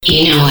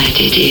You know what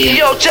to do.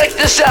 Yo, check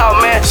this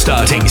out, man.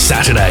 Starting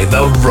Saturday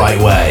the right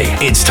way.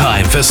 It's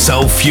time for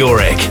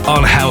Sulfuric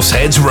on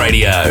Househeads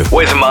Radio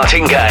with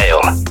Martin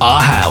Gale.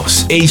 Our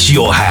house is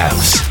your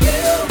house.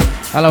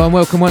 Hello and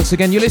welcome once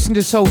again. You're listening to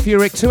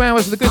Sulfuric, 2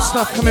 hours of the good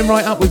stuff coming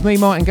right up with me,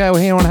 Martin Gale,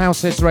 here on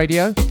Househeads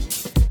Radio.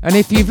 And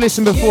if you've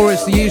listened before,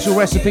 it's the usual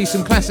recipe,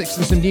 some classics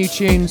and some new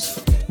tunes.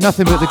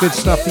 Nothing but the good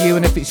stuff for you,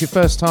 and if it's your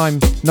first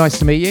time, nice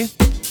to meet you.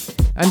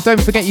 And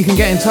don't forget you can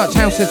get in touch,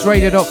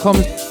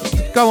 househeadsradio.com.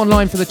 Go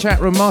online for the chat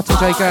room, Martin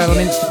J. Gale on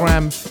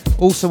Instagram,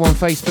 also on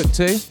Facebook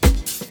too.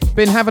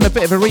 Been having a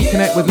bit of a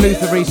reconnect with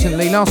Luther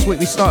recently. Last week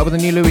we started with a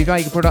new Louis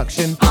Vega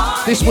production.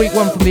 This week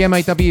one from the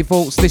MAW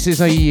Vaults, This Is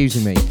Are You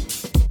Using Me?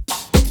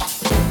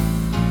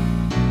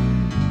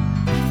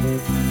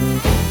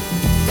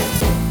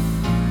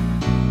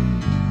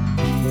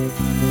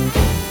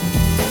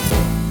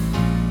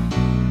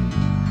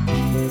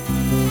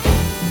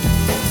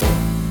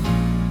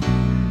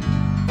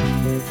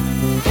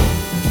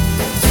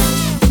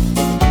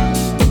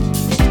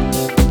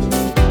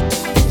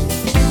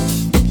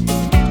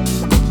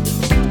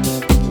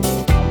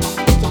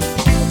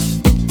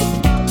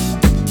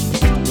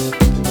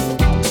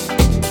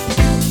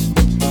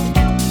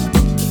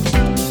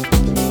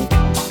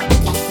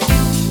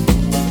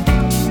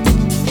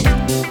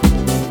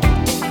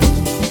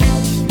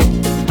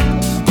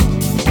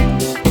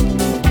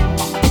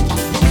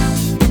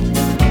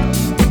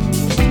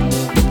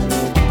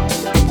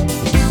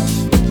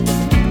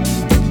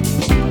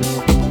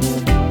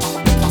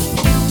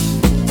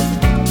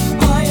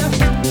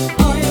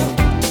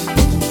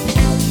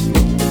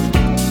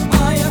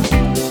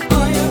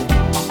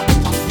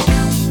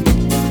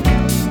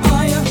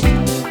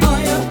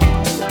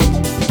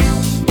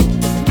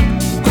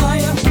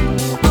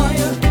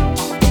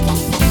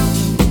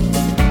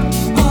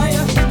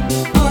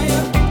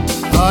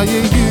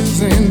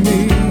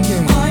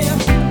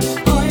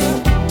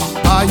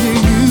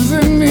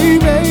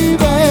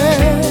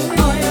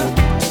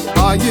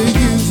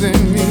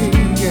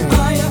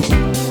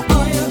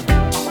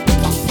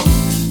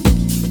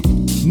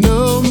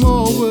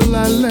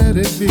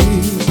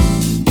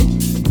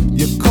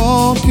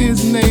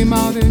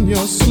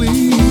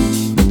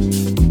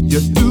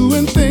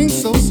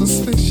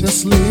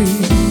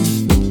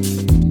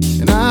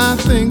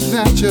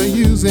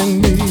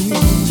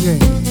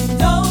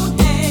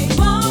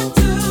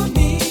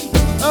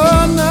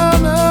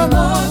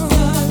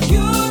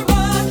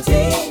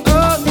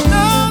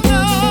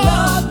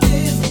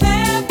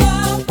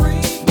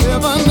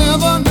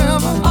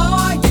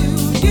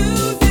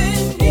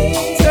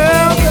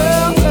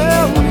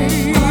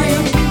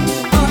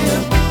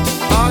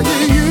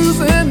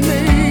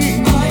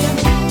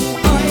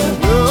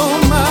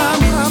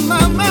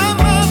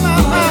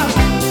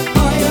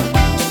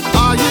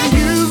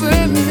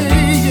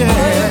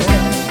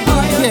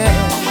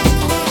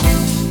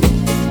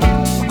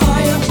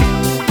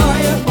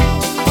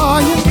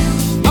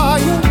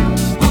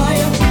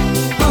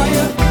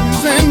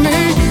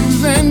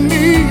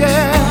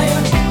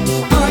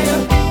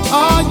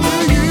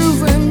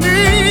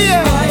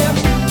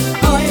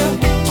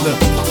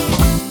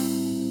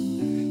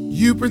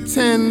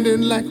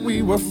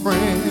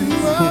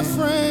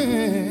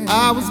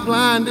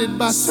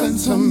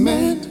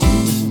 Sentiment,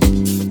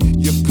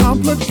 you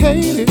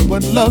complicated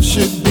what love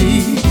should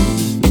be,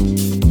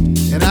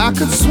 and I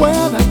could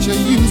swear that you're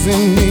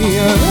using me.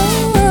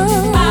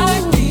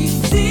 I keep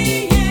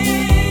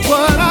seeing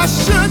what I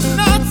should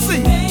not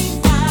see, things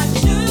I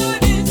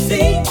shouldn't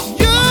see.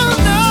 You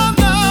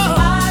know,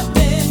 I've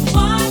been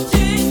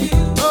watching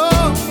you.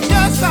 Oh,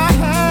 yes I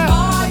have.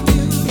 Are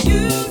you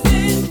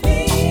using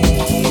me?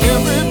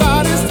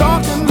 Everybody's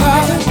talking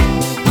about it.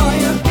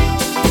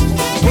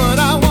 What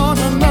I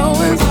wanna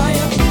know is, are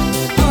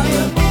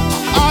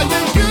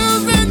you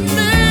using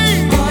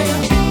me?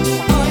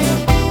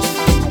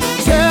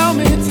 Tell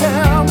me. Yeah,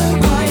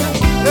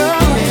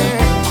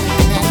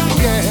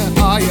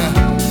 are you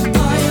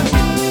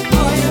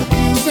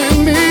using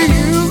me?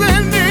 Using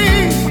me?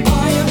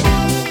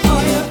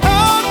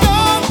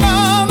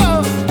 Oh, no.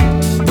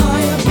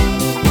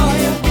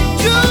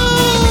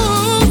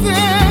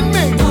 Using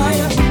me?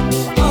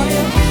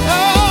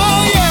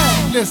 Oh,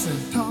 yeah. Listen,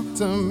 talk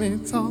to me.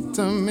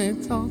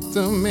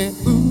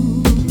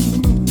 Ooh,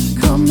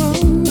 come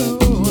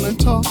on and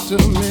talk to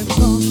me. Yeah,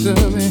 talk to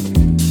me.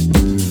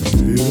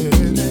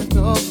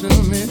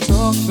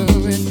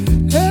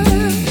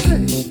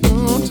 Hey,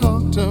 don't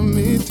talk to me.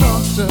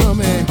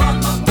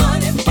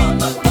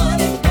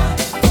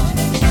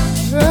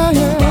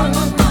 Yeah.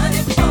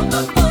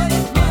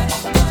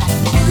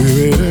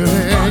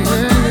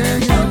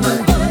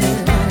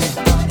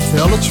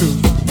 Tell the truth.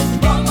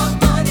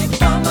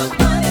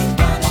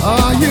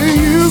 Are you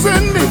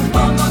using me?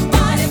 Body.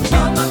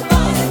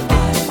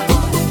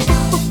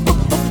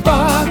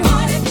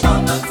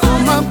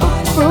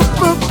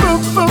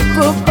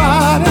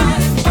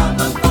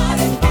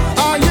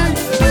 Are you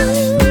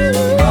using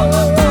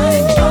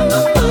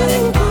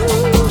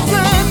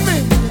me?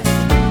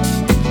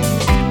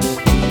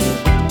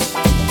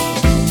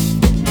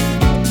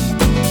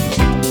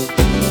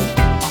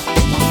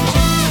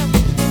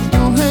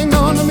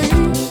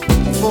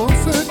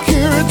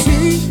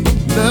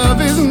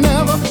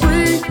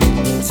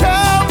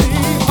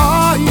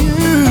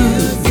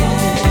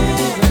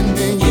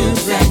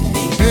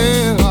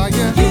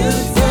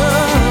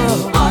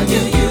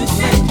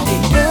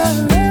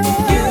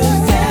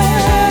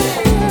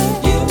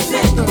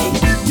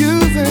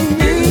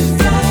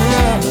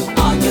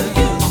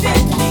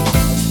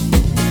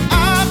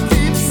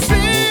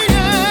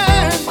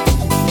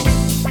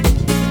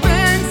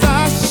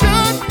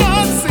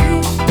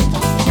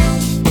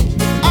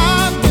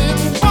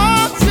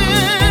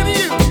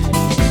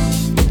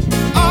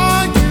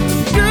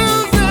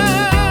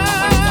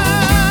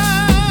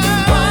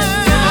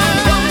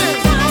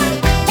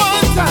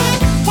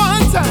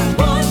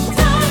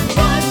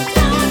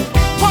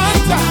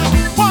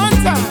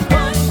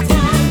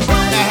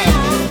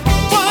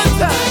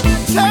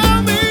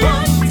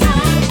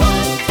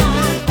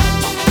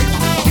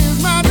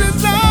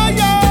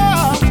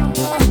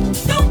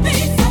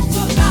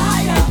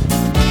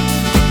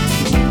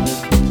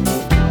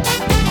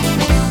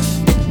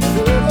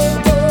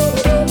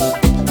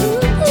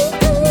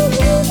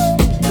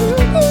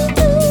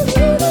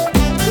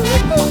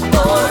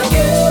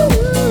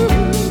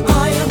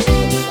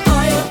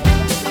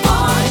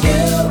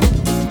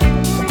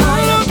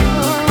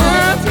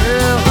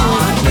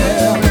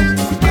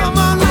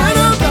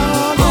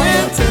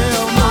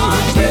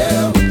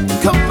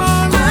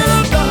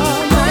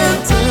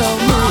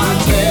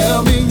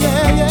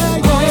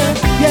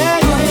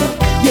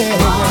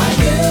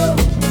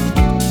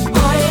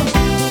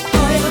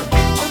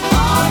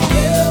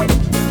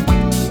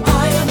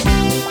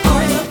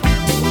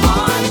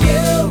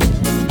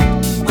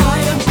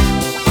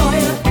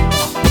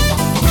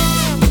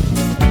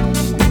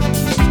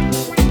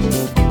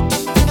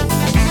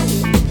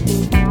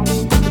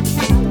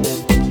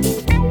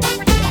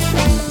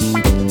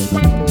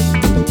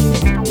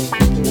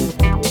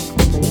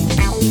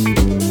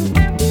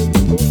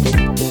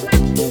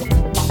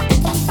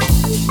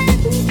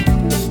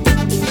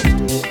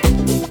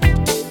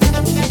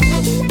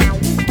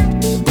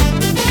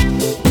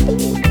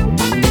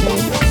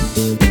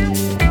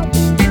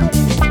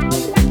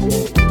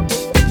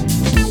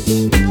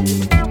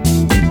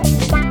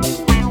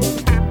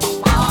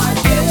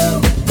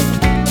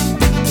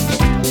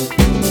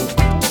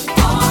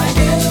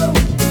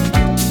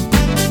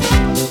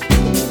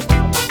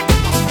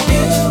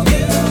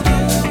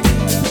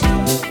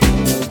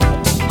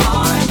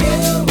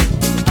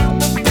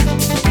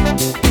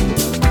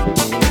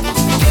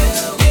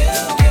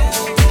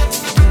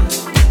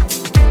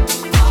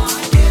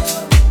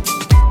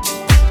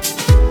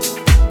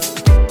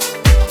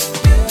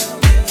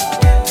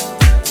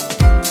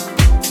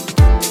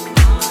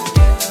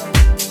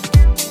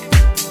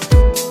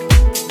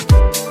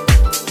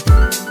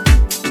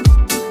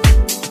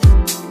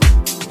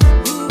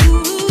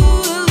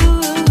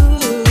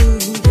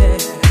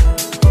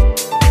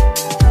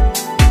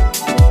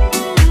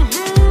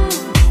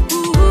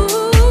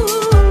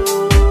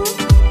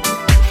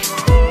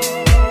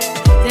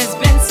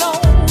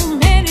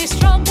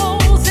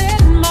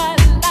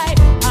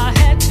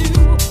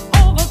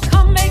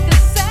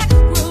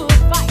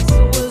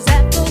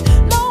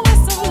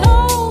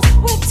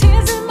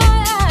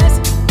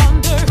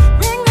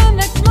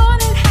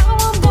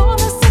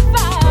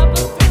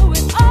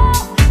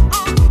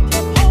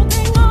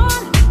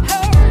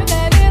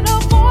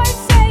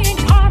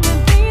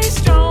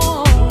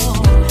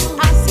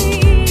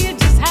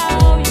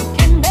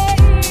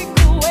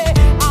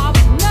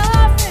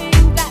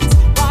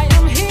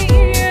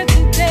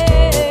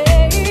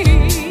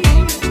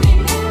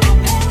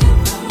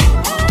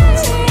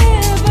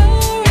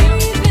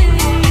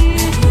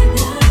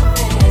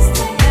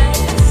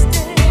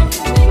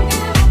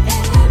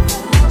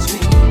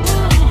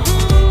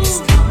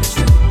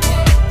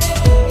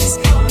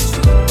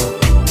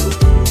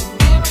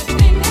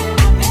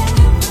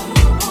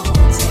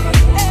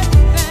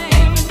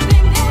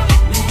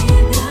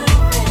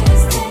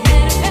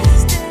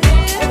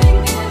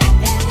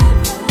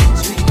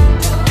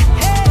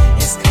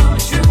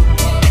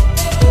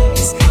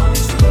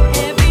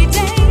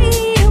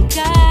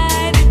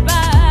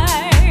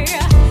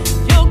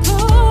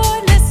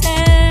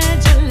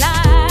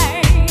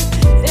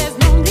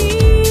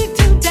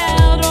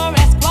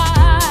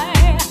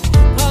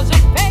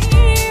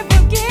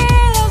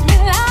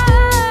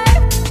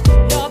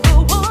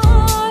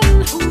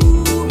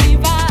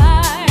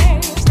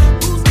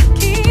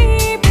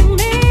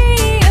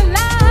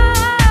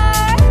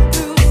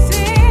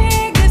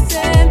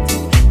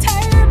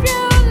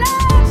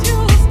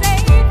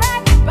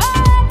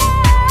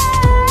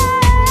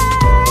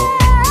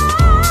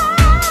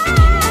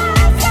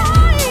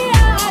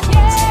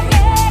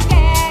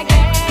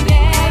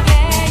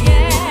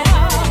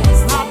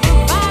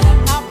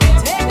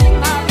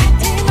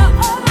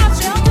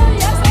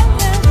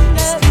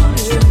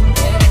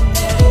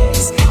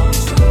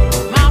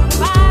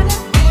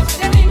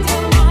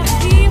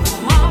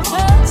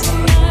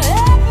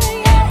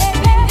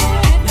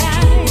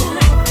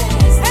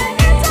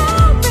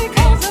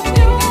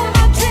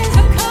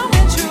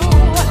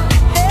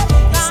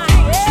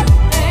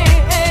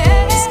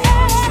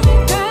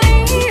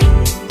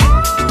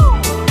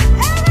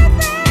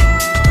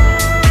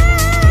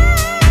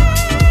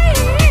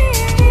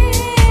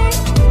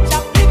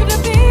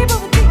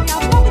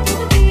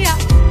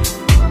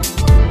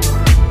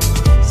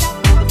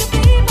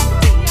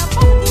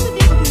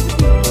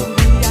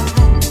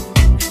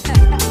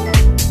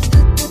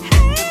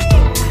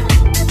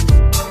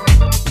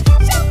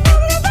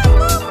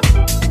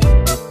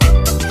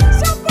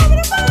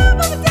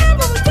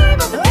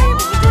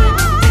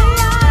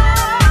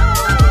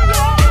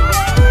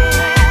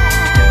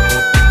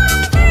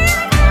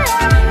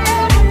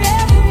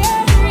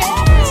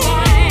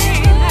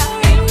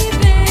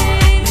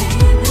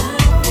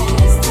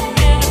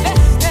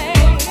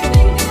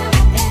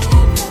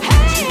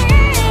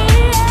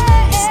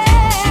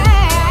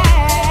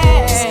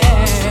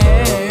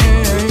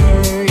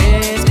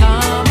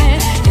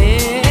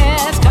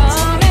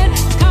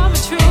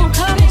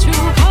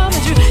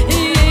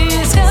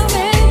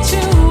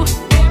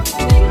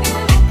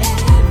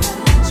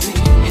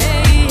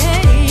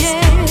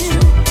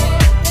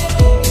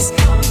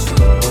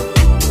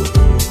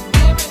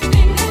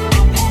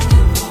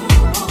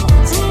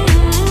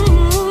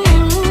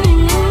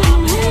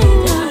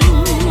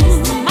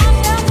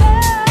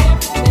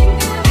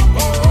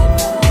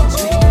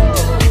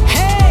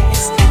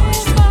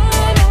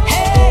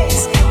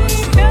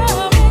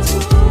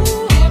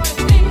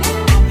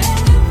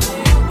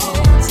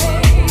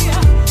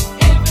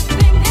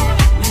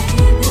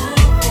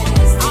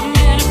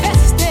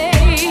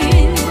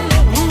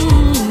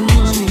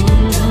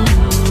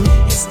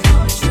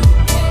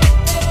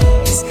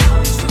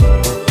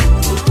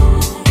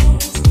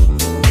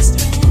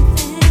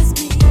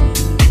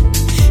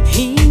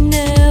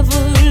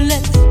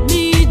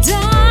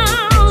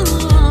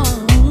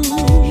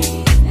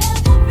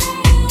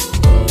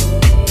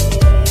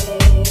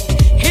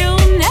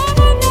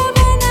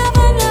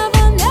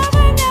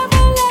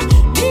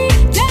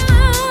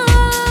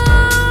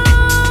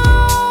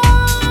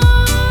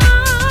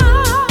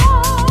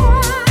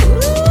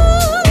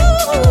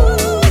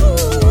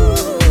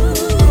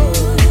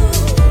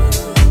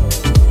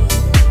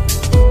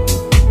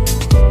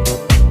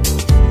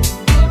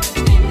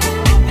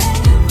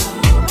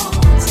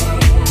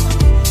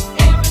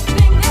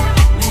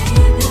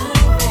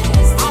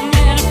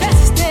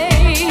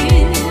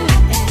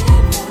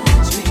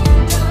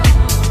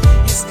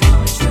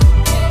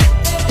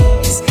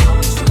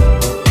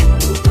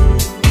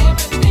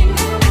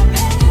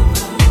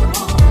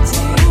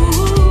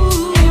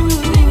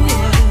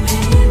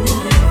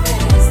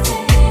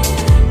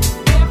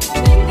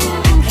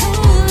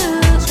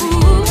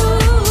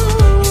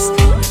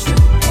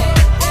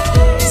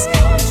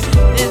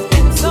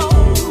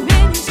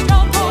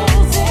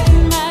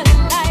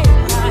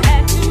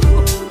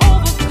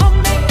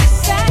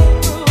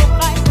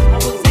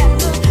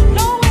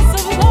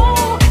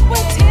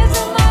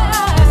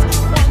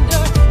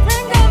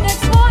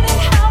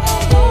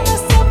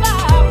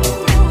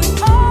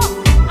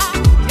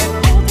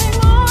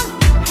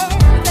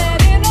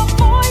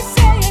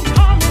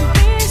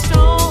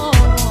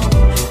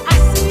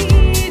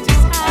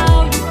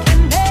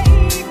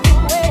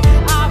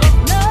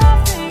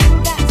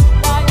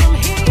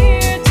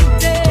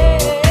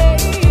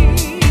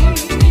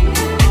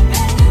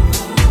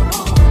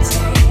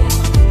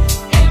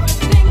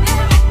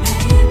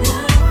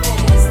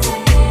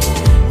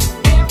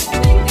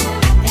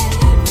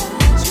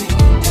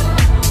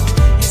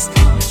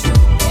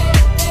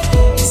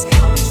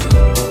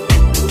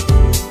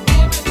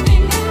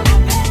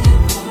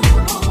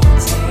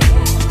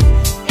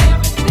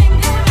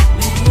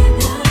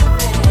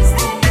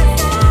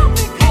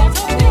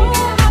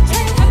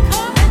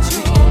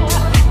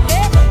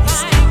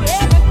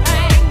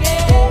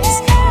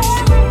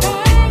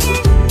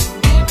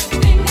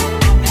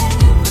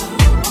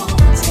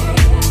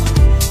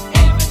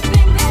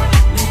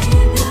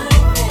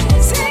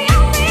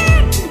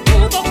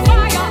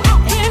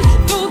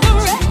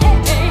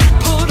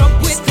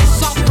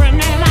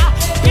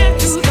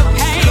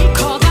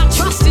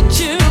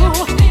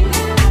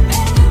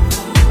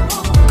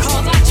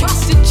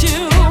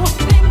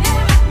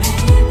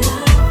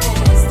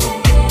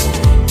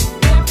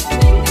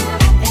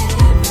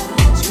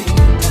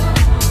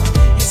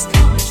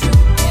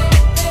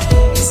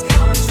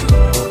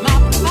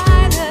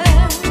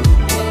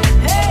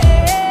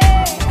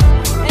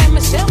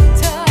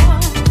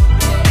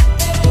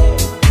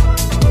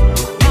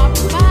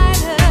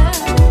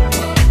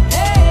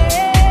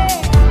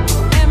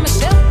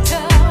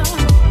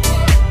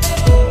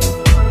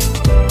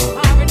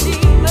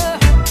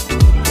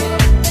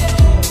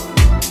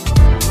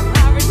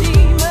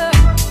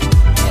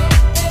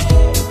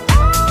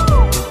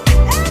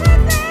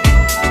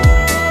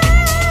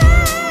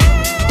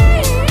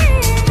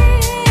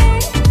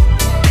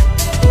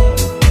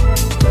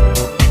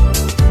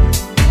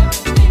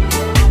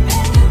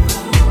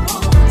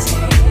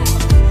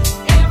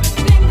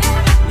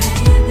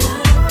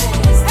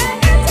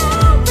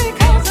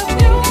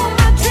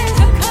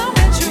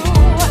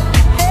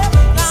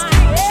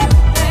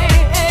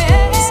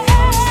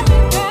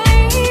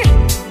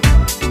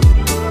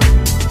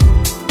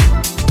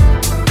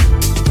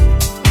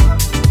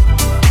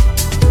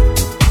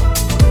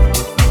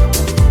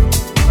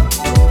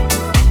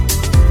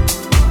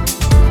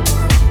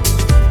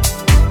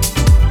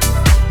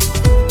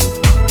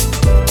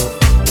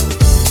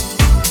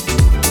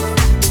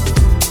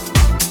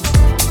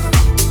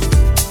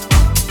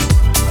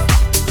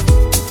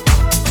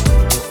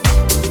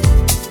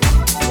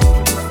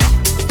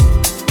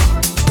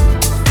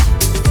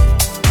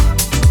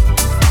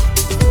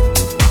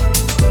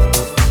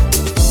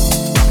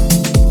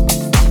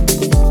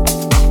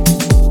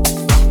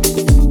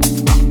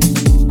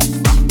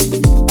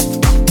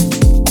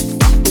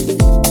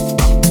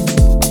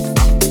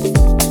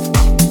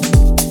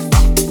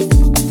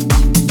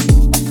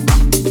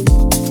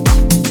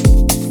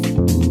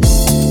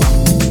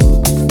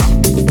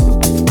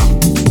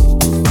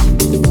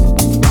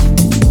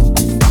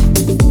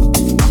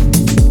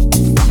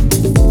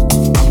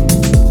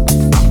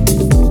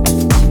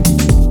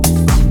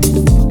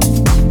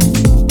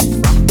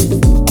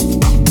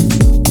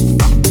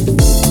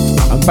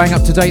 Bang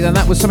up to date then.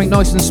 That was something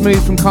nice and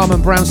smooth from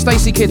Carmen Brown.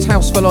 Stacey Kidd's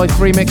House for Life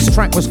remix.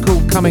 Track was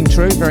called Coming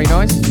True. Very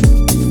nice.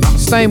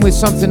 Staying with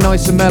something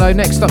nice and mellow.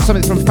 Next up,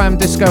 something from Fam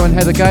Disco and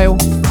Heather Gale.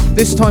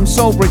 This time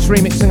Soulbridge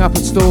remixing Up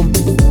at Storm.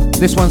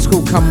 This one's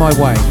called Come My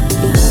Way.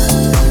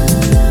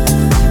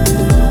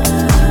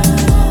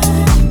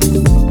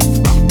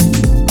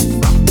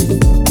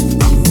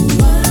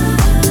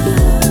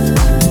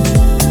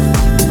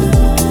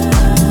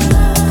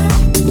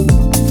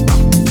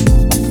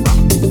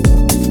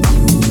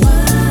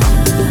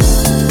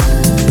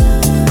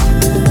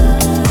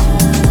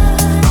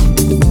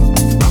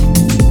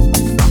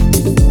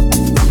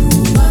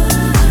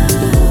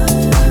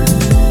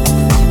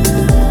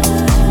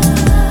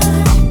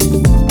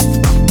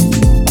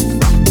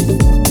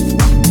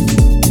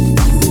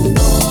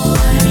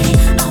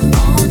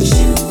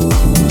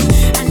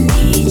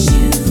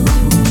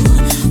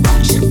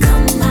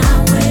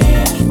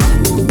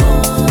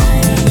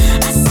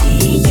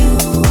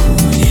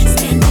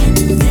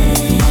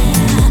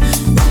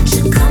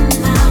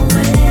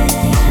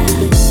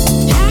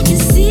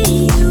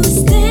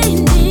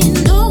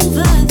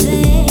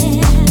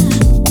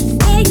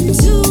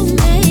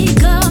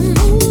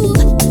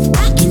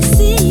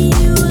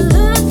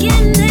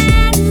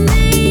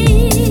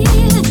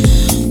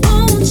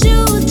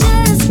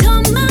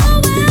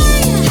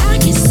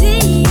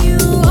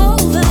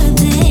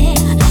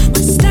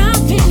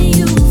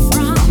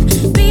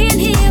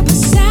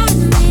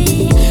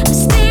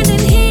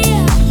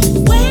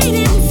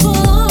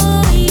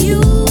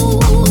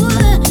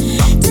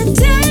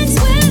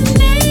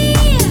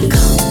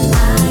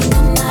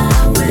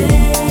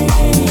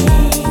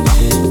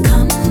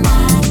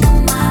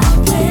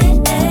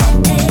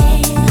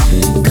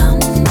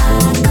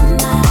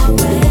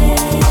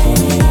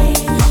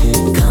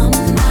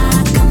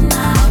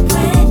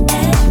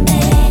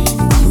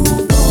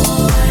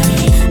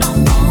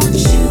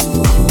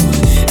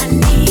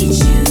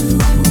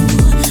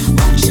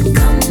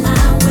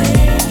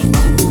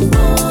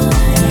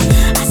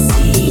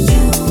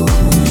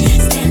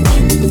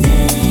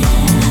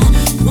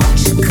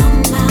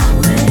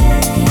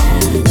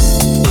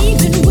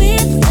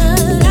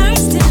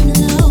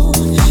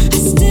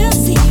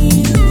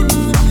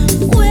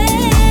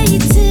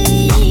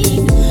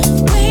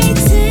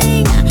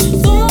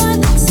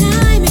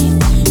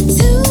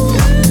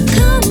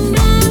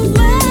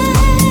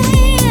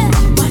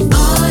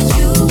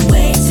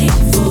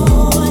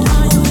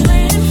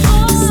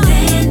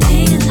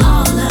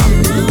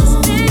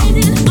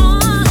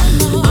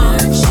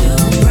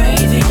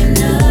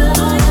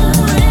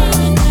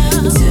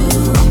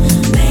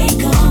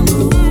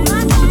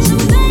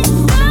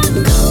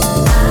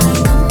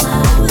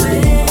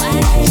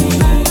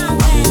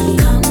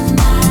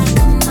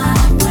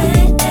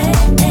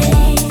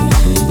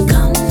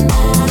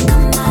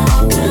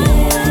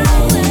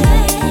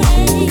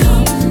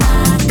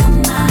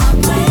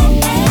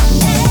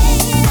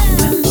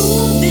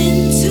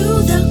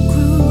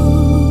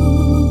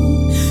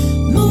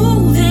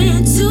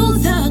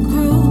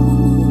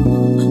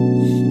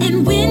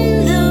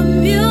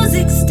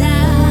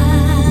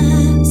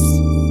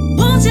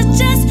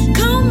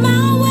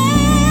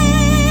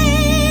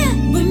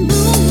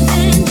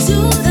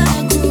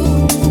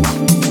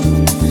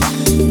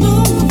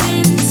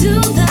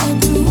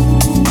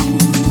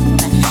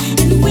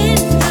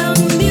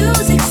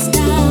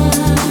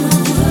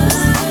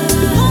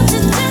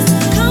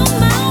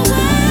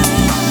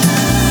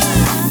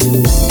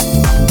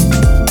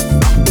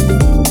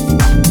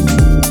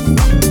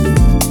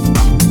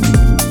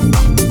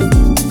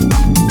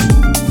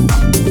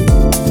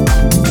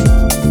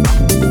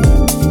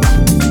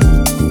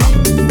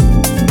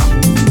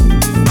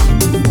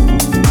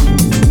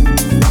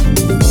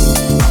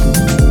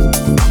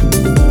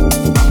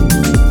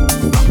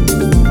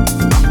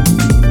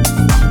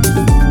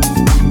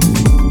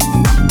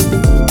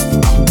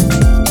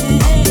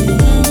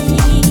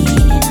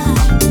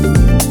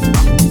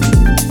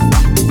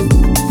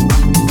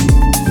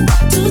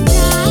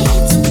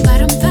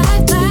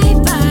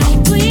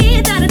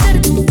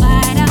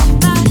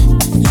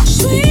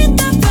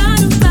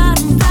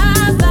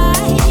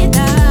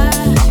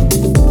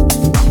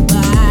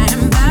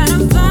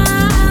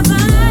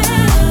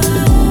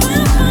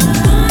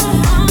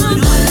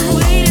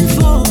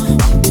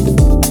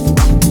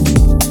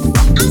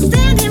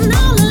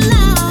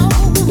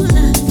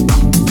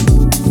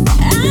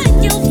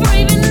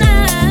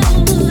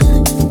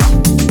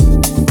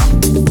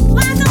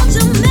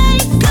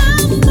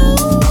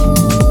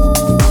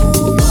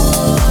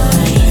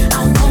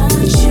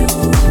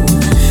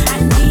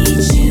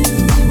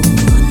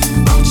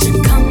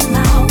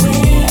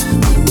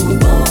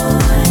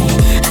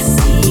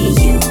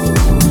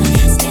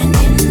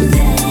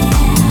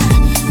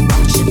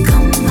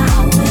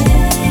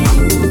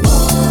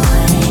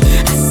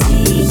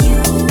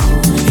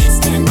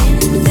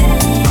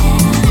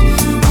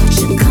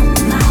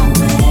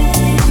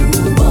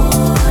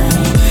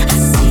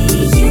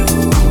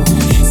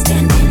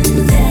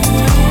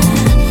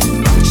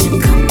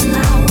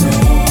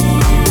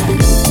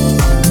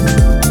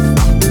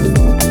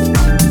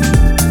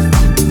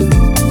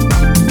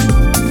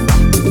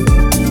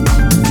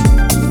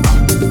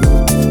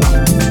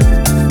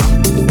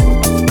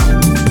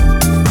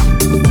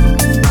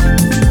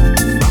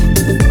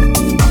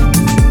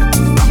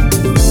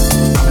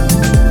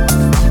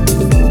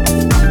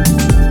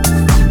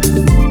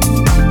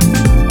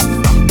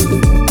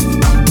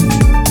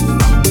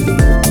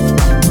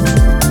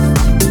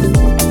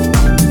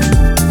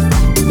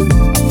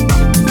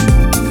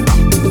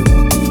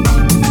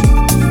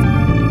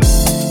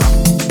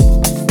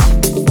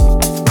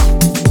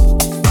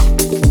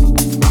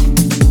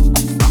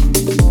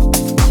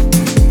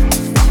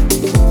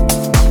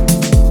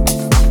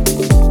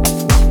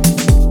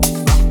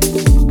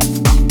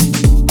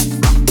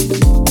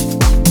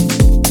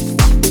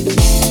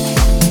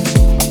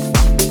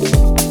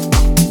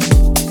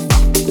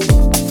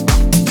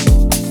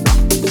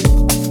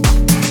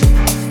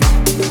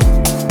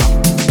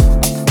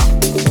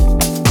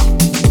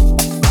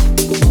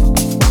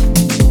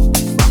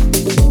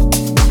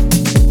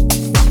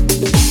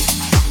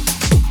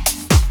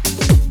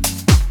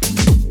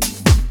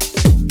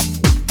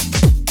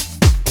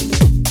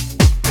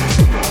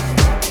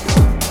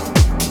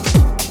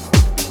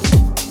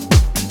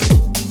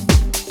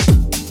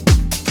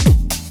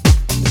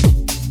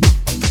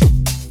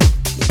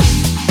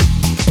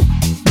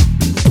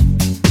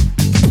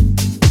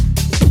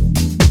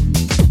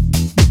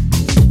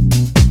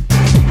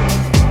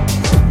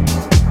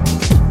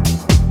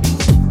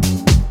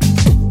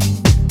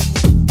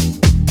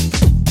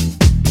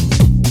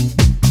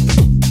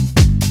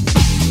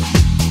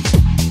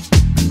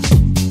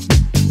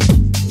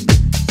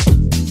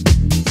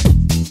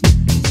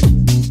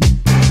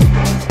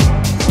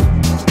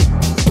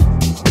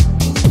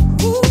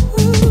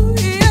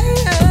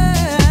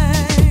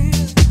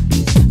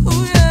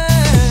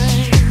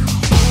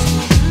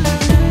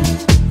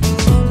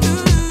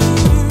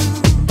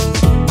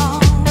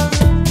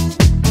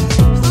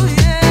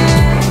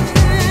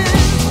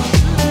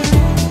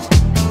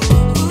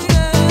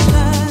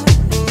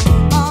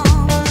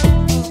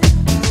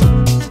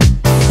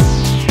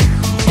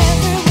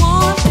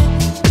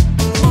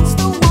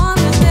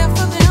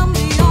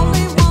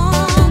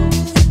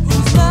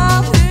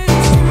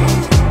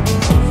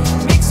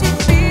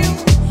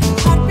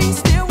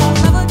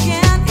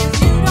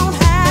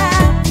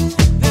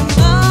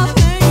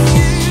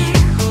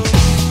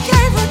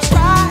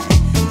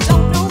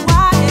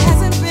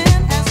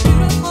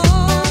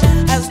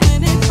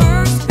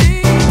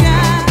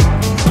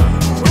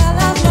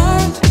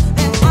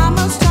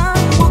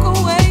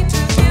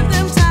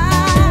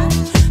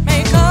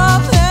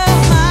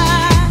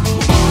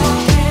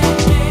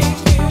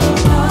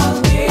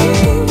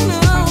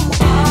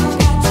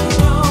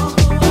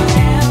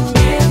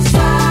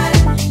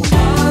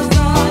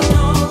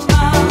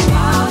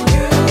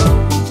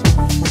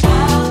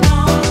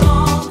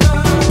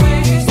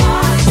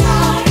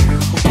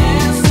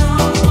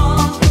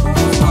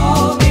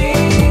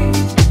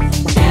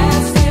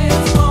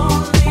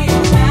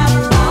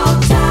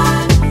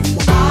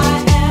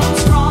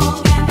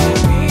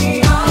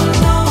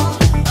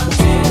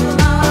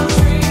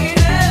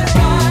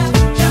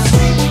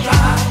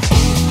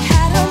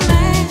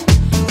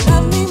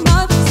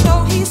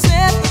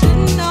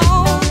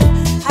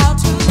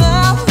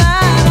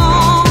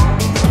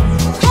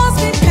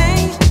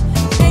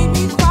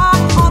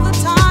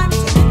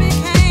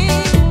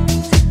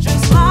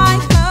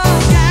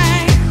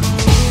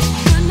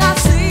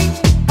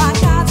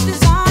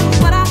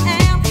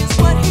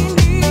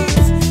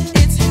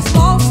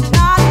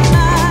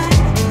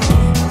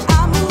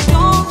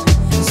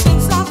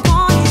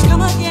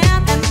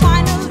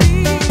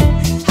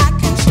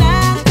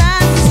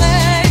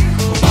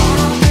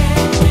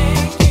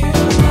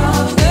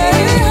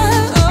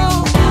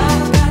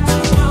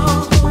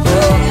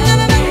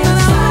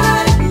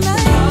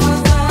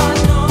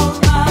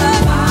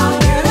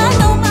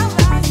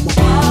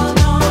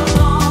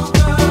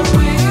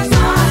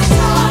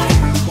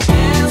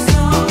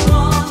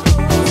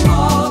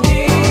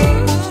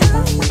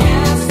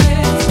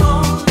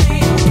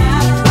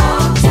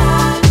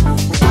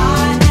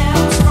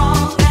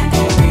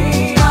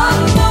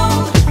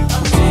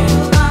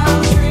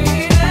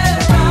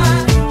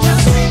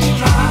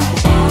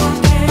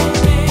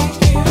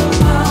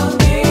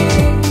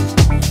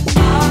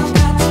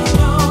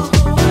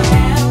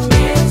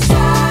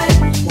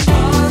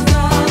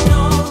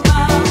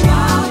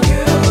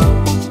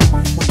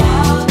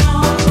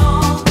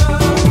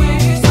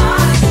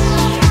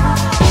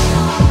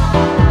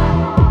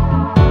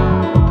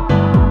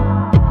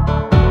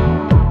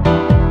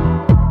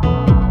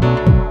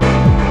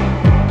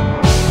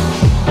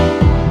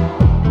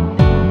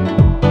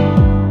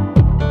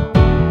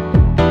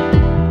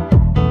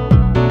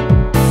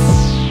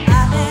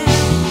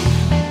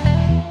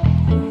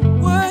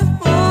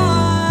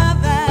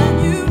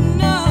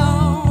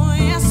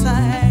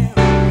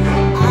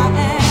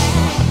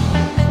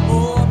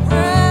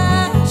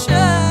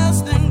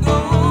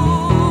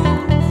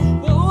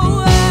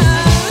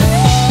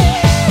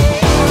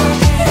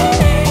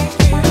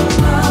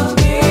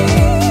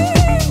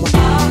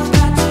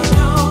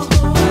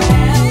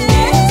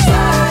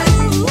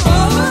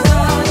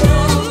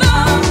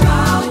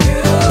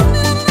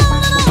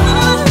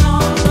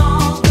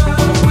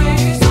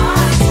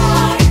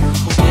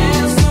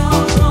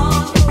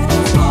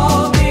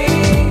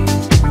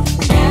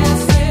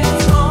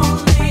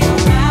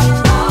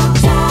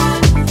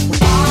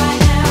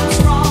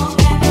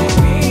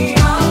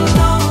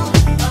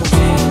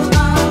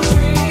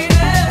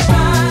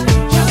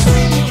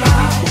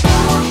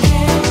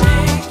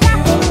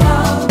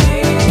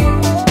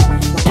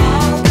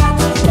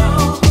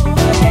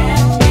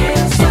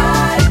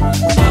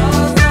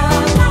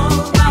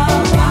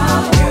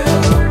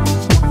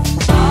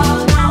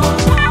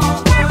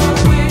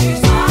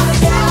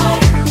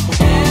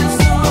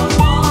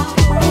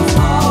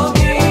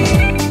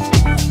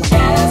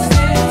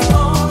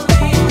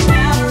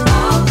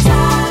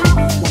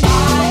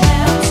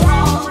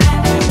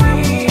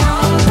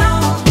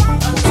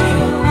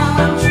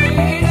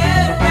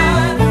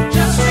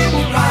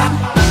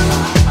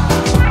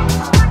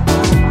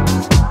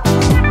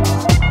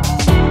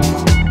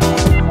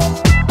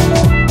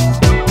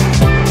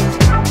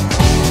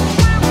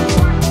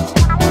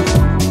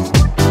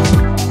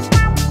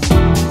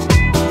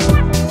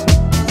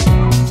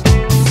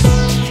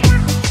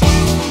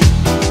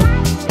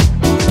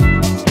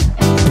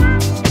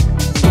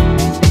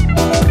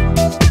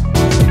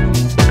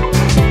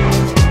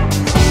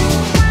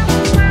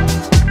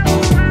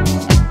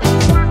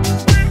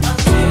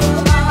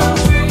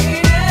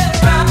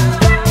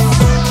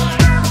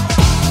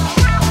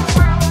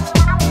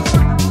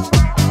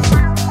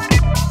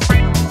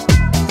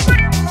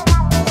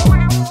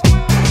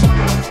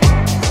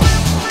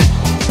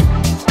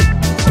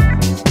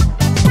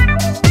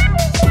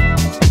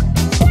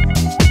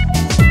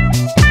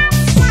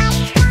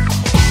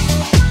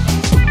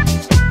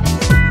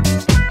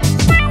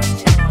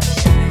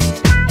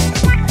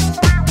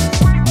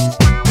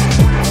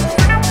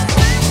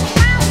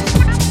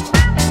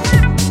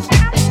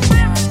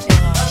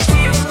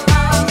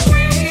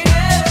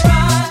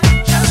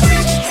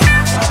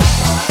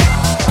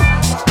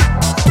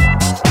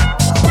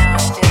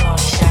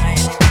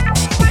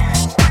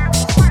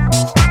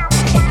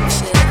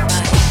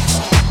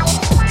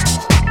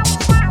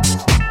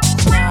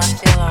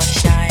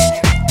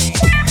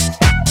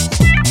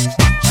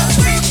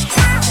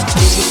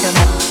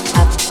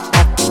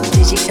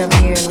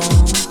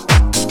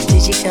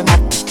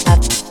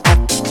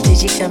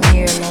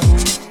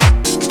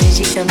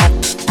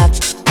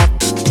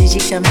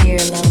 come here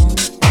alone?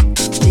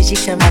 Did you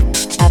come up?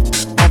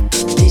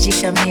 Did you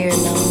come here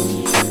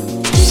alone?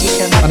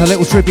 And a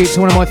little tribute to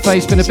one of my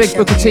faves, been a big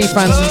Booker T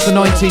fan since the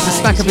 90s, a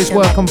stack of his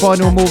work on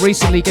vinyl and more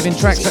recently giving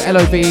tracks at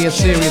LOVE a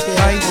serious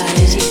play.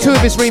 Two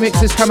of his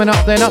remixes coming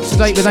up then, Up to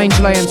Date with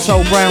Angel A and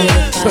Soul Brown,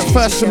 but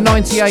first from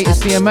 98 is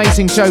the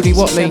amazing Jodie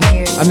Watley,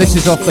 and this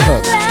is Off the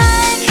Hook.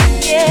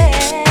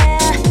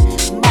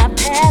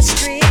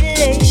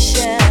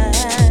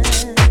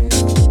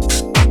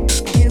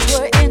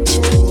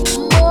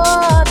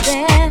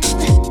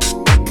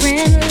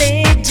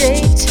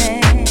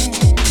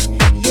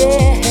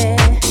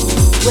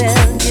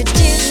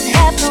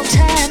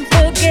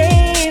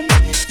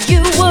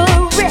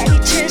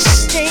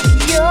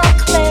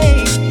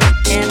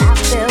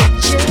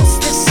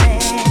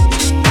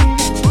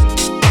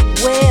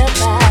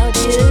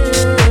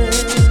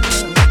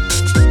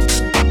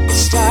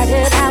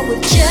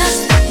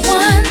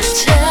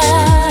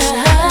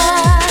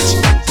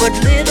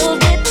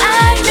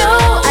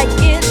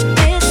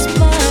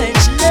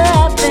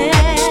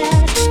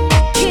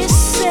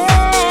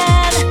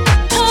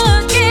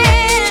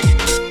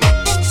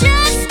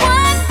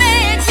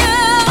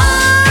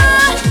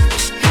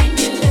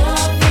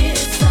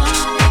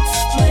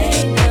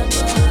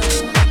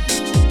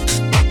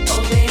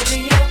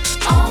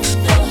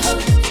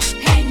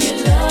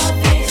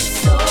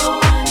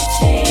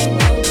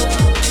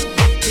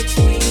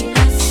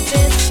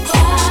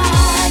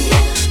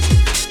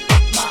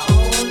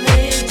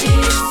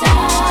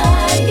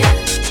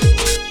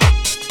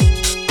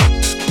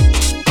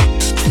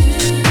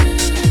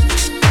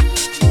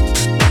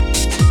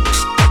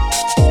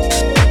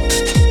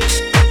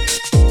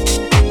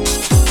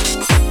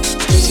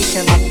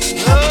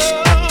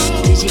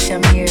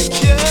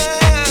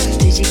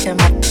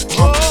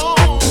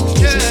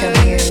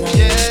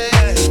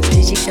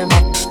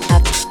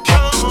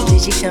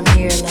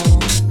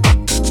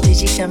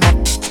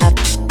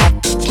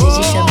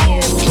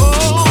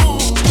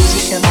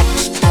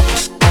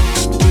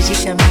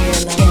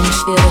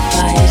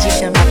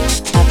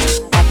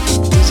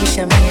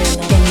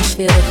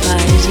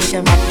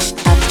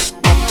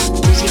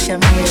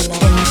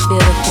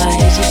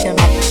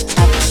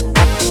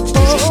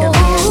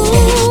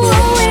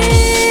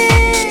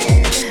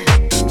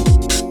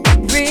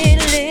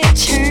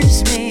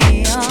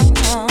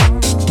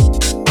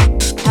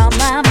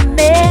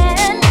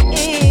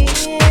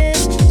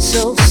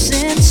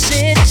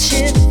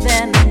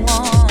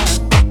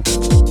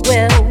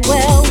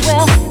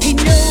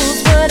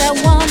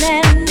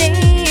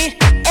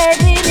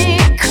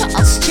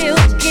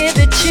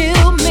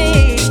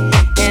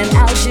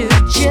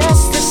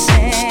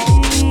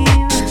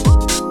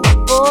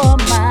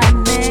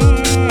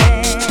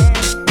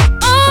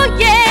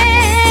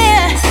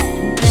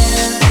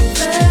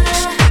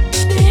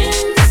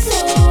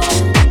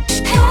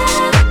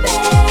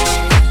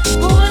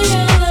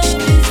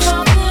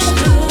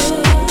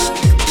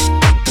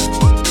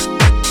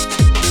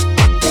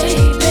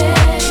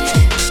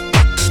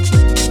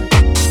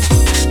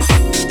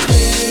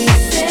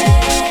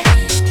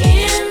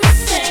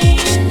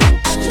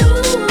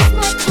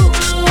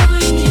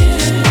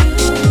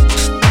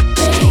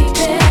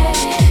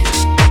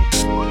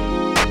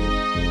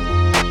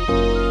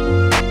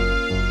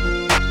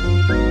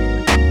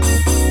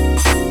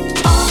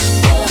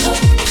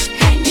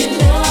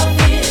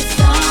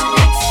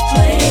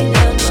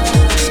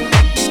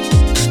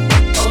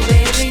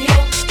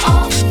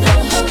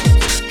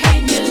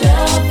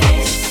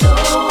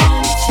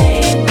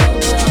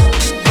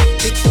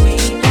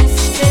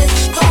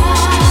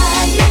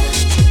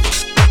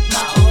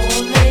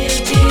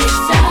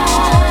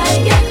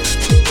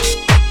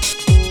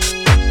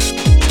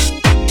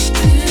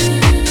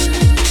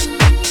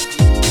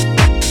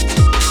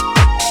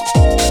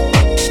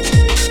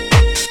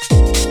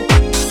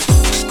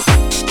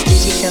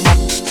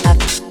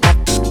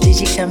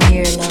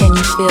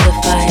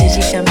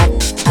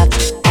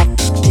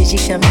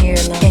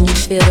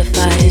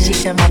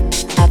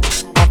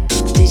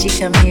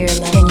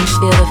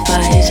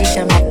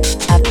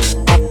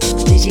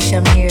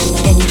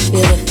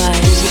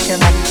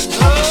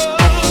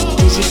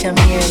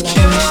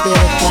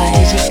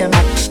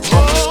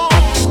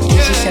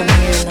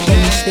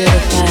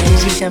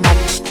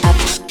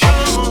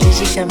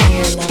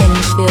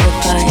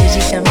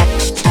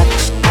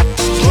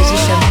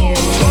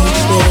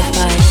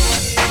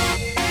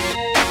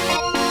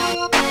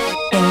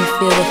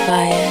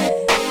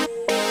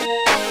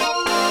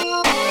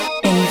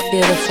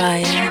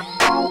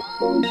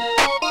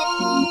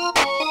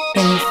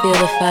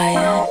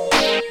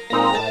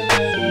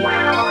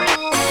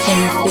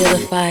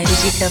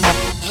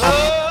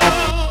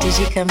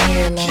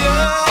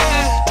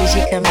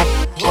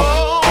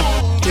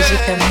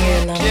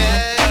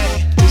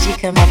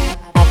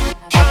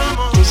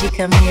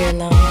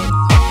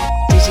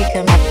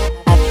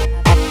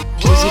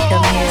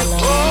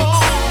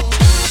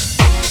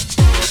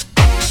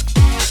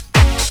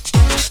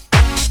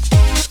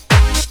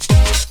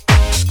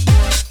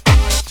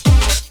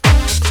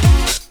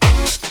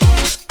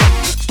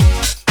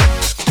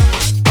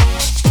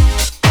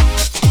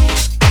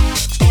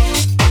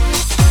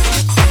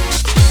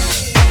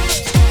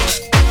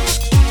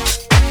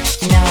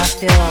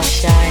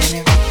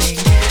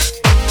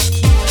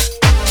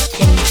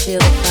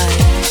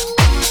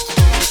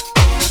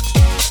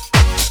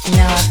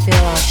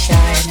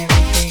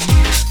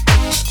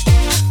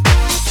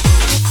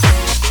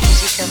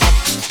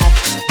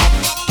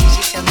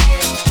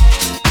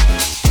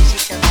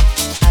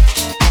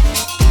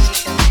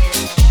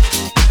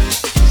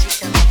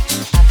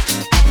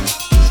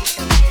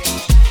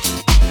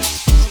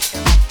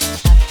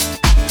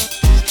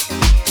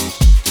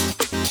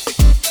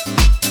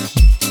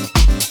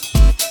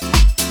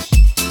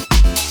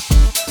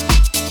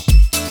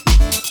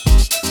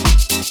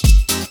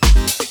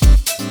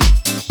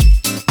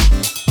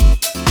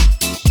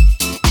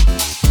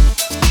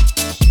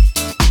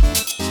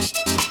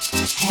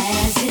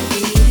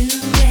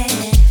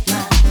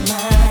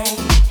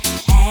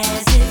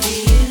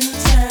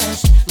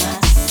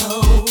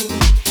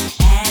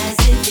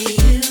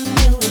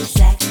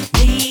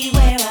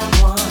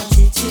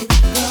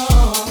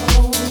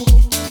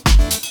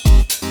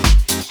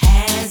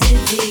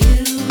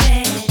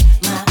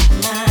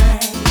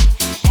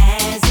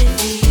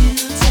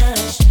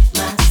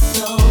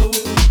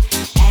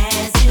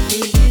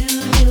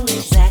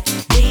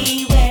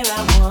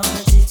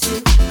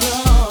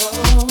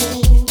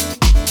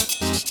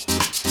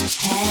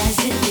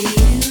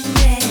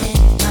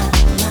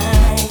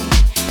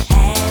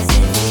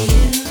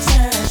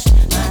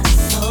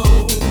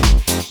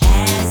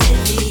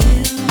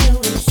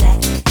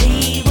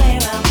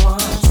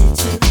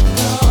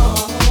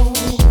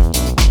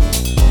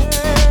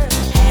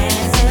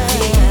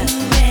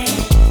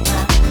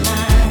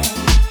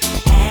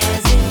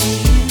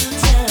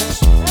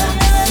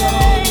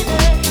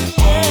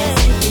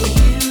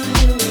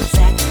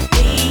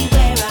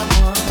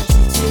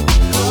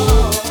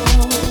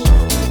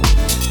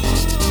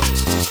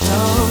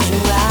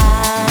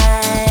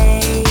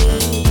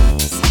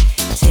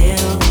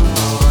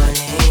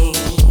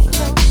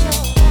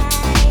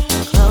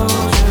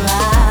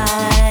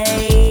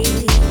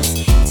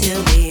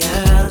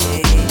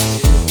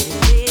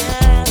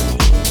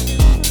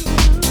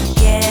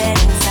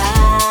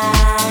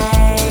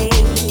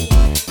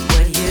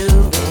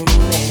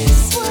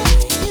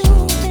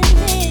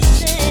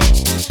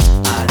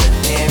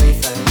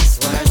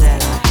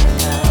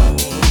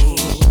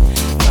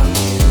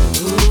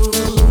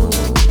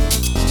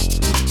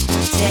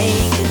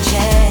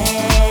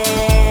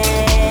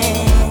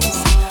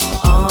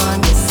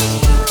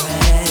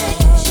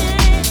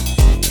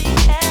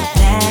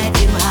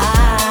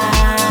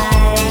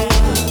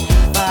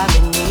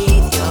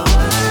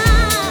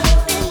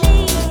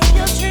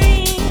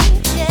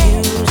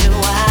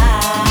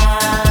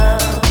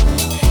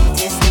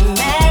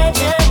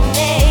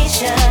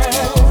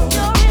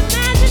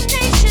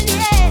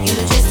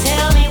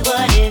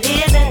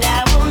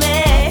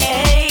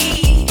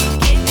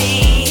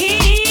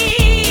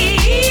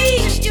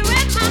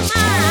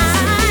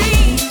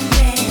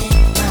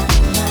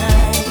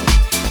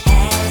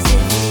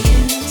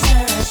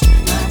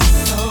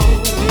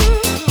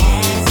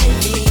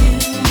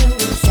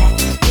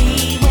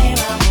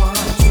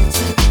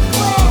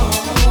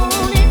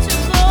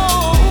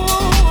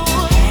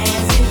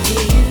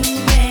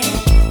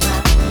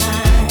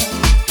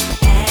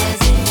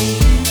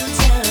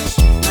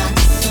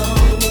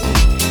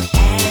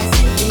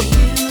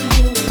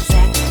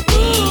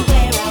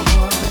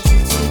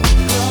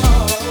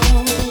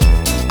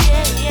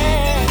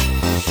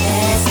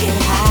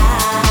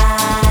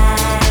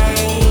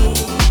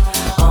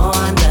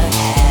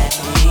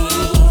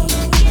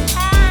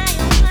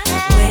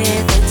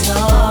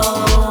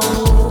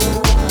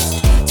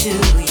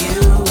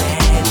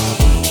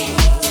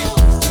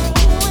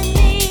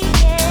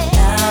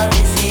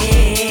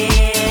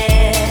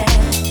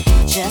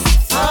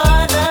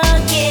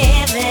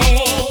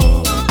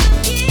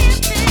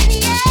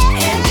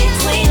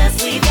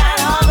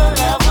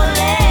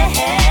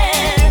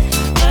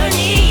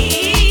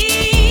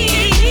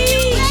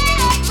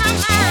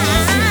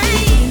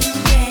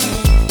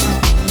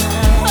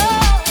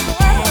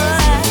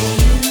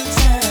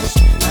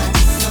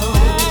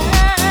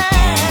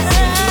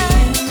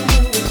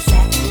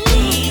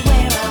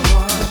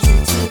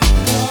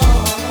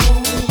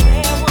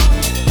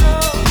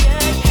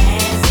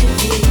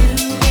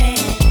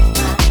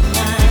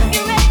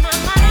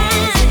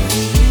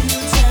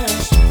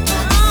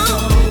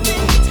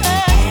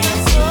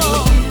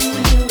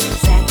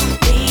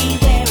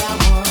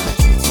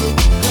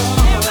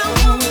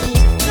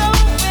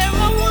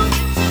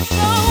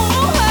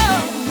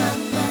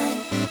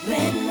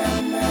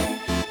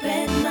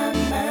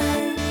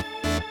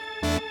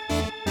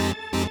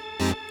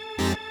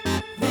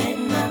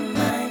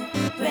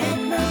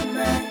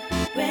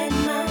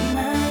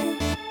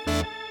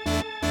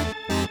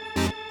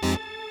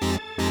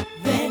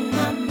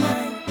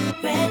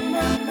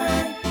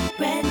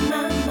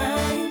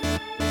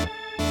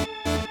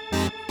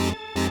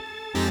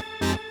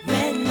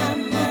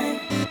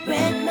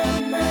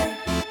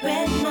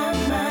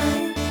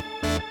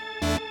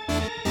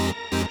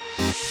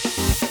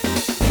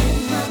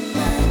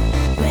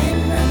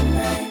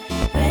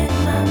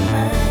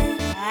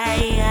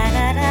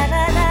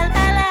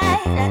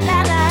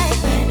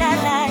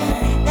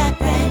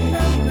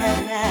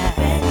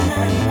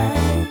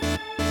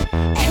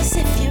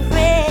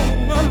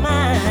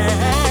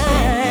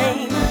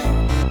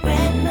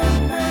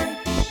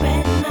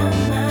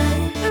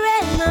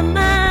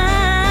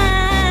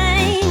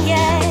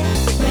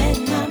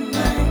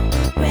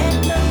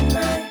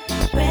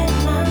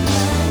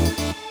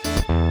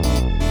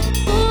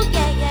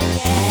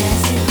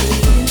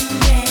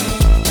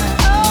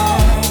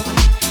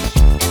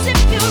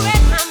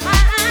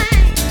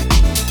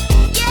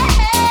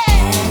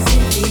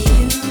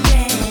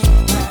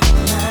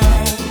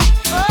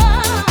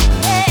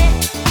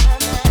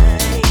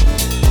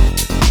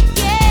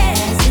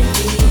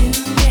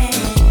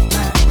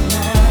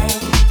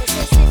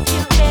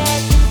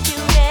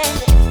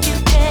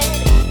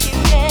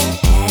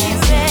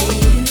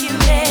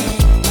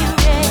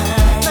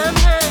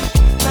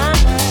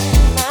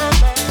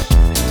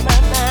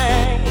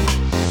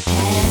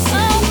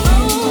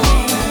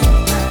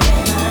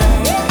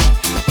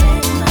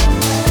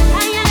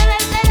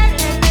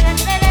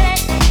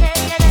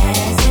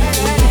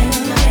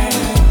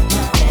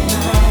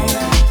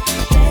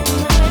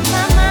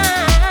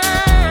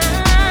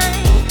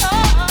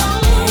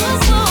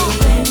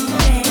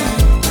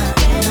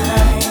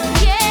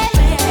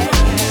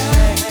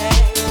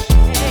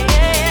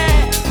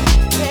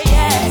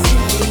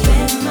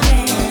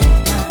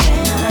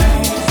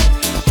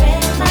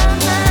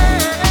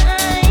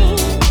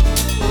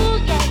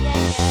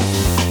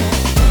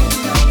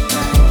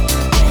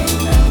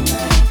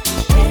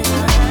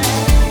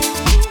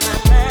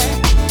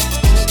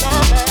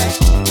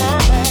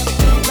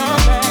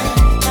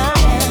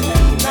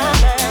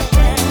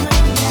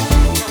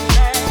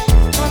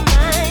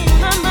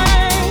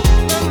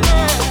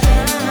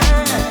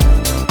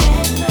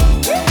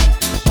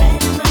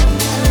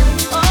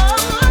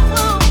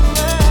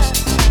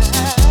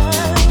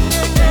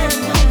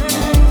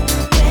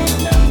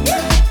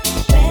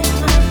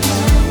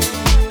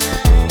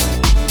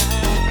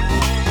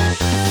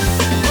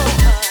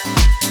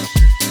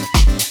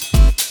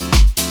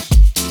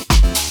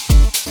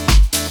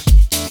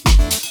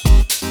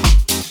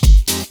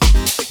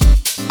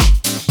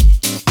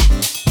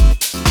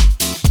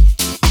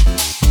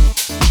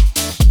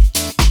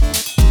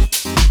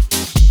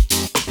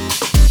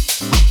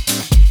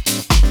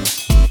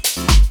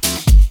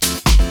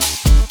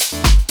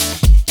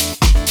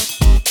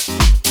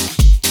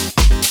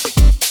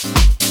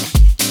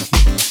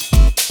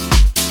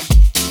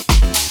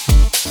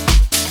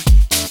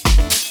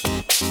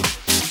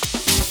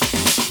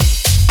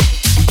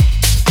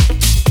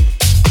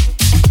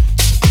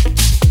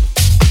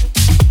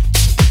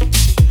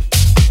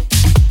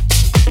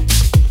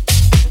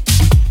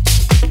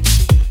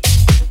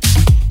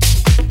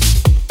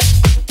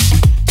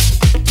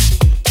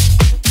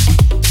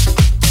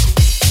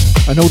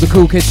 And all the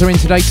cool kids are in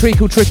today.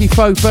 Treacle, Tricky,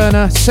 Faux,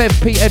 Burner, Seb,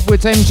 Pete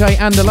Edwards, MJ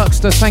and the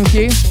Luxter, thank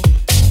you.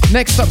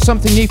 Next up,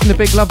 something new from the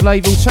Big Love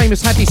label.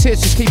 Seamus Haddy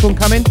Sits, just keep on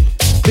coming.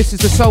 This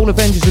is the Soul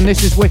Avengers and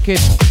this is Wicked,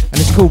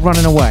 and it's called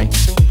Running Away.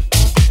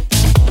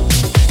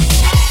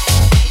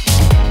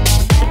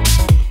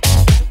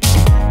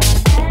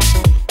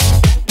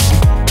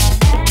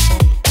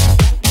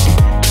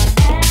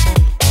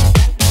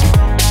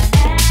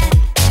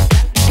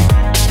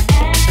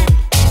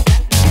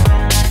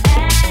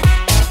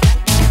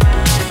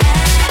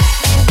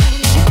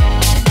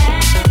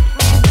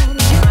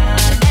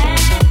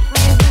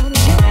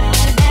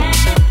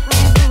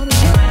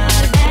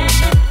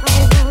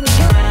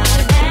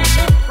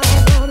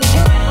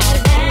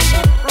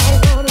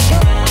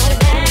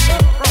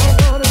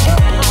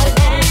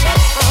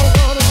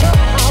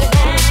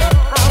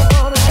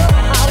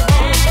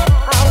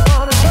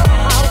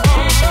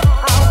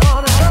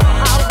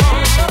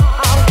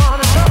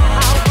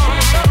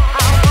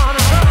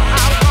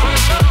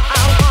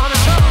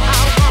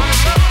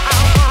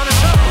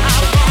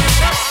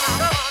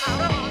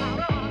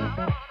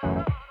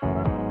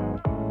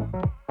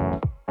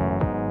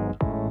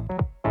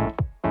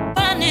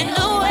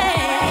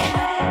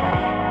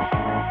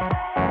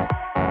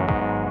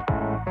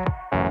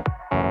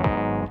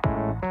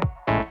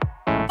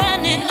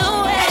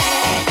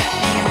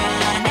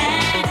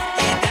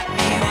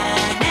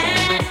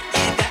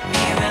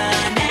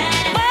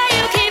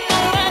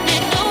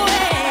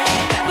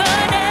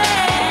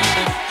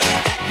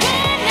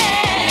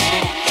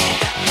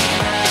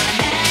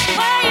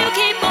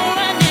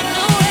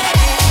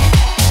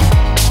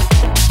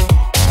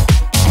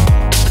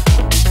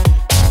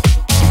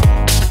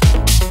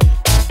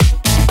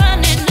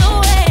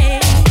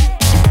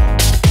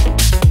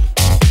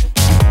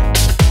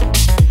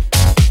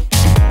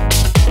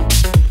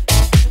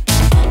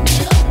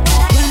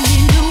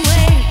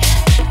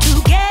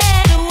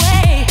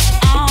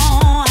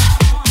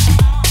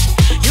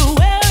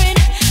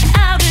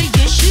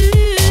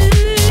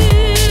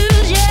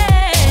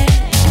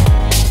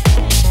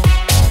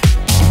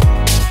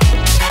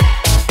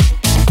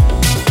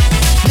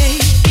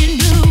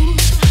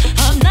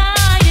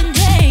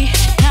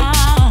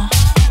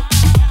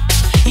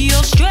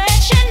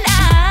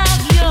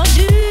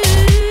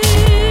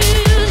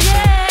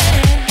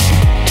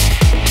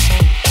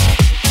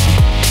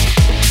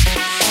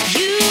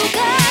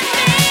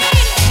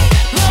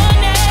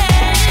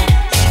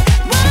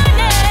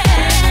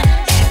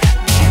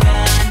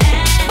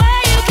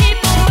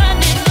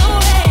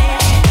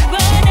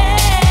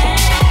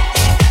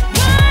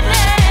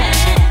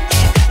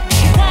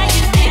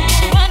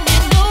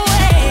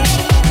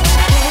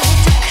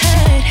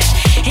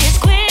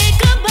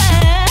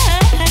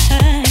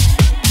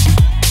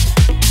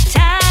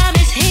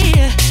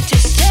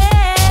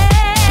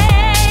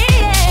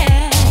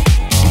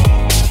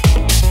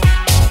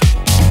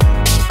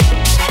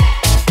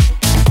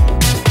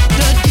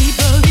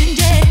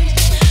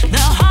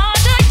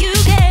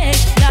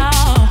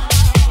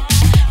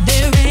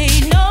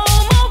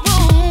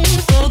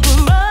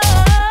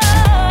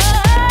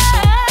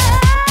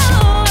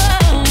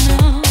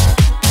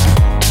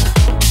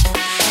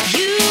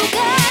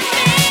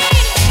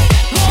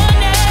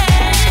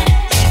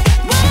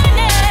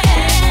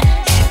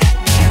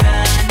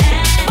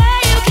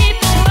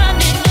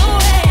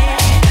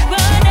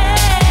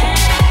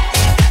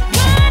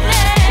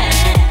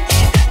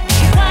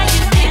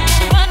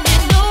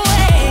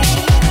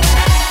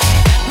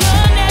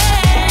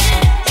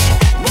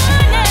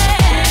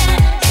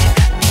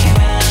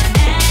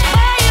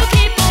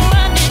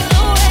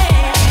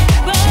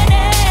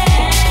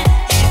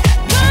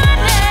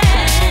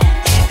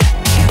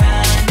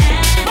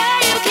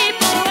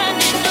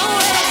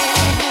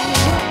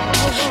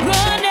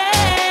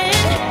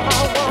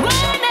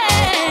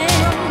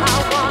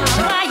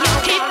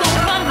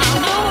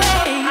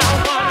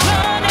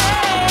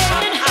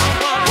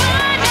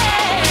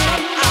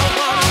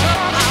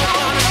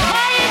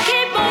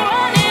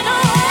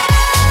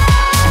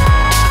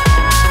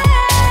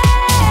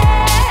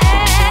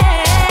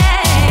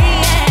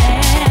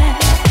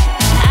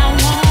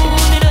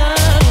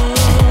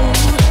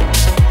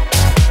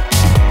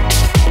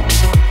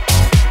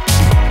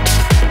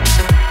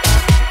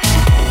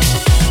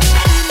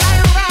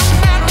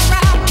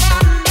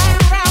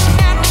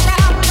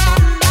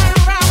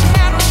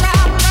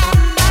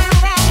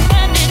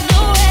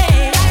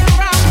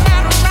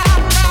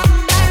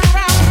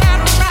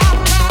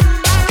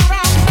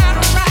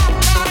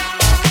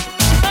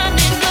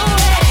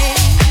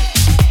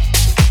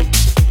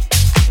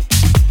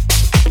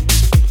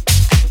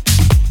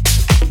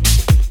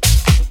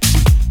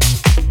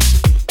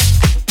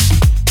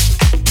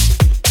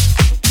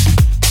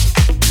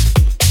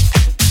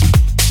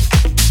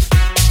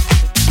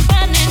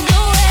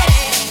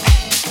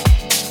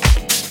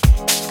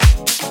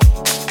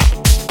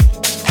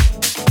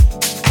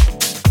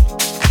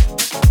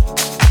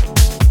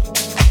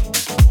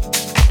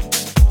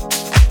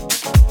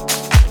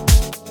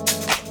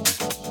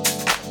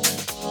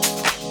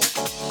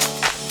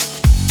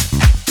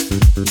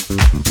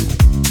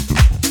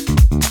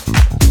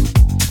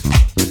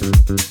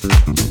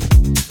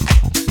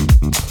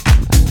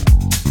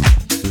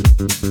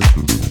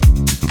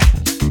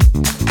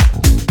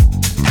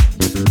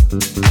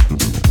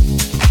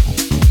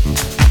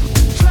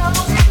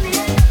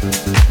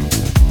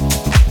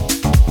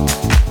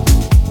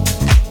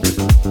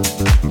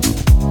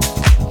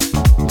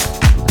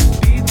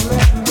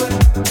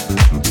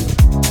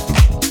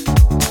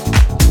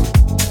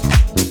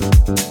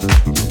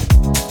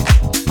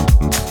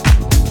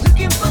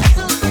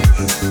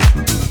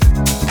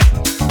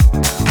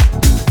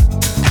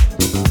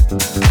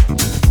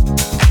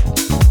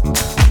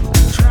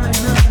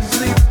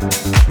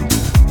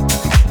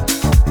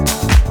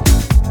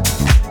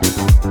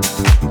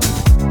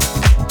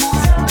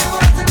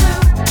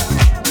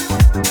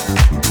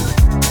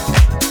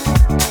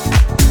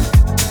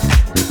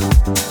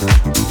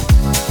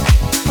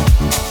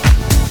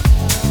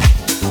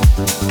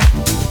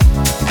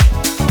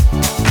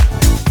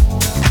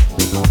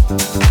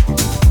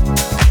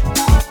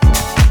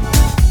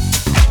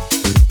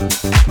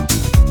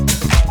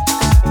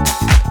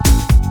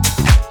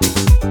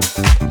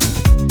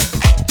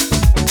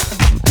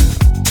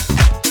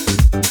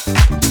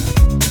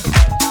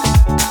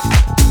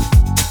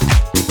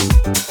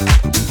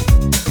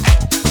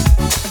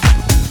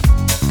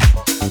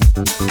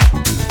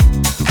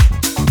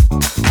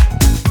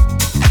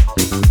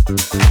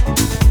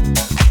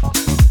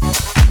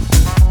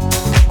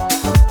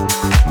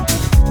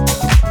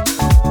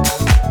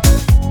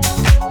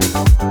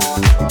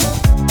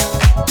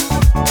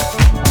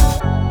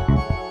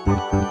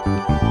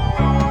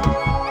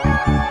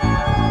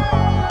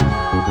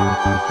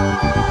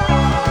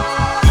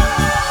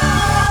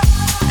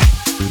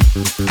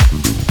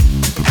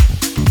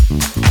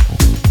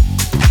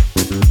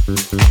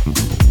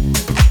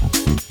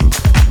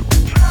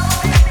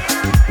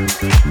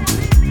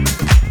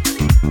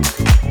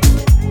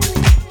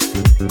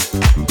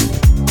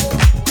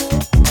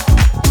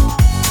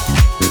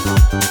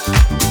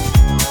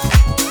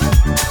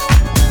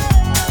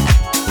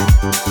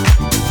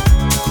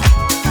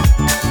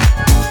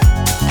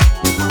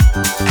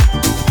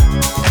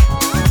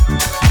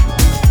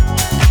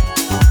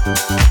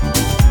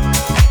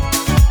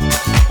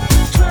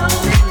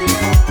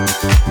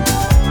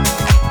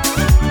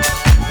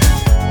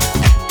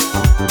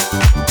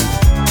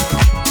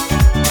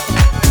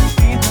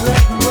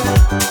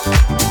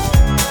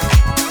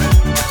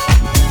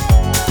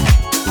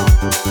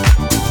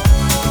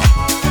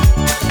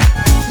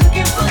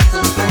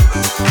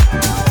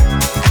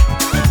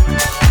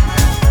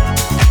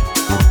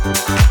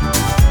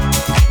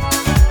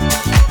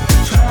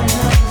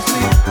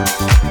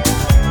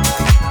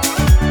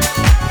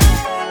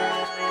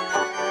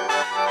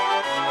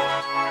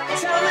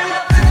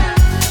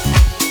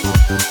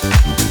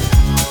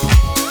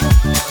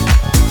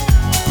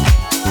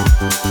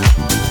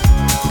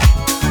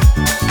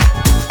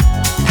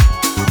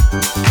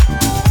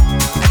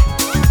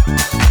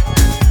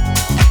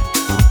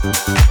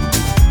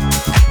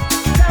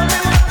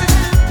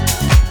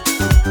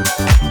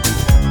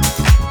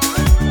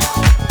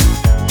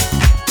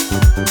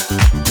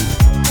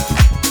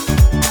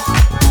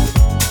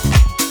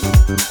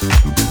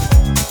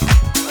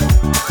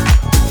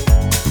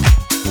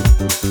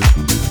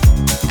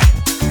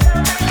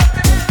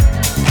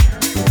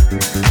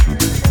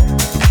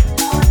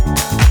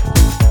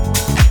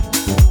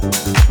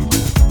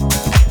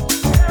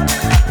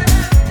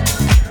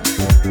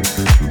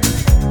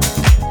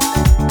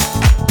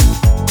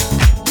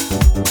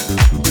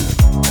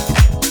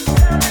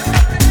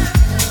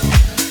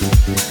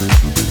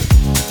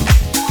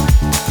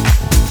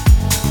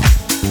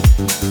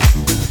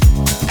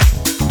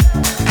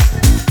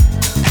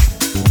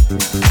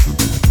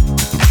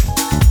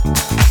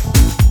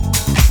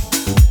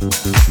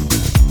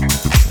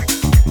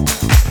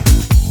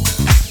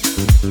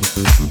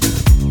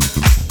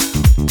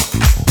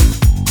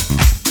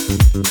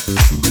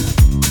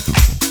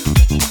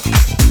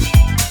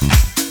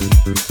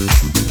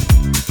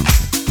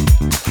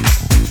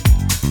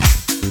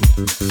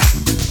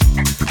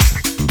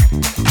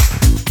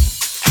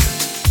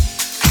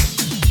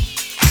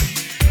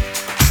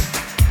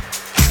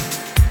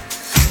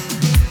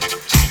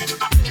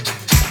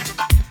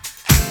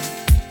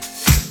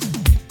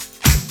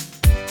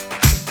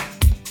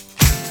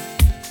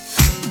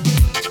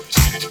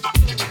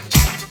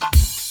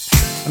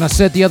 And I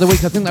said the other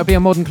week, I think that'll be a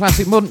modern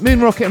classic.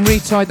 Moon Rocket and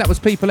Retide, that was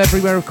People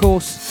Everywhere, of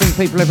course. I think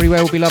People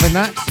Everywhere will be loving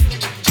that.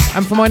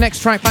 And for my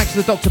next track, back to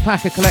the Dr.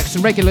 Packer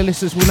collection. Regular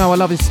listeners will know I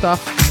love his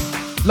stuff.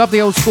 Love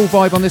the old school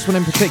vibe on this one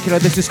in particular.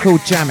 This is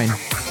called Jammin'.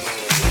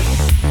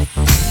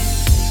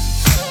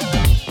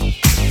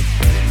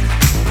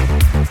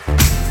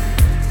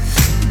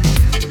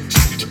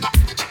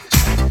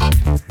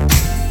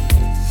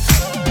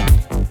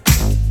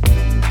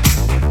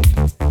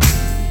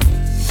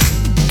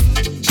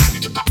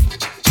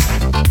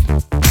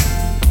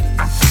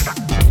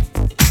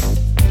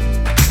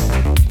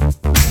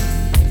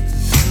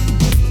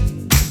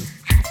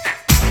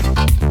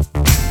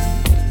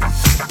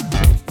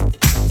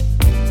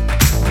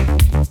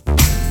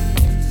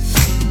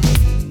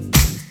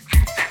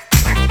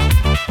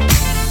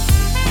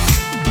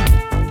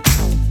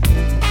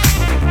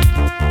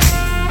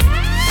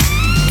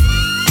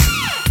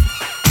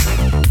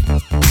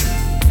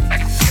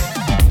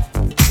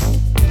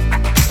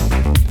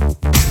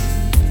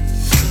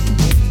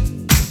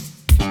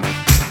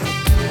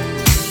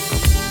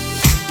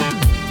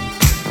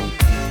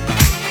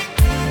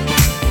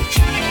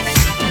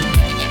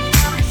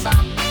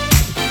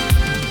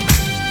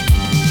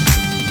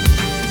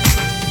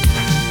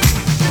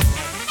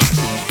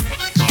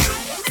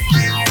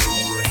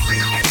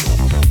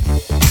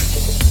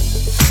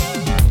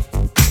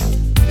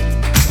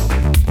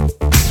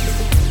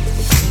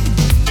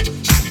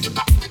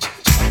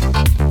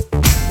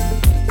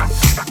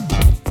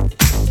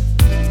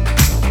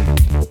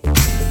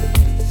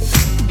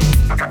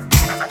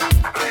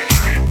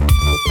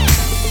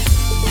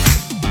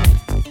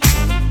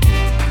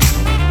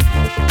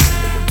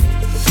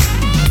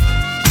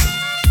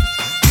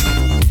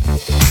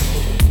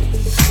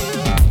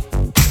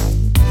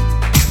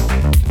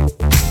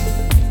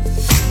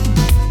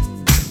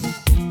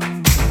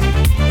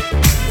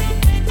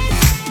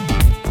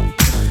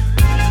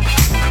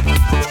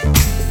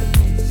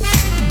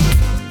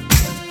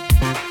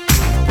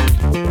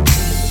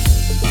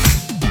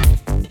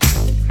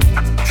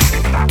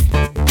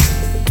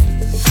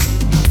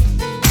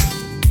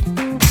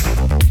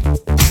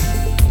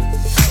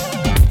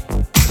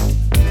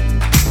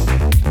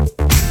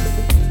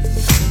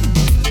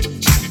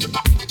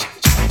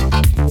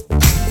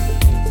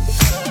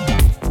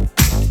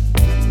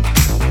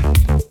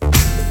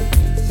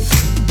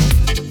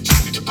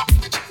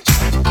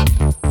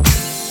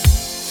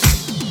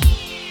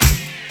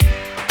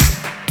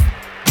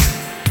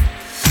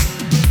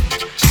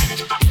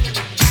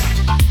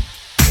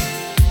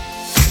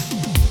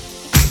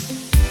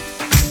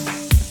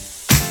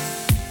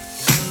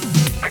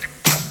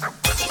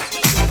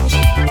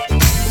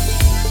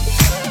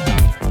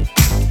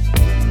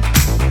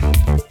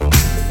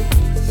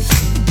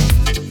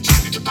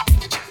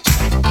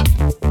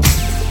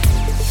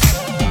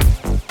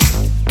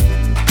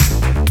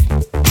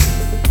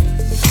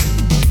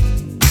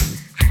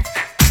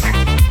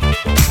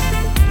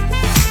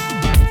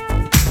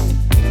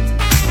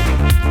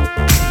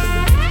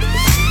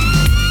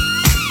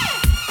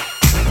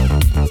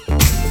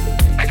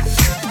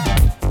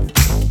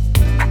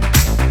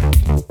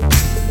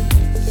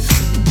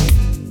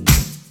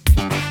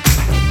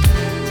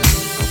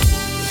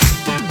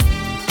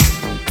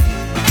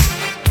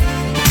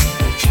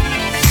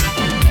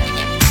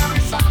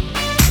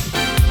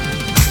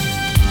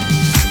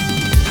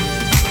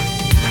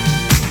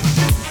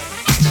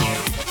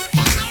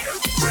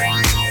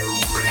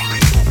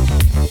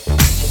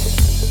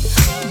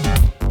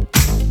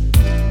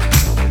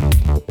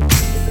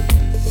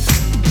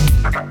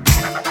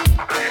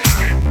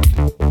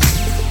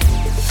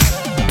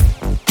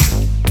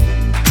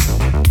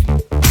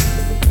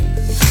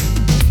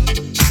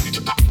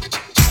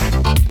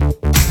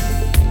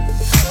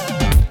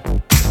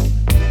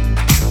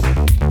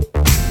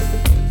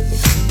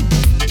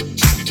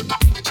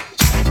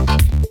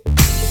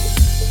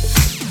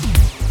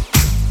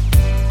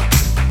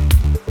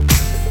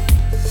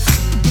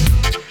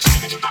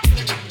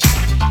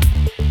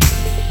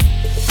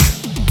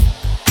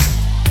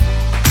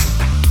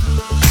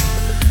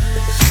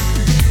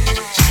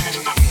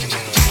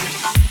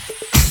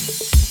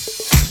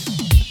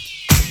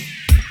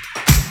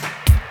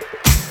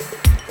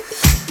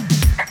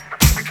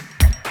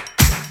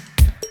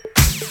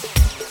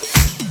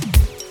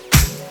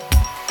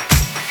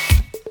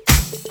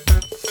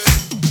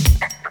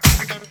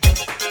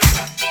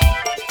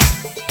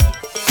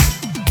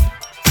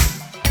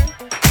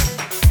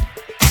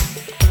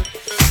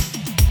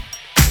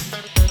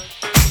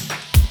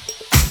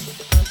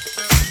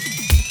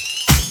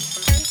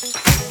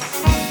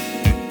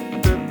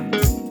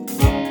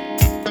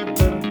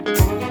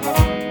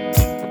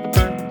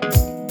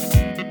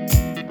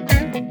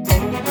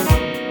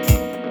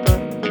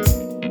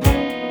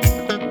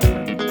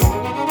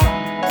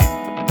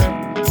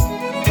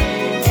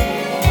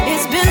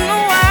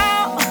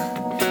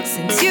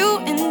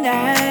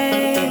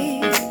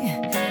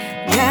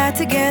 got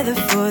together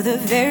for the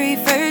very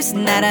first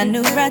night, I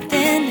knew right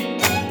then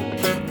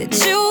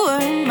that you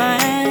were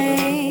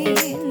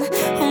mine.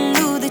 Who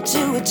knew that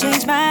you would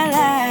change my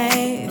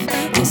life?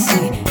 You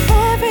see,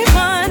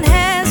 everyone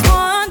has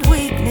one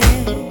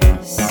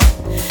weakness,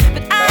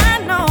 but I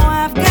know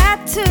I've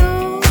got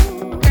two.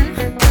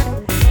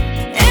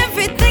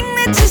 Everything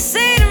that you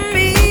say to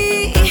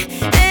me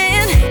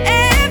and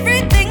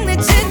everything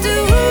that you do,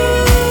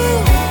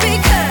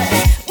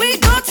 because we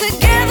go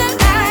together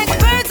like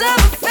birds of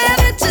a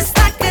feather, just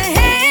like a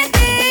hand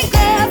in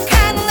glove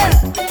kind of love.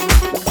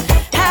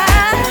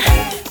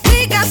 We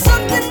got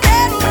something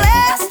that'll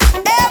last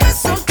ever,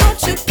 so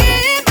don't you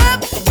give up,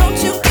 don't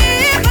you give up.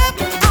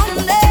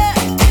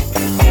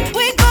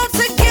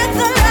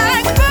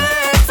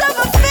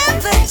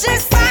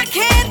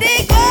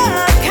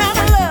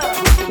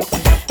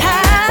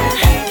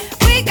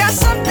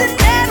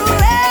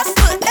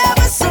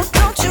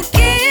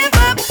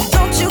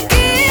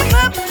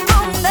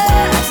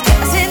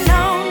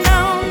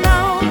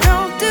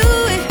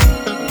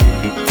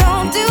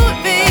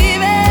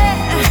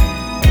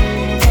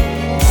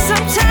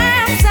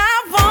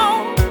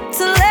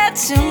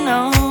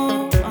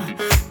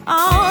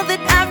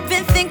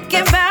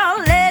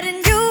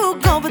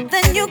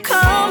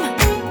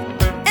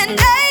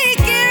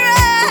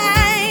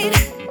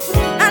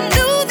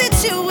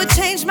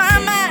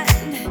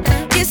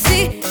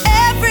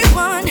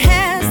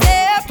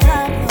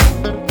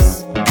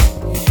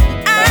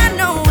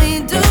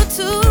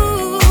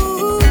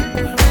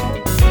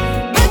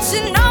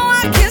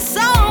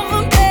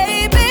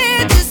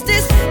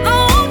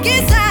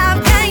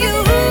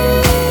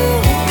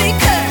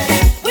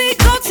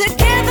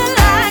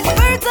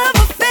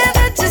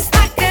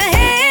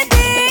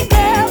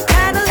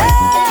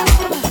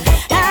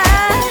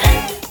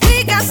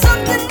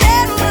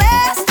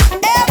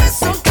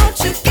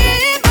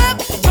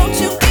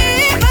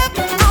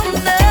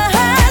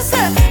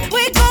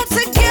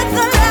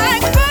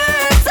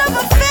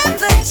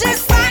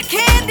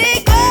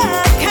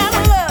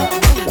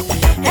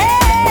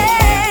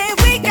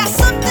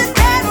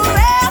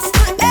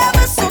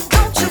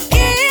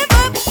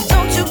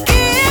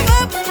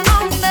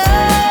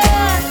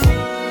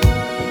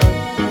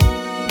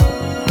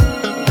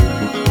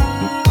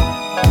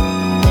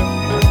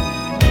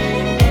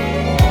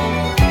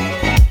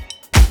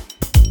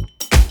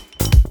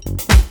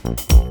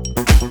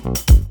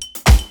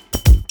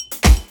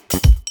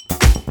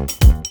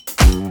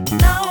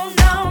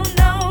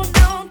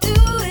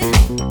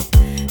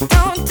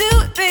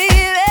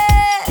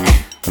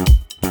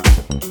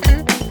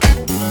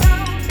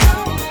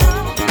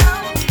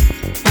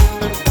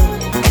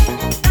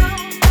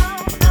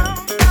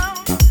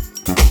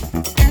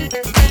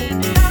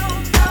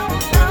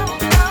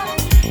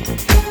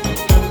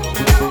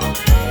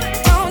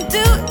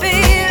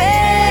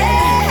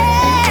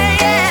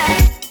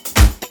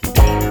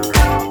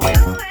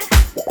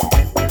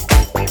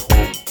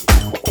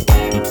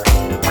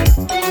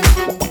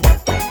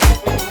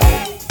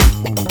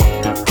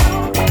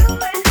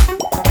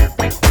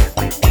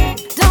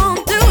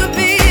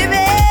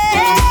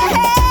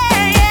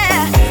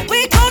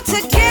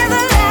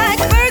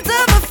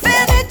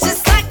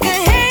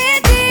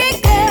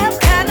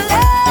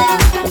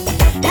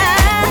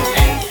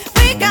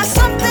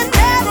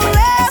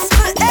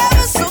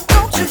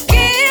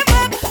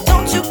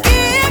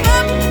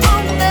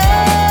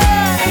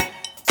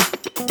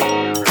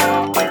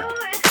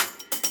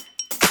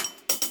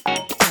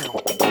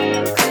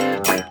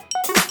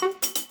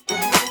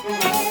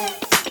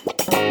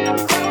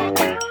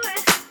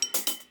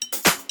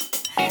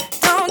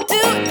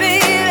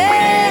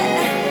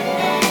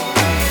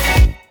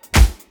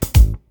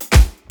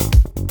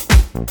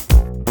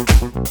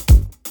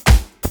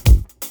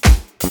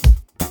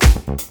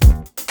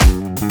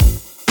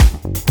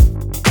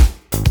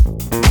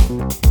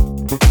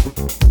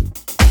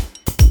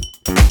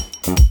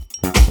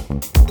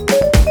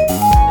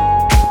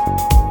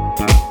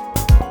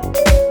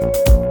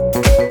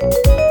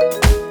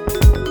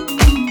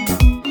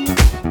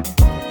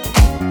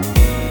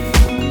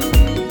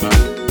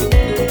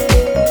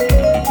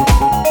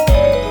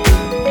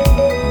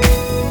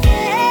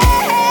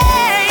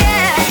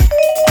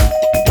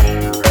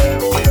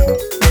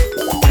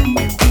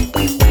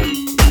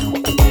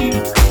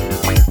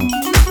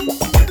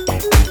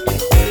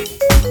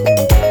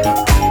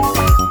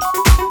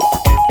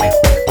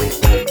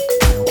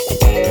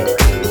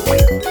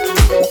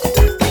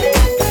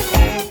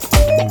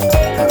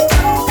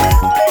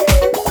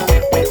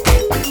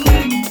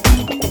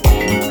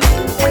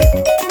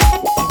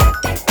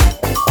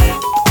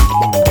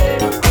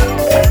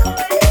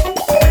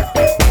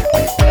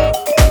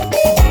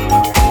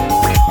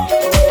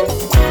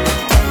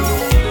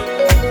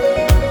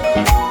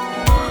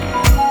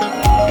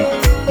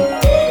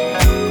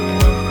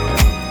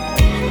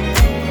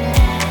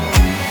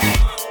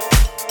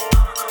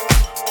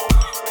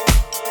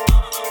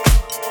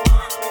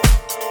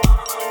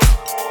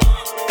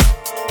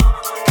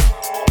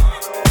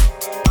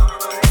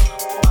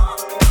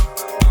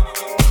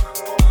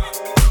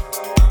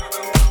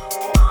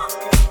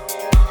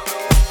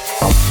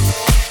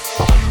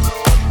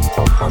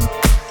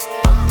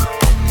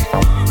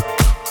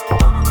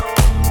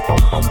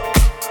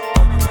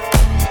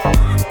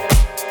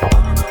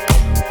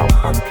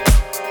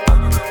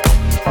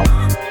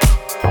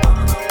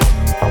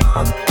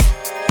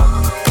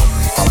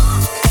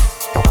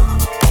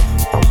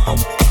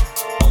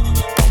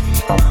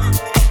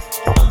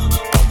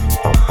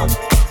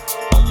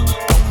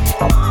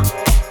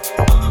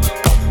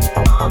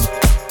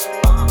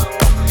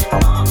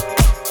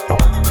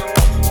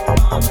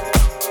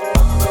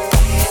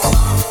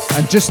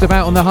 just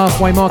about on the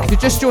halfway mark. If you're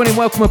just joining,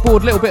 welcome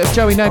aboard. Little bit of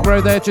Joey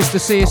Negro there just to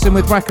see us, and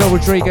with Raquel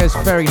Rodriguez,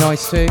 very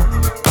nice too.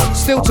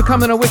 Still to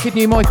come on a wicked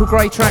new Michael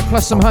Gray track,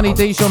 plus some Honey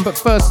Dijon, but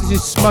first this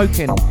is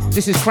Smoking.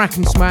 This is Crack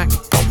and Smack,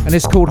 and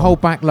it's called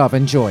Hold Back Love.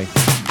 Enjoy.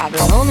 I've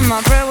been holding my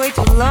breath way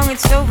too long,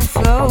 it's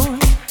overflowed.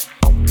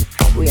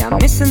 We are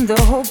missing the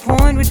whole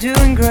point, we're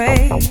doing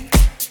great.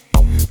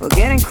 We're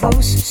getting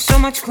close, so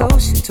much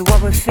closer to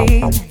what we're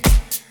feeling.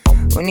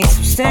 We need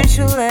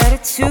substantial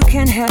attitude,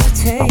 can't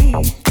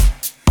hesitate.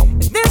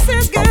 If this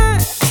is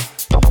good,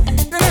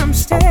 then I'm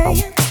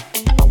staying.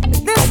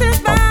 If this is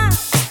bad,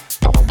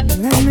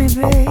 then let me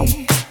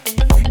be.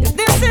 If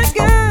this is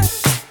good,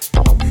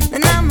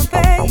 then I'm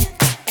obeying.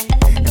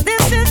 If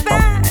this is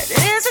bad,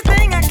 it is a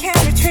thing I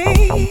can't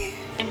retreat.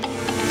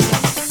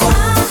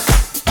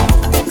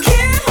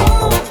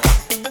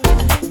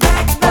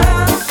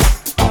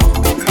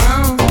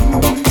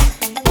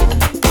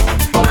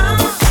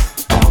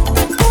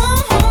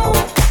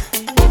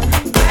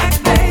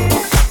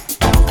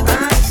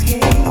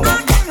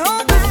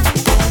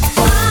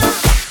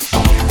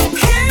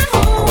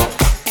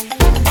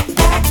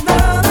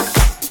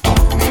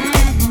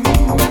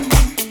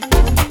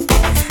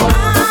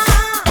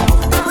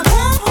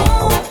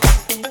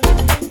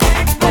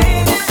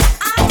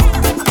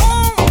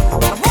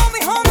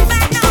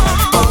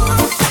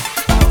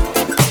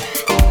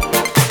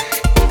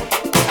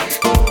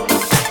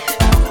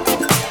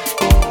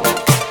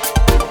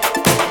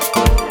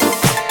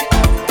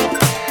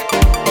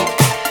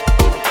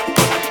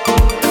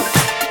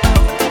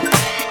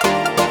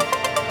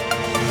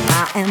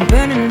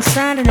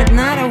 And at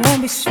night I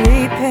won't be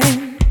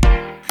sleeping.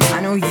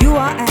 I know you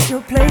are at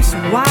your place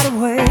wide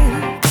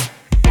awake.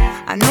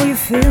 I know you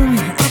feel me,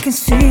 I can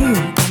see you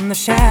in the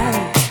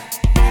shadows.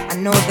 I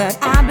know that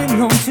I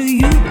belong to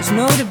you, there's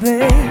no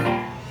debate.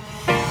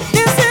 If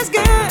this is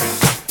good,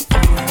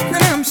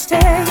 then I'm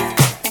staying.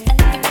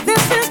 If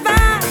this is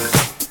bad,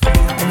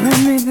 then let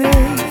me be.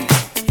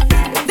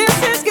 If this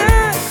is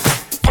good,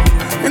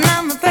 then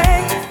I'm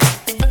obeying.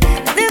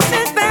 If this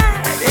is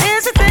bad, it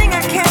is a thing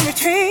I can't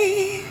retreat.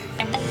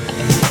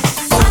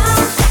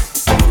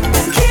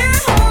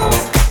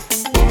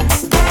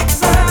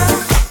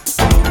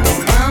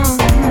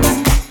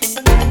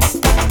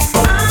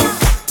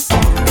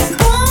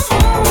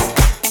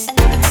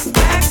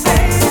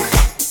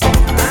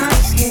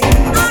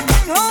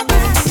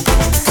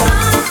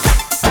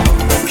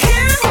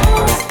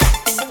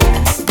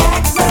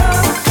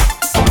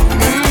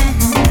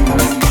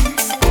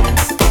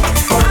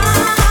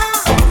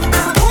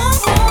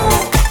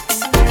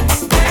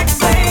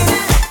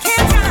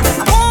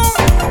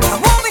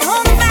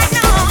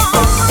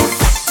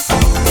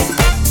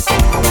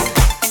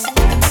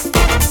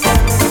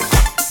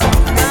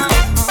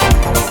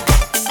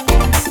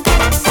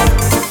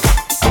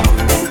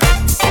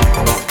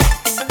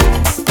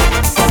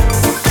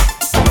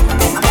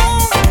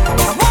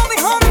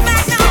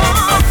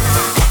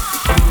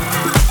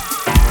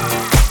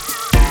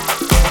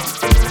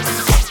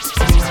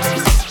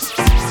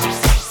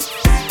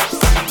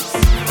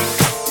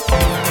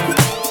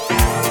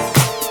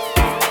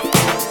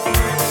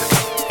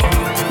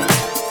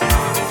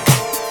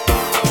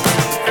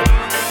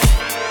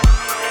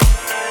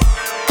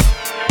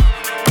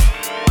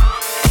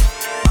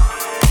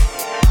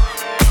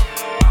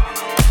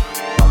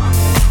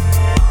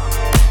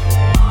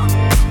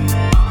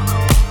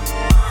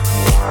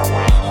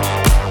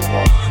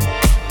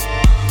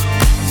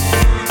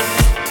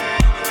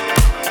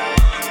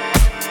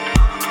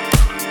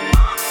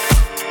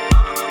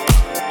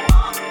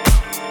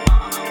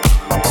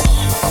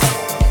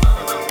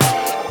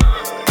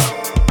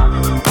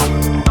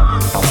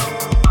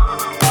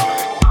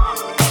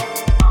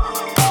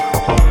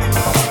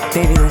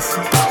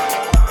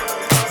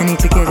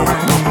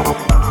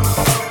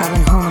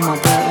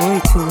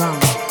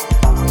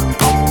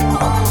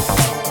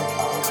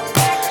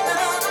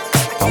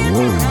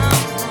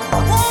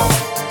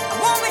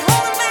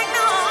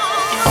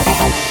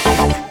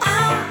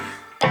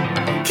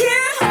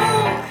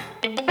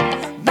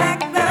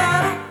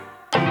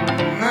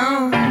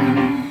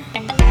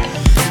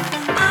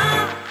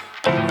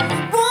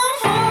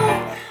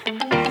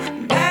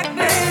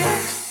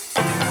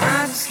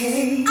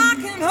 I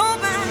can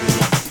hold back.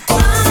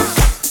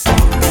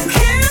 I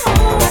can't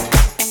hold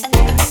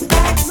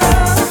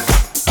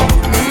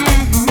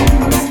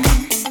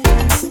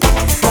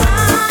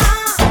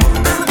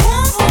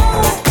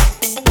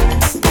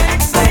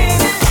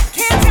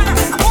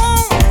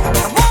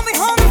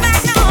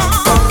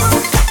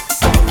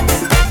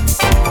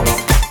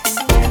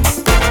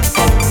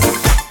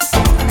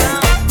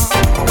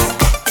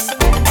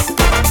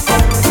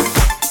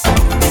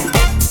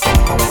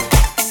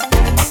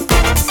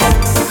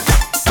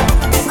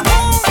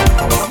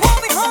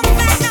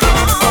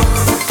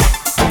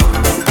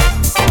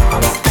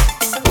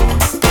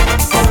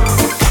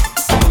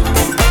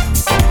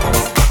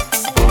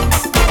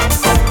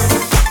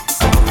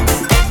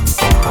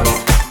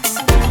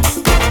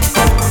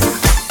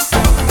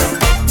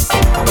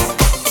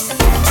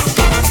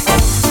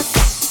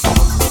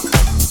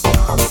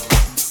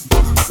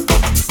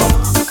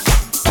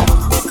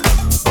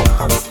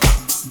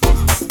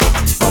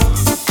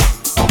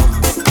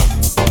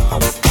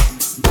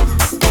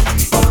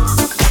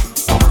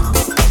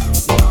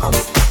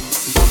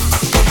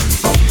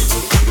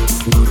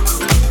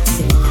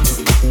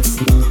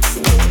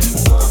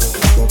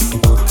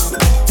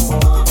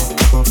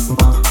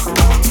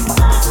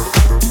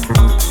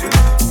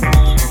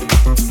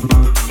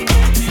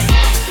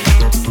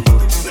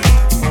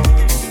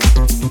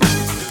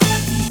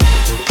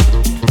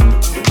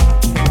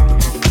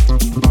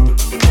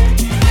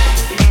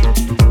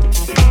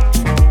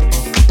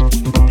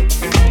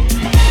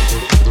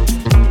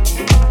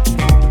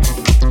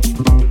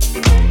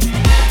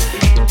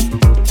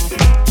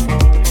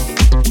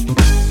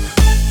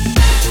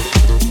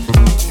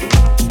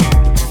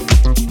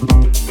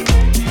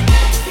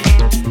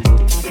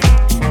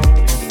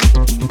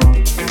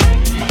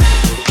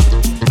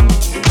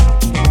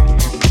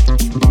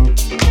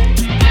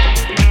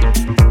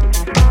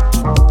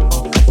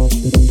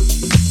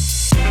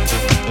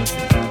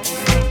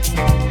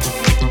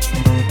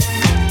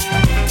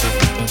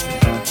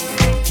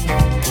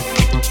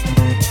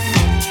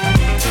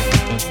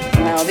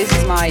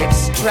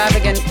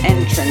extravagant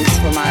entrance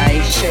for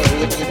my show.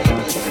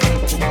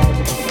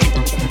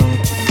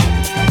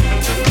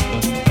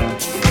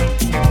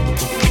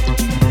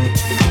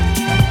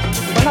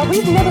 Well,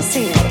 we've never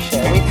seen your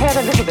show. We've heard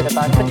a little bit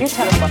about it, but you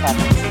tell us what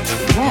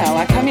happens. Well,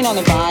 I come in on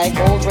a bike,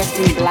 all dressed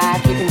in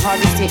black. You can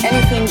hardly see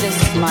anything,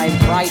 just my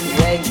bright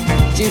red,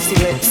 juicy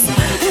lips.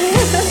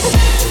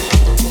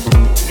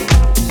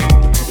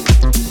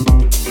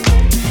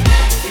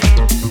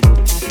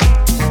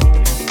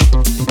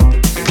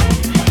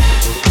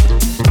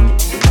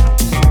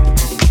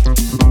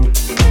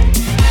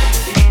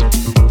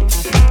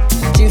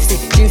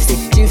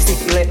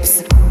 Juicy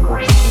lips.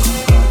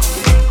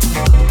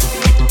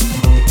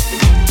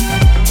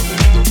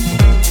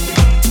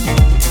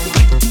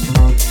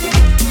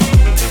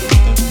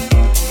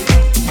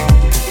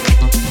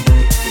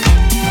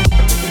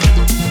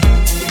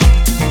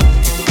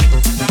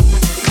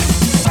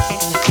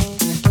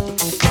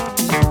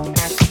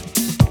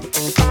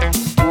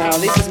 Now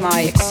this is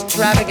my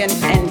extravagant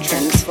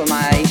entrance for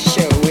my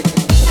show.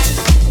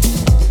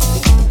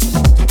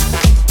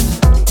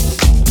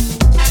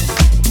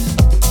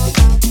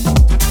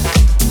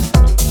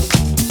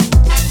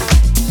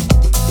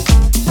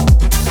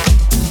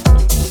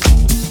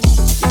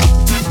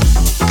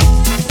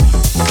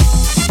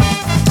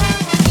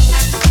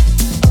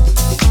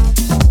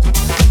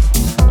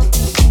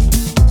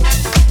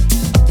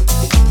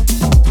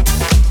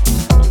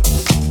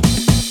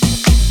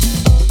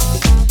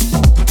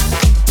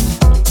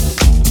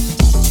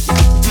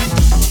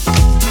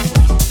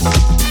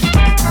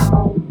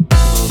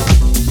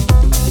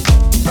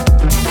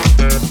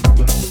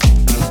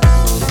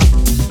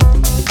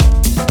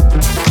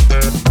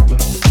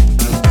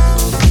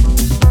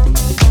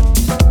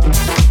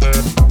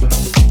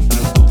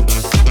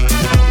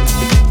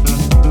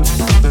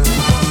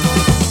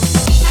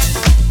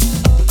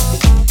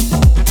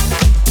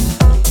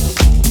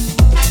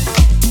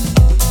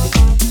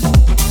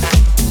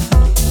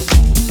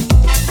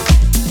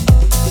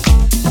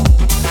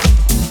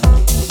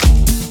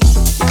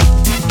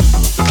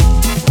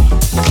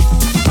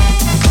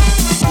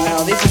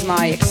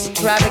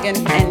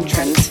 Extravagant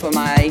entrance for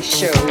my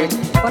show.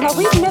 Well,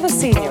 we've never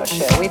seen your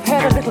show. We've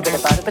heard a little bit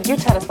about it, but you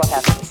tell us what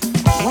happens.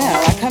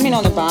 Well, I come in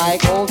on a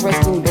bike, all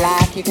dressed in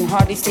black. You can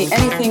hardly see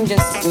anything,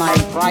 just my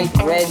bright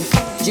red,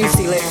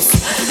 juicy lips.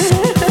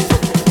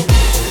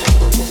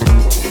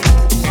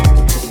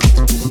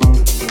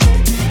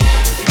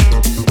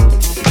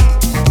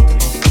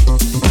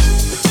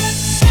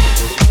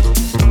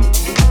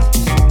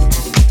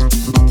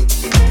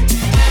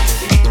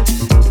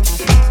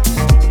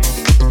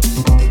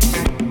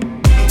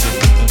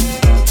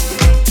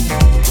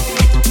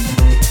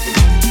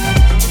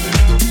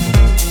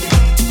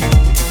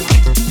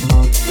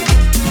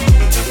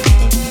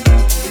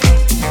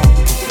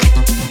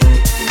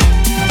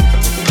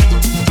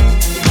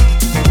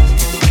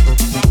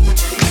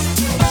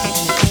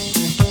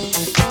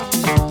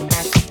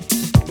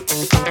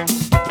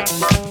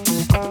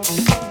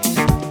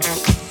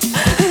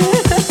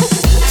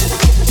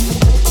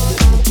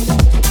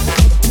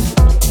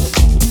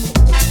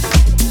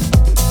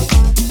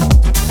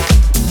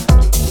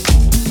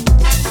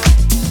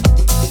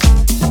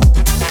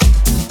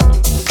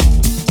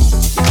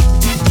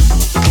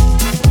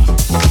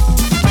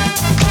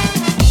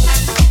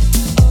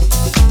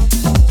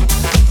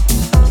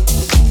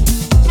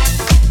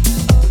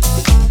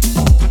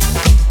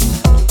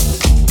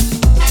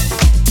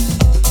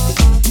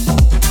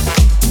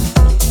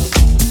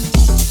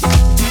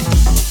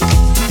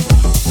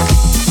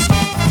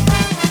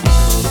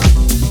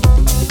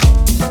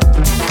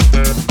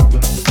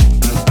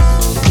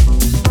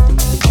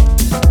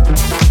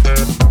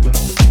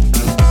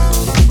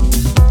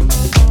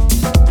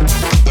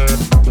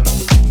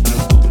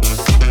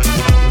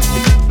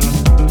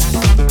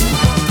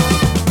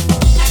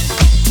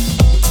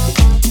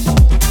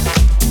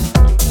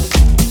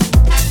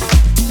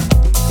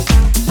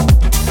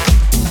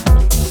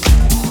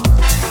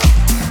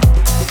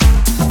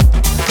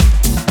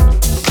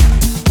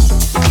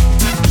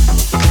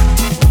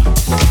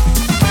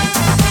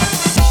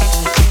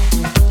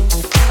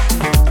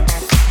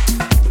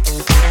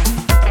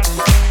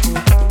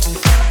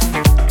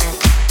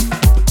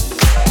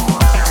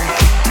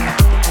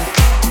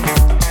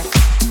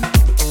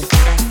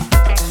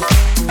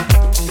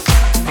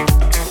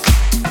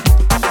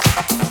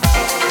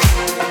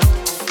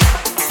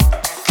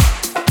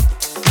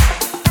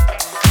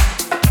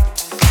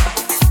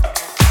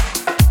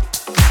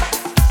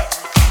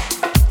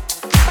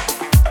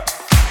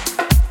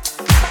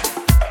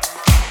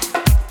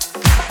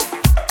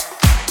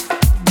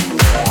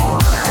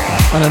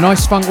 And a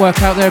nice funk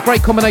work out there.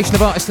 Great combination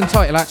of artist and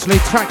title, actually.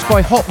 Tracks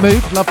by Hot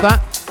Mood, love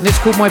that. And it's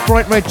called My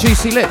Bright Red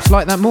Juicy Lips,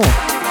 like that more.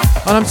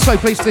 And I'm so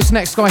pleased this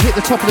next guy hit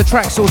the top of the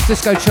Traxsource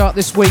disco chart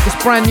this week.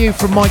 It's brand new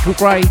from Michael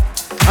Gray,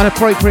 and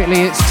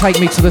appropriately it's Take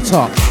Me to the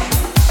Top.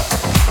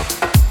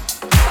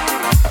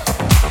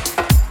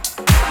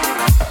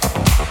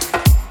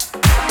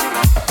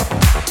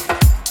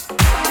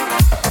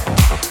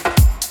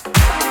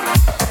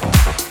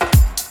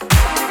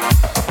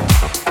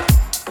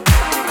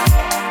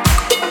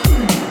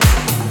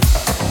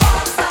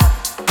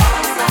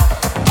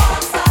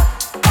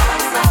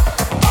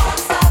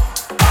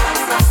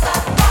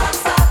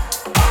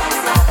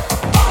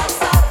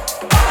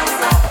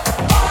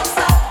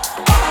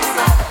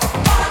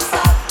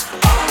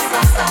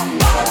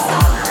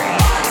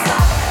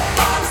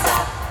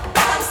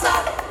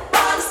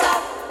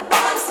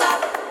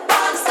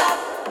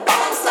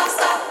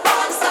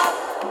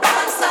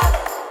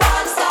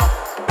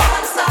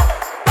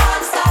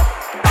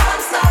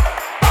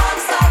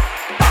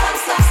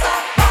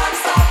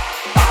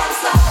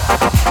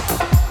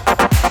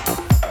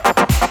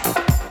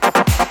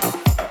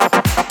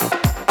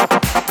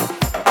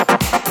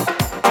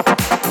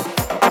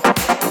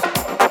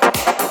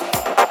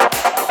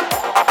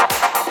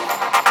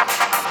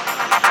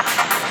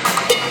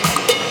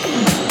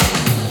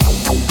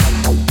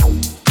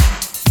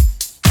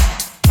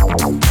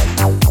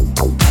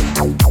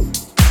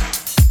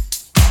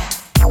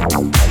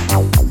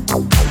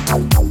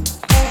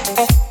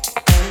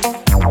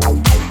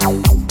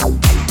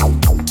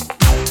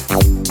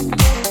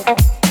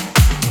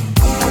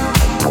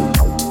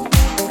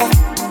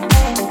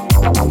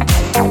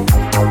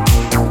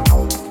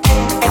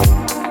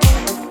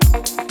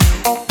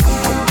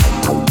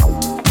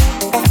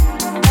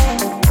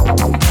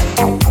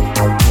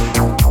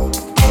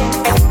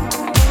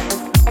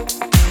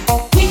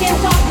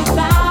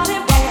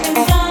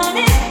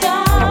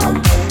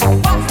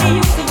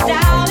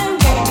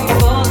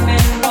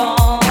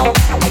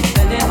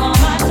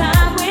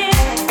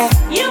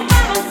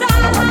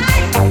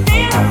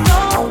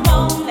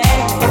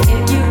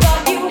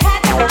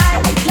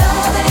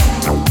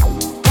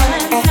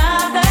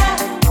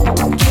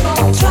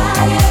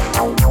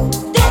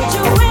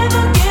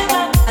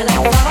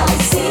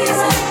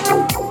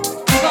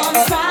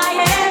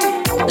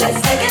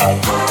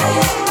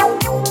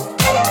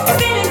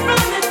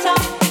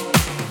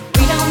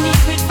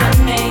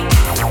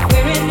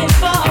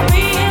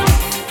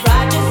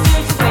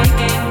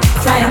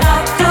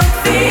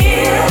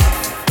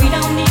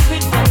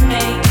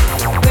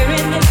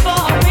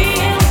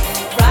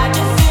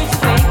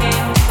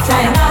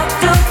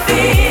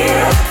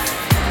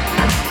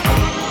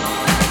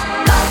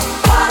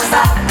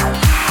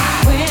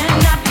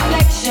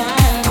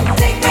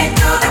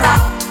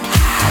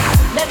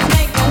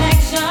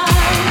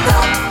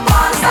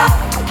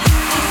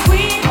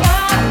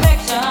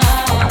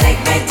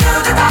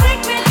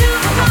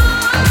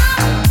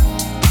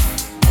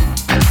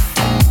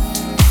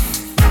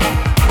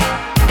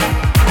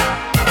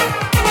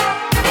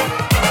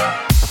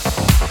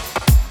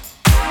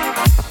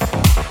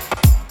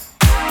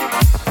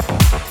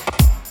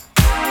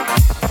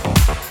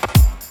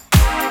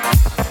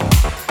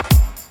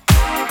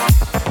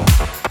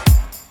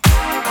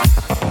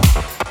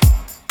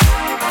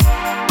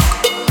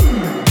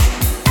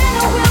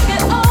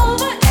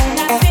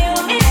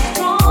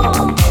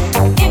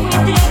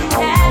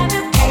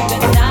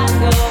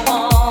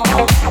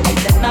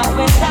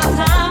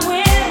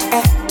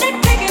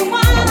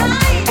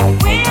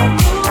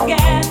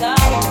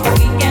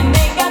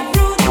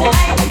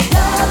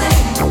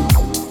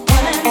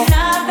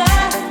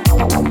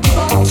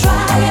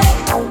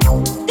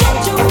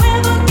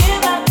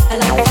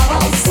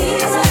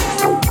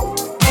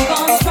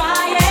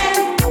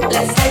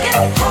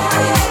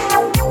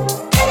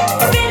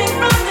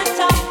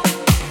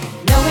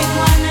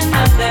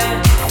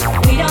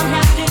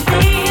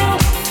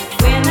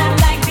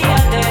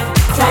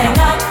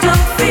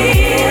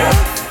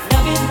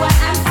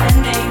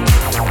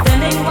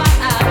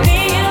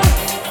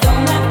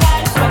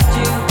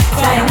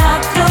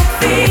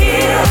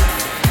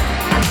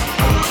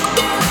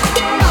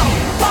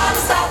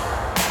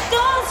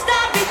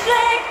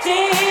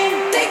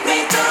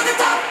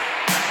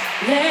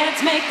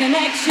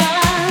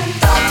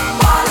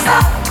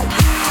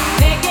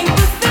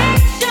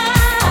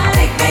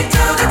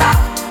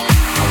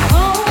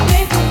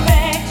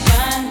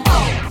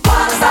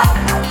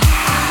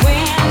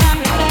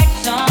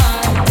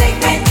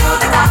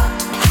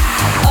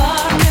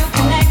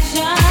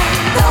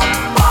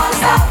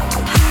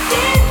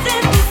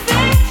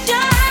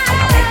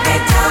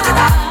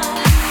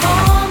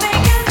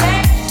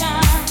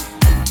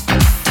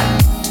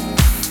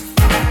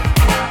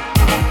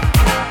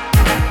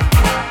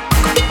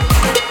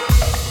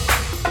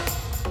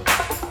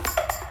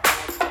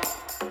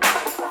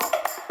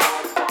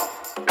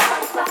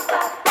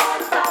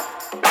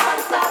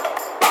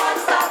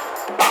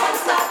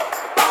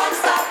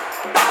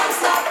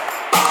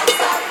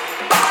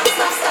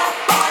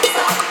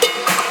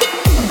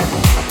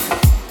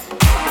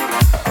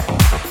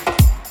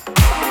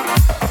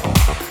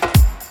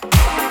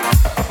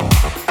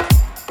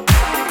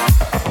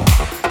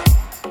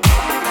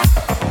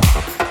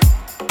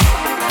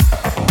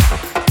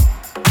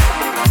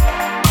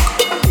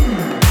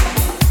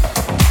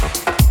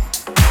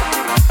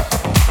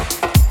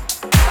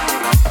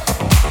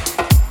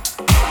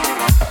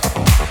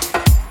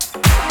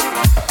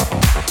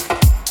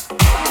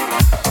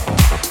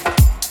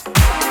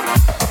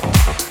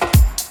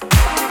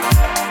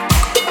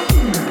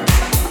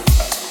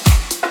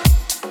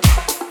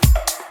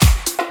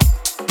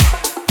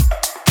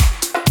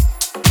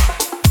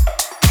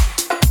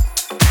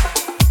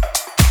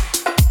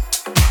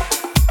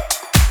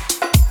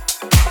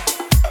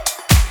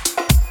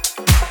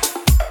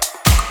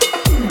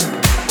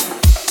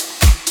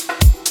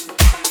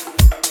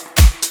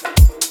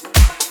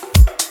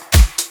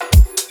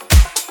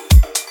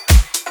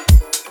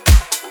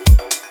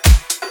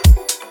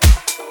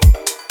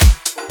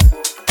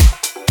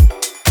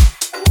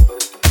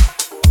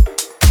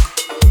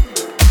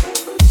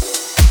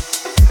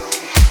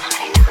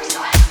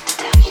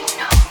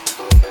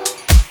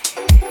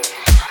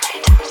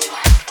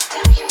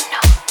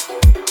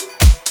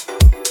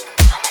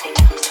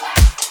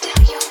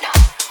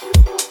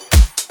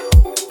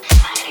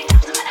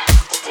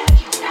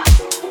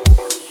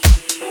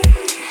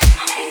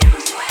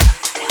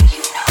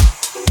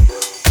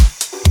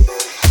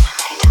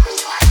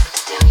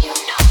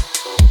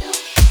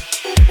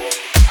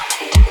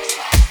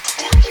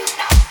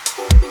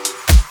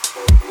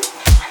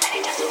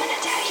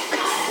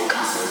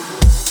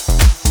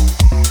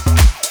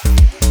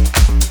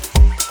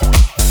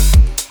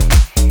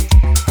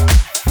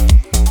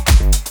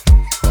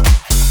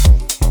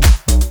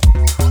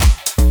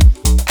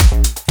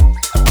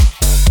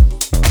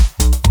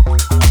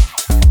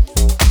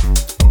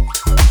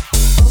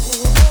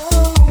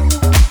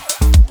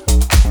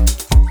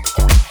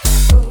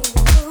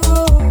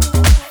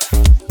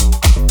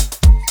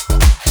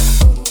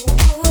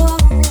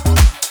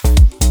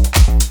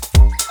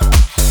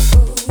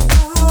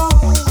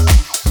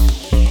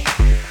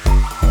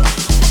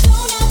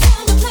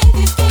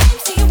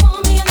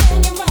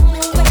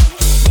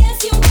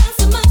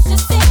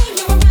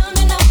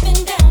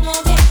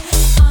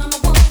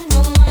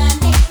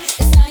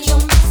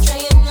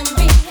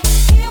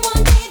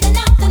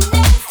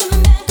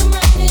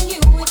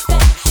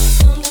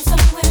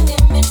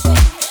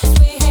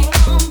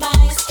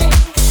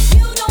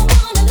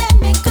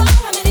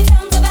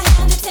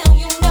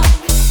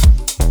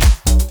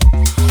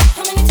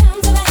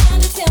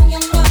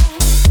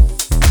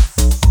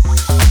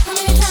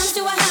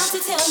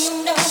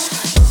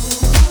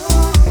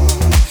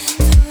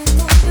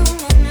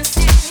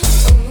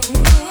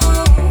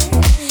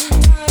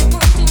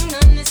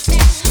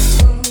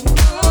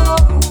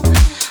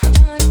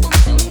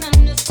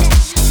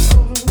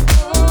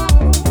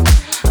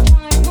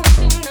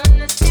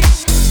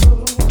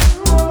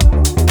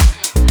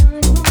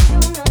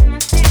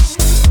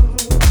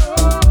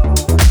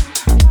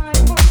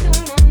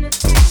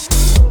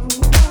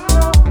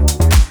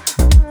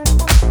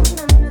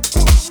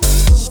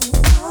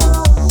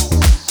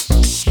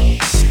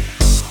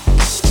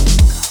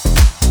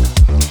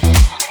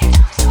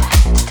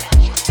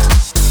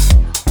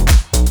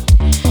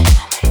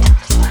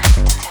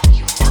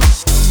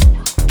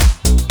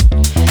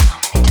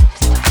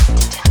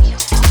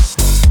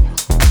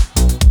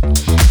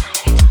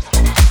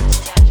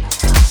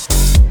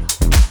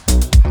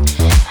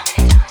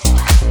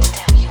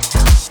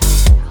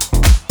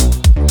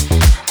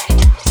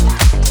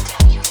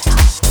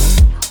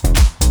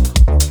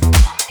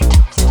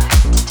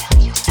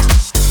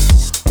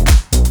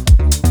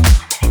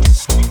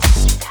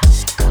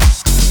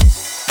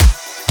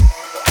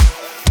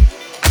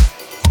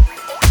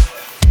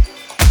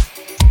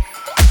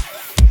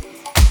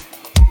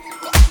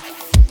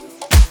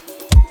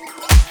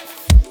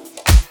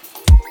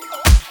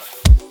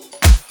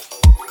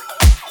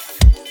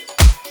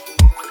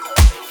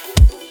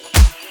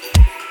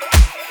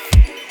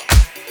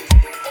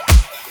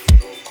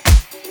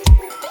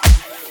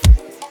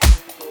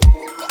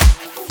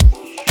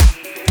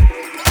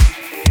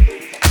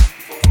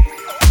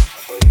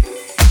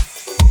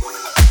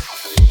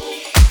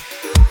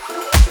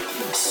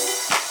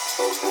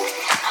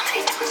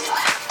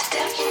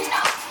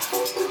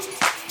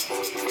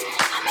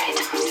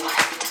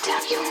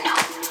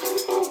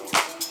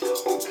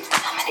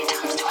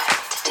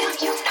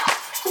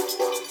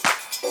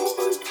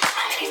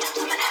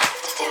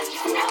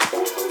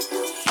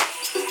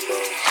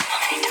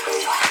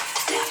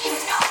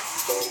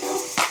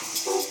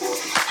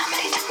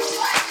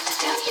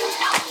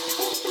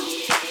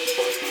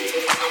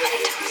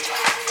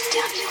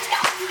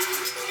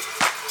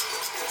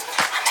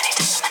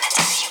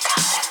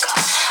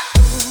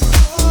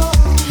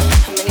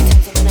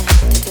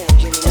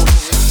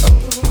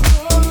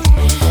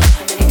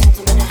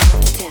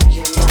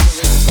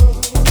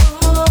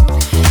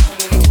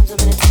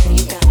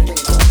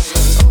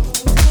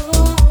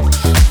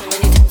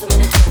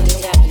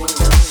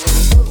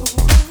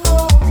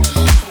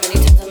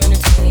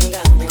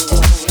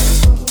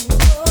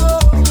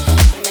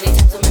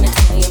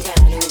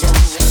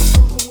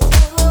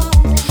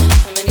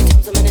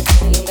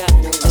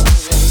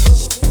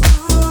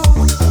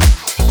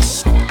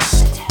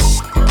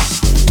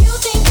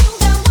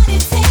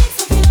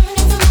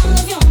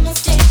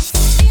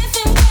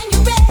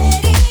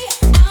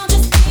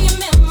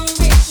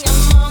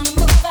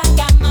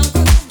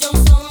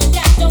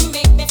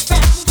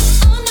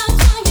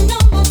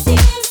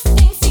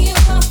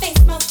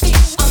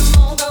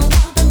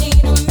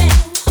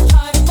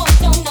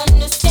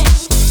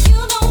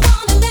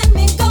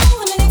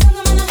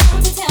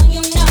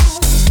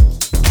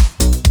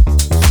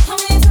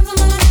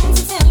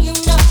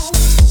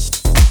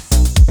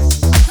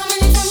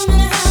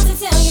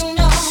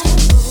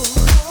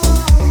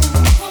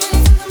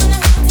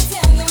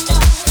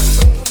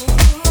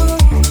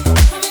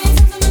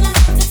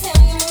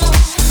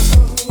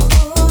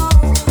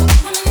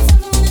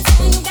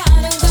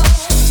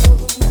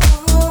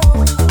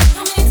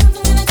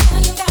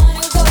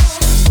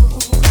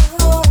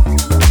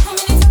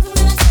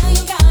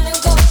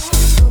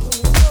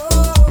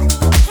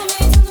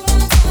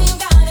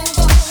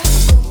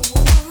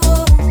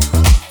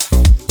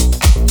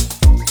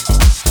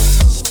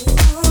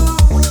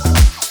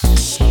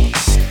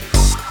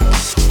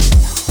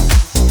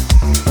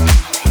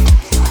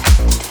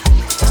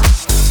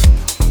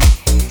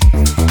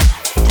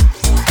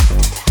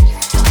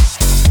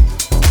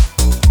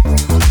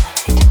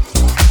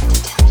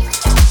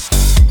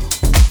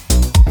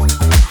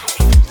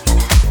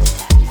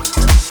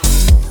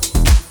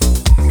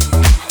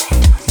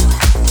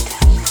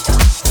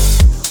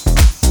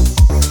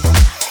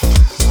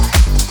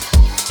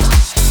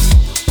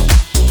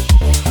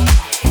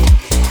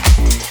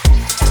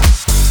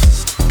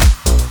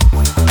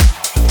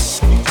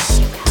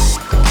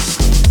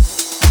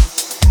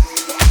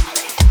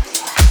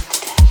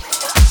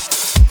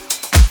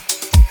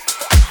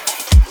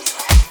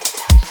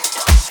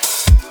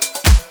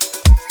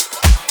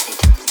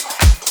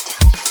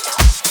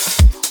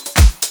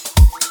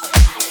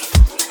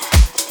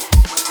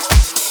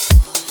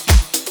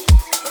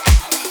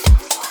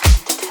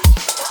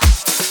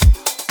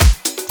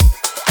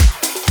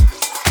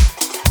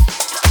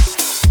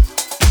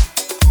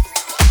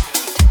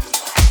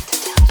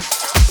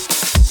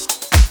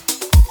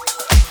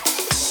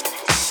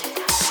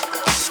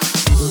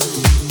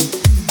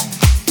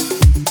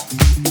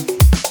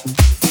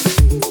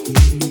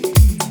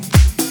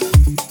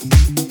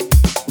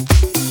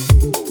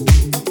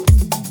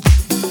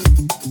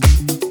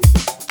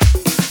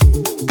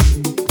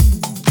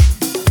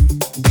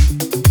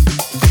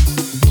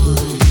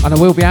 And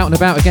I will be out and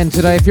about again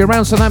today. If you're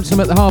around Southampton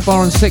at the Hard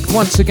Bar on 6th,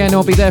 once again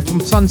I'll be there from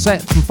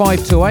sunset from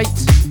 5 to 8.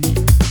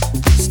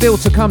 Still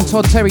to come,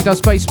 Todd Terry does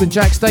Basement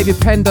Jacks, David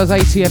Penn does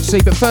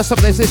ATFC. But first up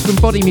there's this from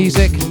Body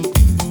Music,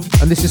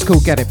 and this is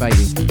called Get It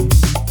Baby.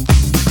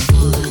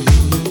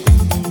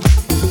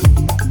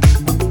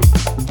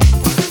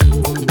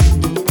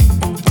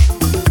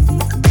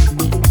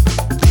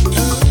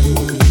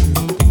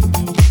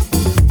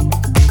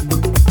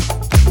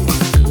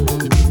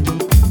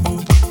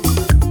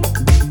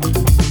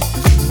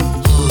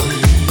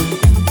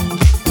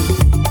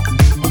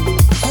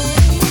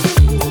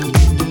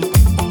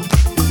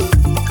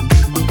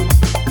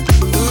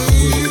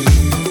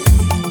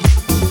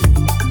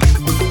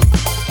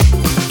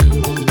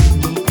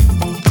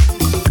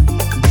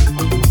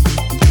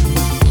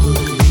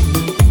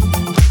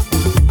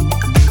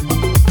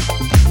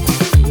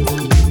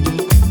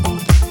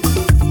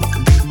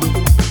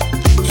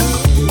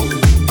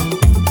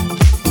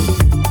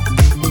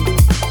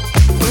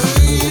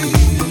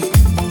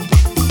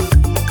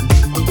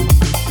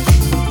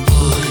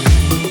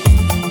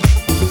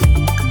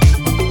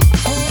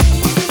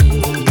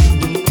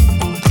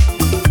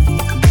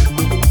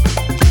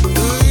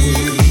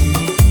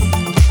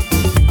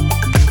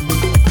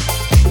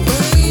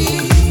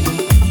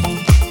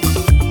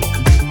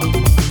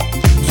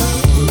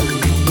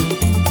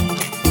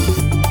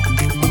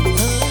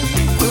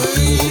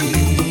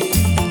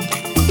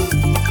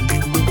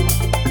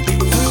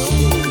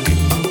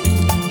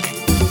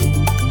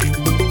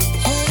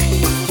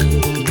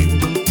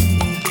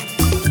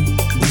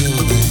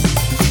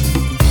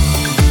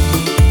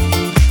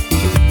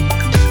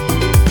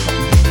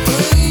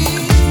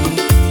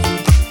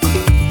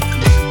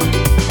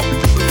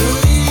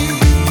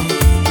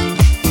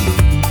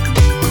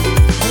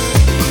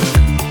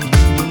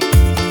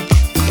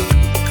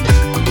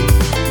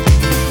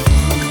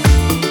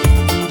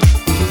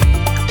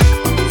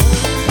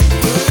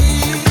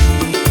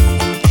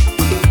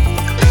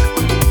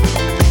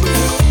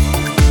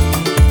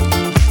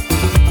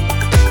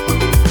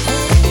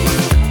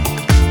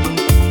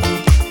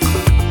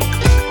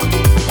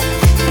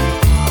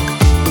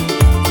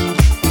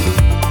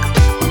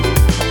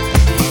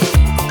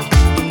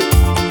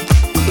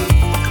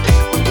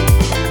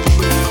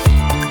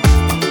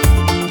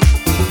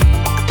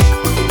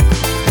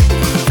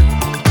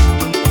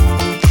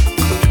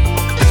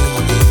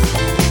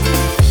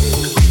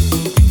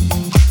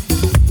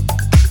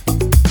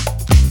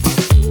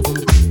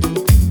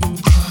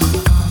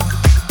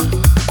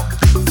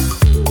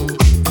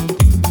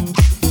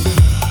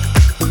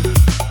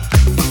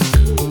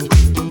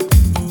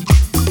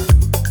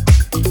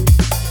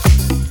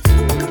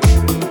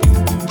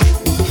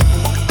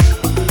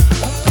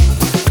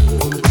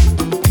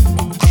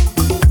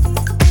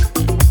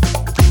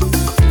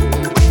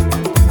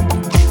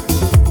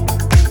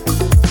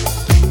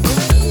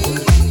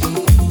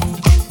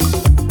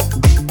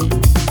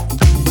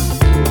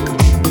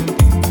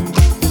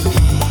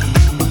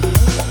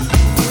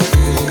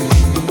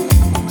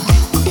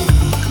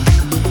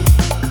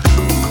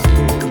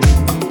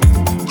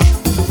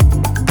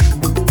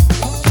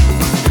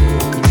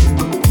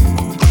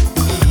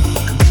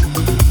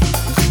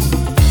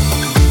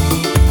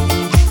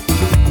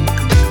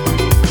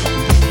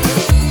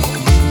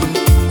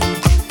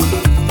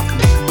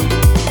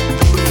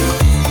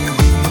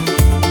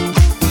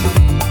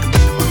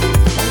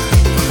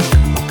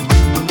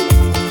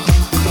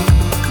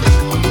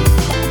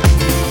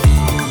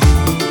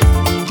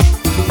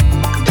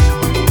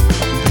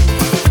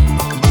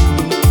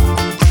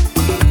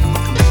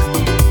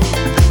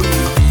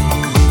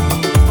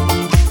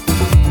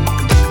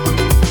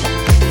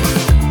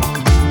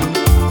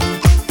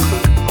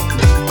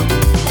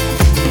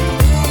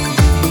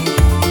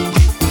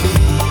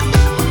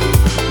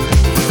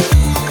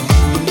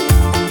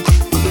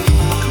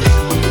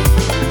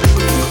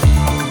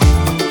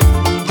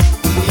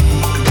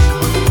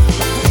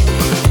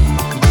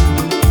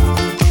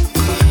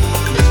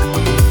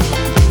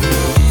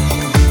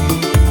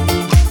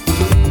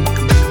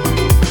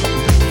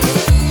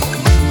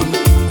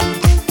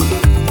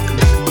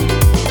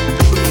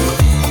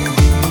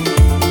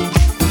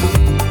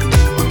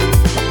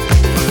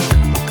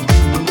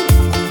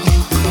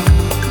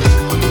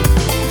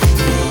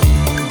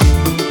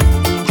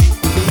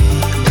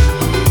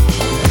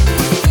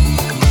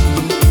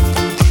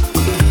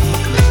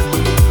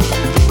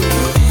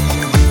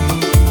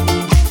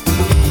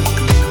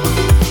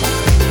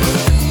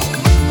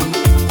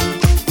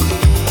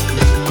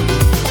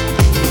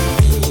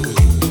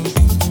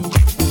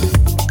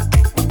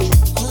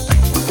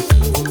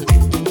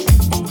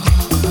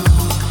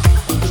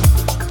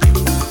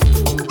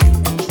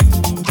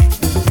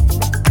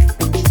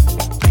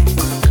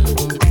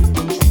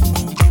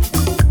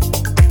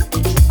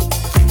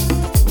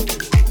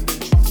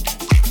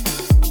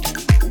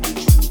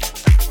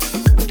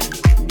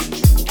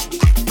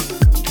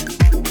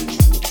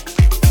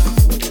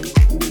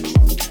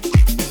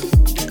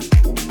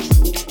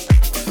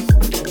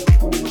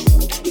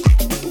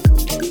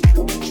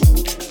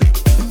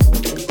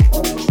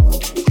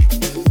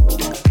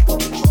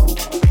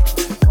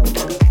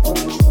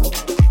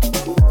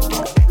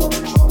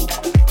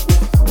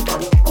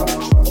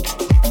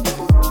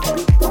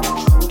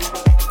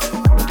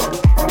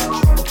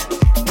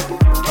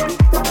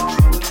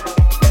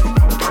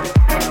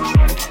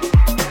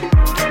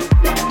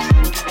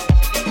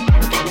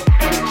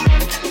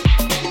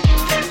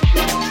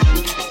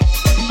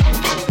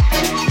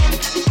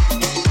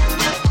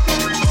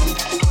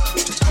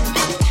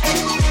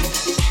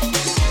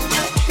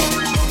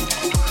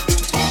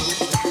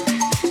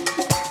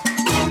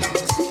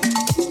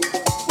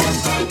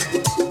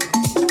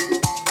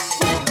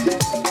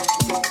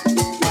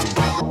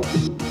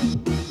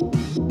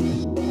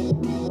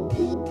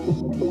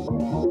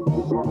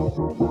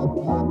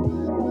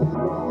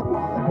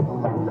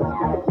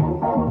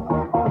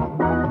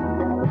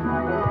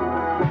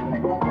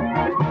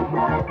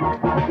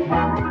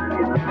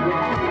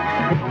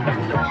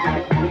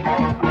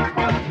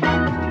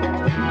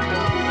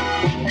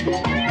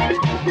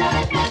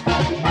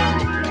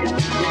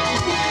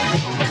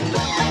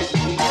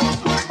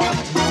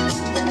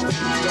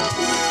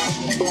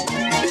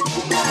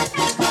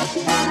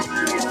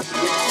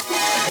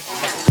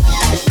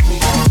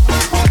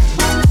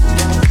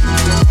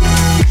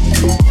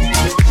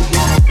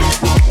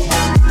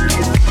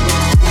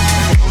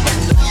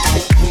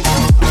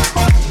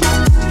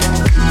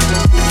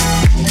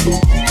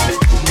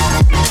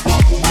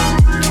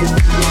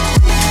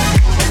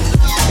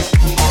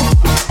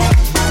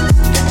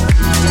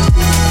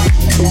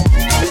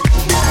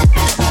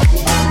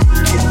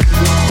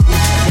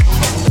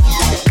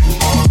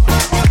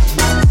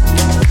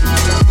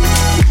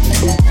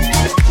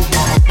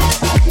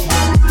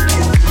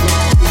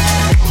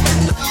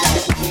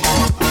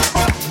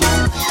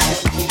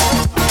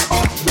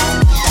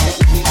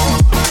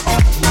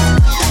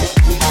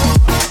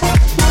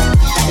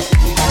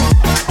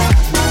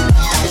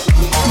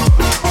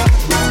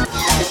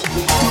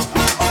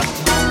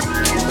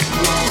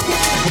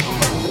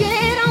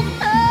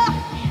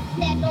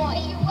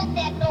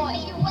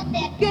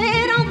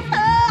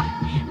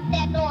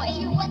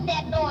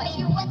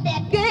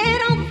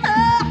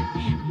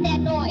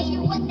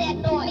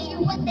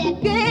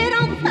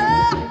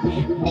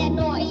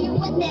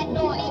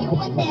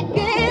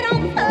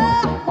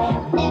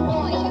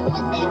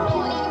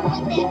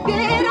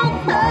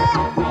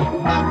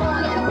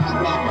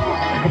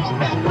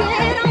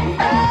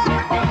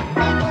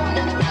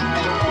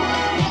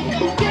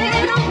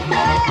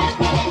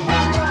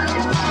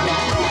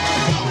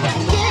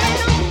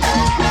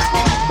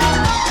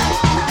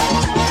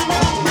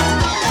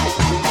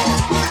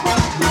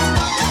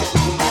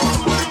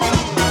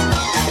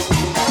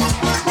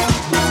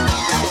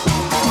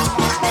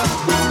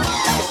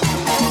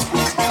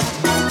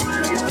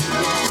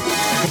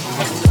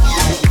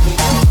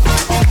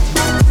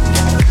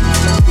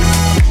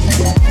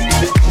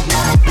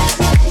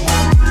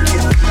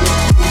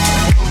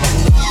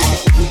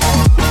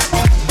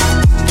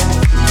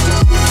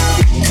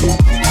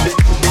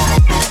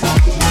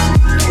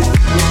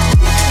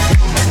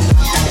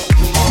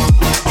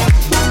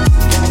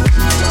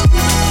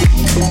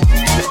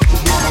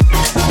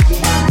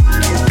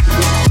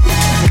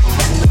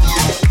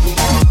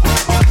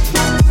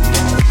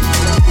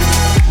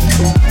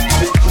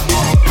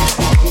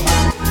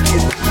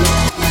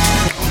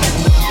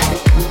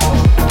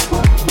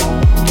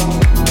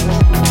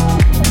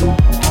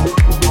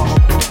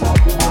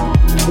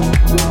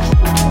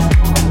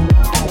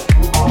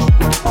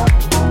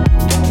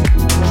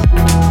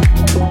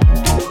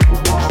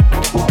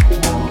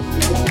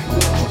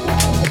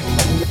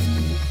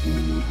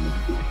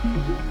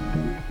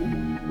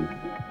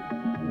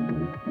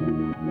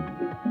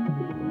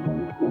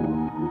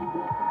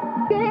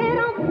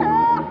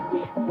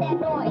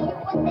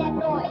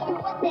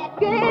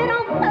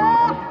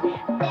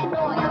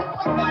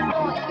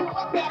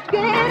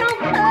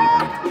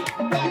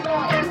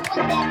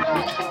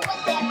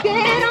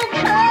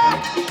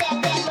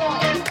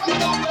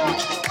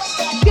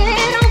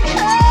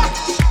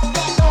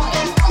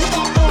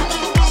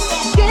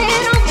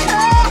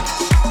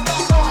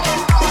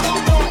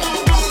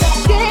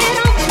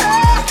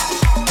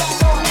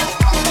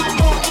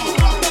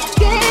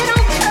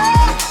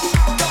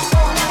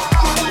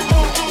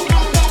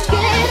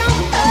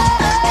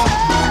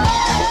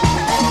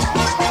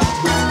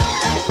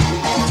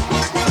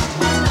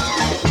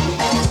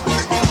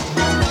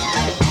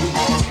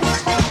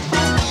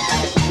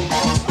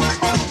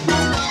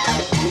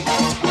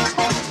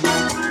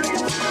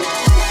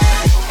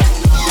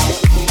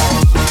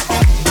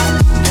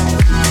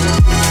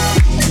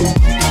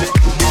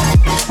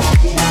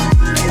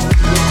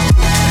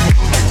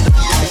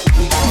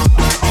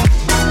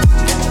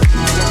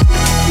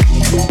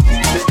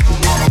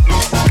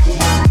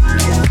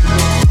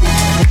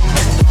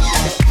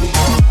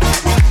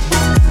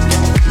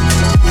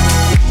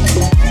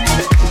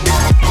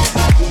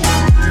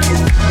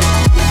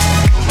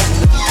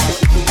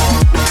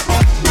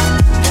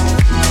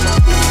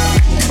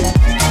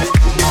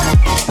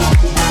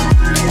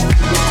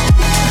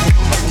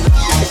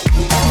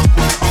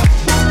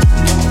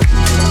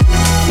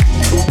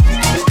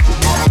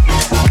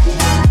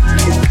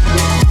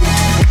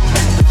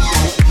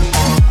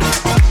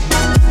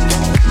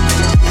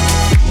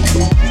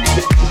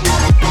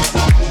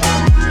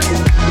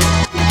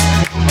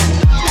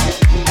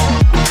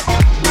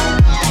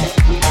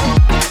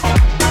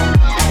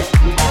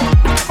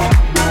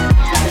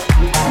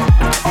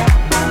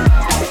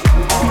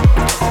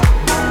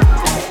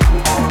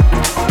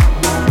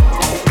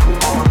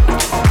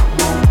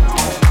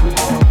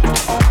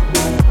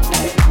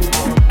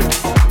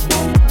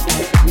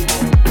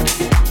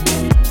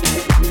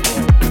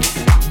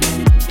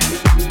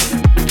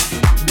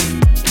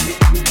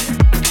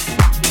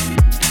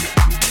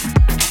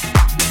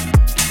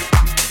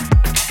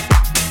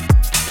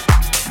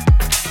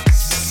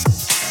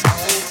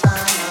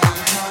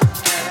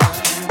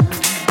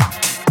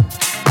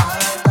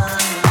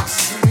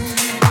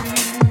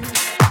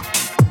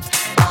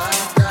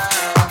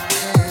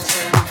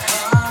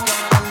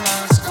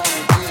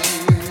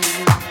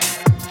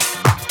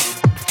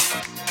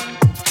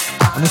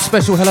 And a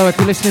special hello if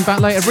you're listening back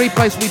later.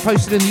 Replays will be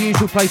posted in the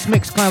usual place,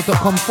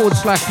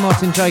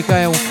 mixcloud.com/Martin J.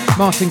 Gale,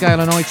 Martin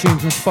Gale on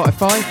iTunes and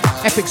Spotify.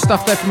 Epic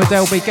stuff there from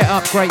Adele B. Get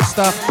Up, great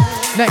stuff.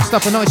 Next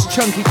up, a nice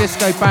chunky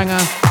disco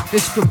banger.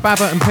 This from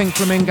Baba and Pink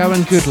Flamingo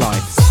and Good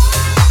Life.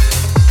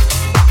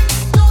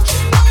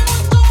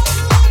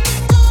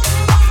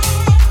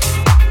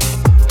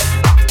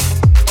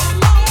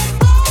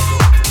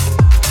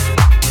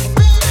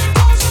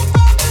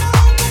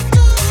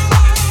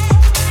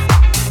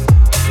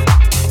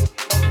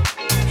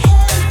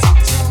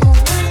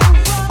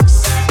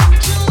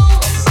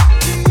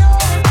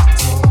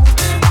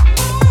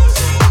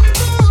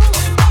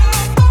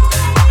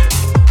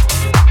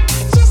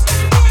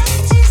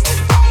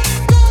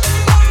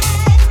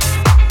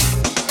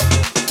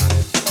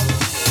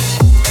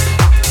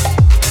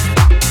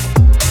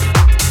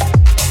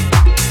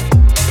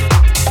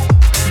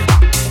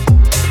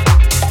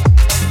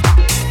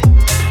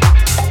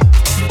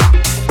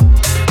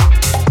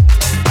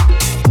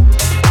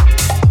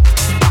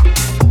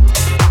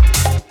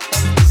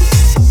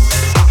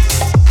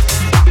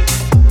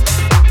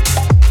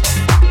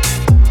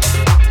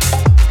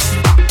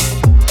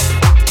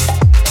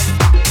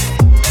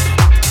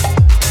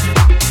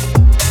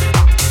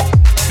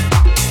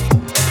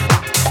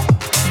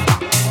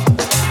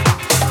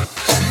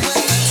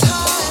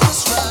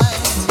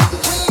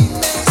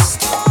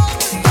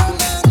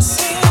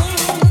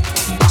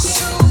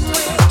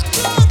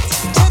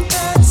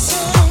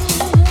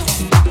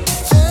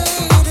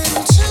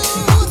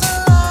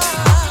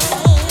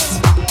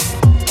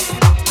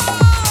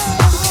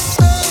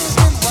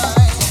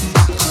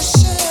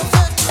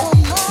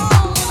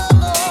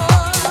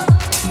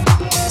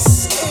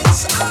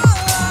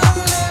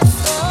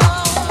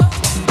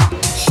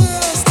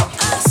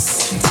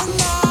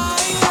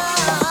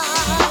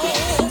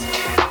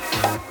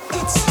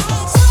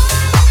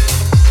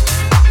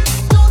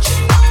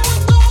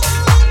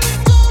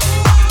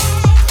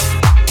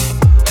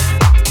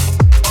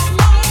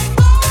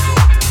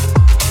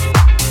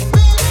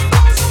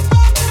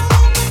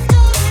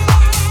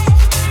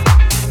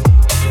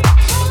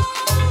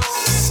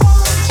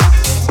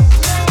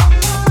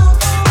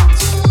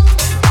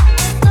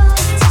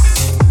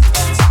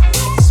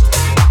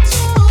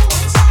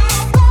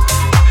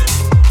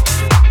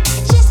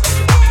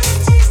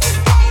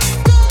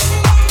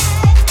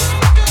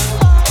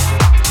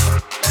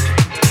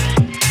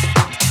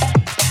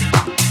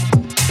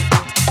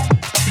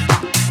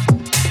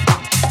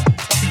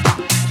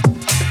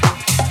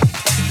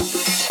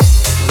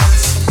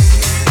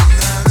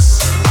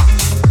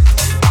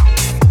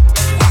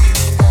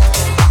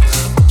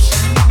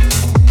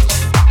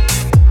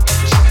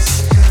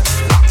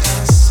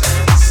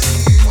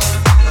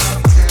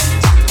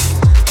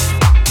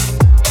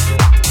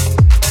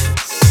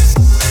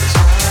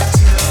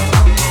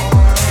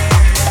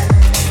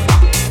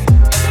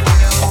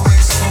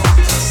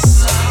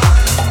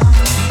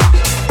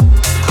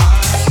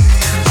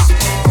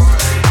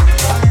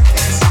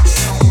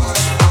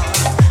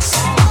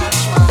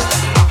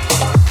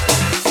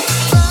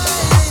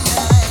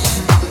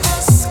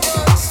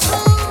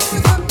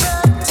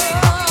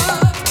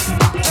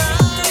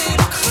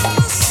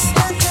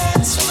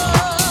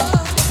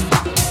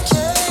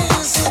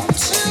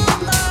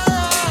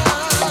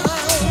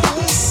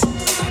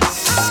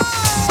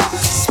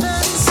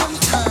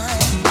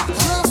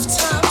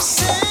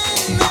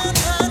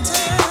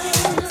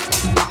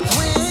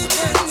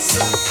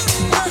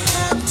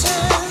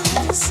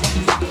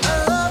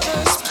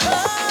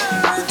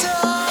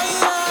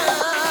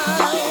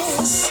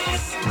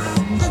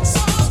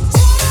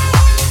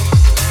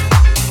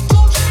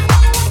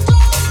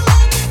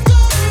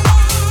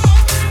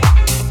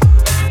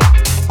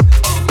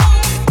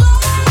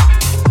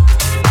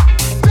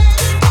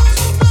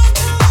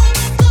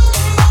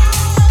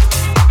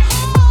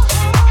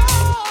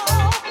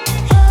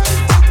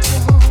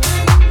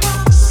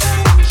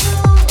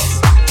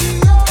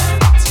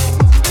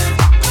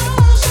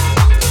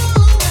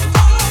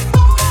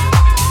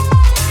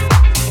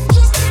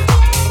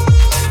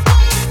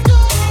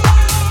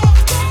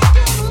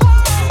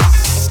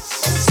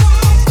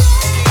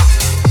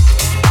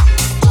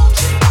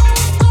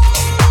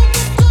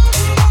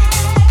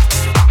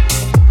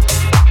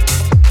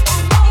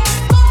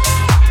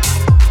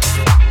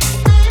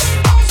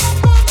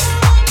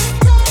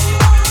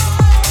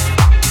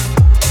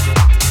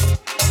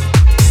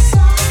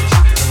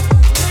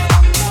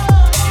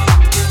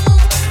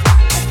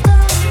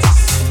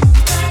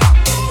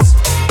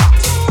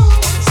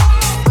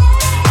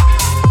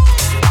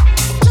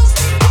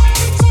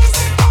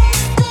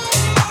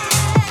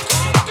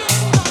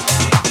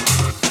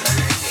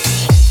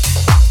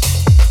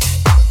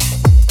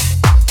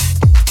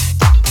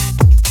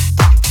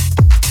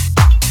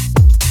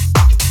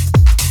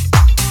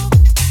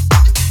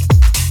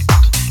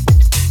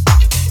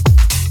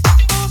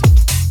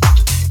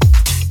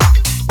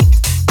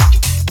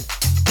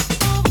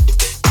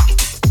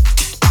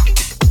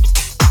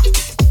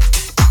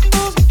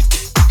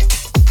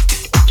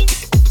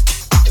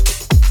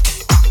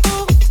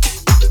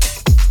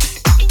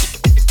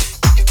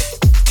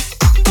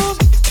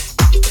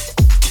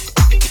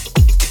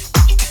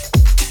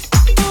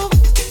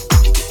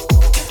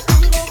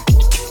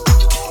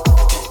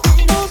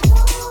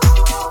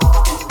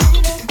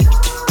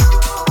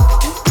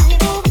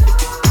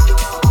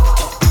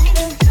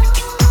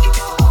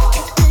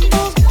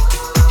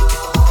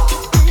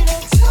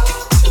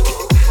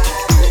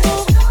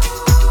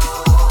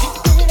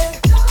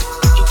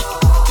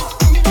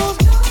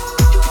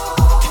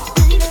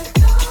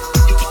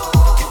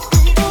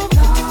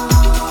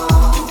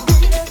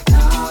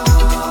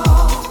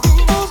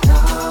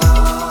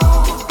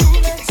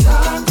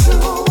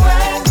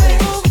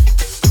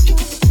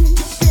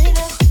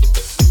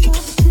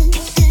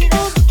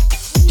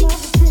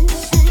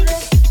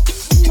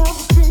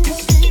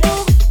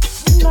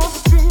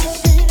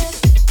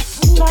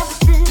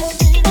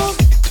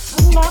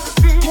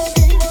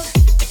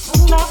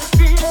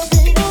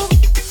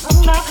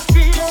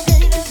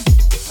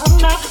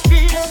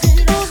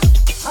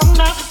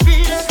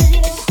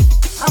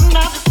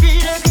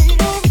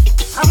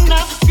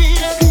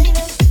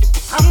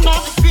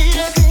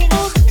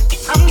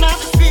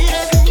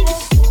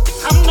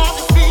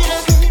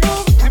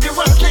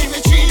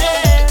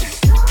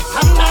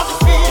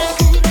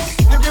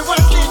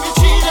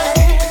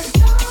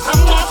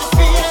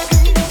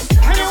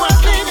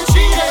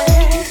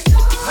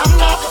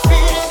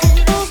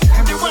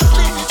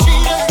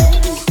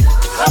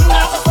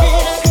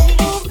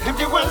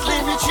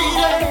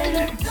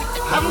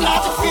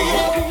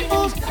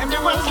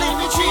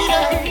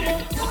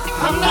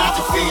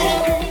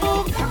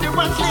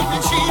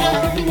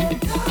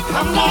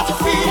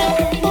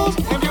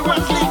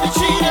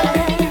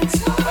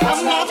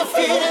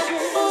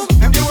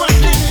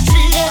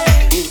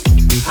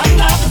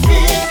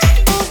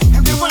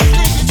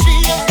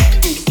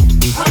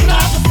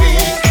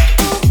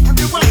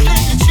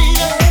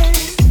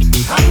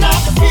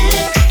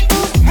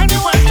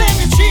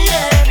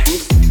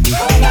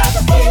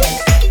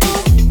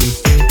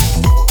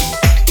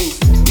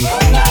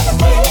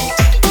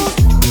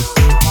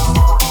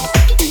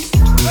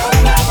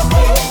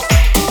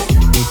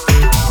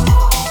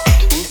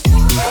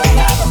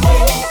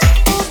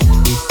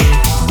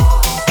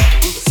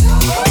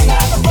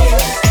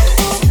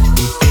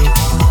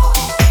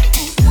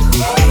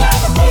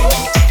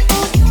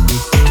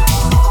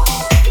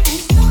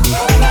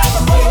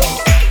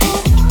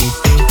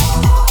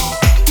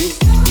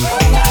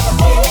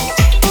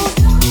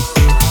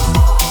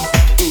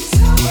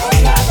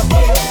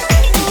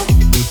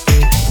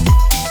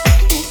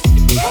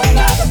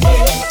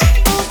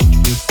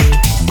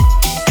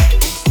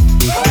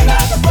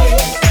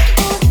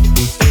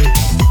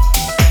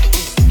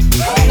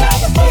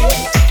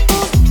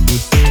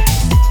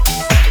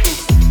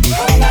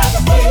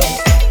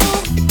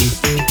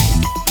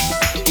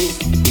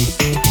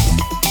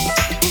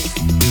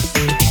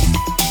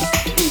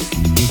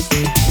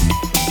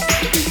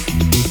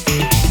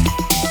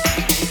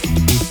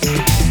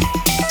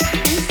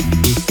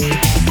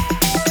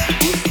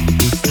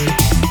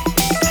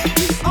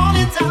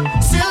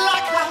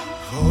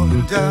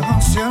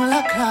 down still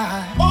I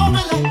climb. Won't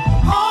really,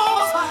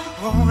 almost mine.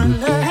 Won't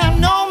really have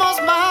no more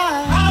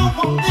smile. I don't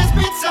want this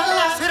bitter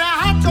life. Said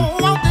I don't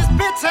want this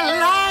bitter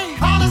life.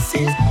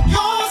 Policies,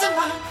 yours and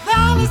mine.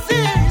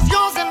 Policies,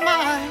 yours and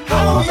mine.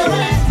 I won't be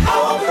erased.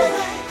 I won't be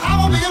erased. I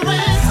won't be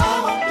erased. I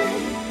won't be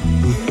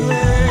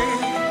erased.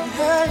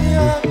 Yeah,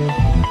 yeah.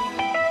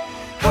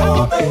 I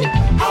won't be.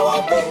 I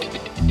won't be.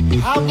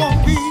 I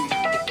won't be.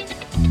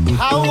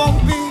 I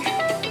won't be.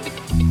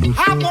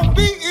 I won't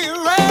be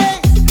erased.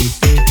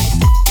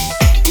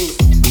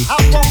 I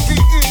won't be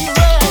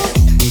erased.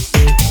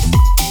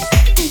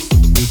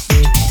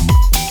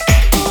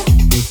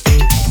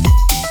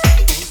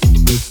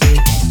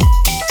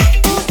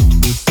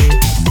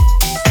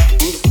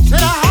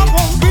 Said I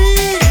won't be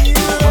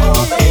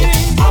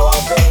erased. I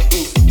won't be.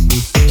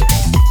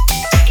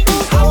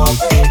 I won't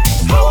be.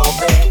 I won't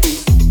be.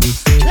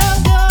 Yeah,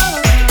 yeah.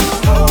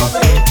 I won't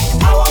be.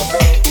 I won't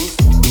be.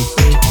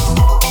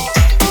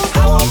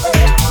 I won't be.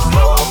 I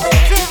won't be.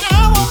 Said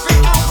I won't be.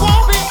 I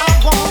won't be. I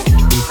won't.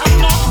 I'm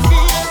not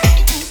defeated.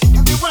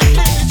 Everyone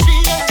think me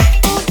cheated.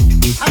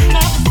 I'm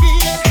not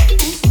defeated.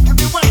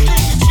 Everyone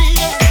think me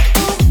cheated.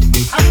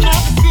 I'm not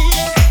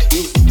defeated.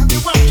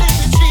 Everyone think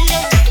me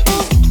cheated.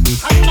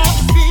 I'm not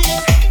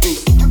defeated.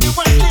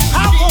 Everyone think me cheated.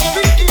 I won't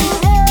be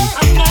erased.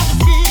 I'm not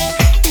defeated.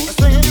 I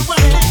say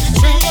everyone think me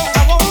cheated.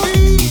 I won't be.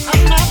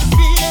 I'm not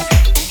defeated.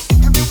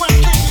 Everyone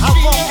think me cheated. I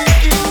won't be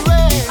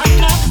erased. I'm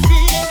not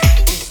defeated.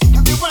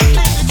 Everyone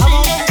think me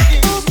cheated.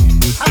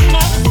 I'm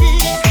not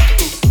defeated.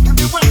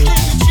 Everyone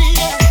think me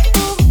cheated.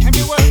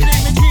 Everyone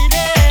think me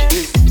cheated.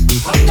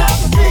 I'm not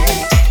defeated.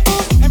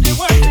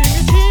 Everyone think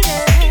me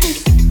cheated.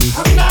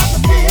 I'm not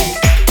defeated.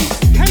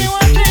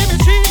 Everyone think me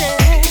cheated.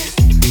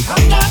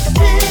 I'm not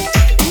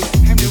defeated.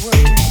 Everyone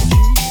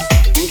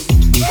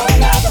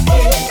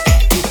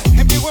think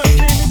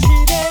me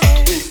cheated.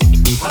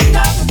 I'm not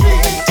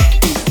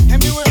defeated.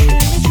 Everyone think me cheated. I'm not defeated. Everyone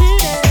think me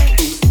cheated.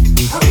 I'm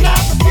not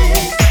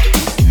defeated.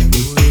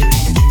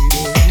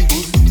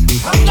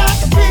 I'm not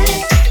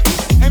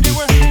defeated.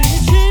 Everyone think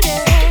me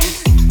cheated.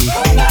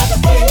 I'm not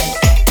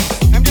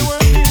defeated.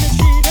 Everyone think me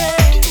cheated.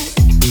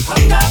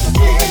 I'm not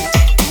defeated.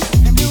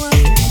 Everyone think me cheated.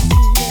 I'm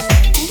not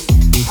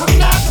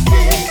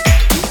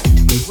defeated. Everyone think me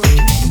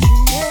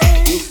cheated.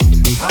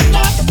 I'm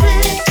not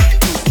defeated.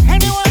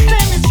 Anyone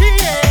think me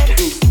cheated.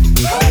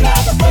 I'm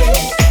not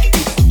defeated.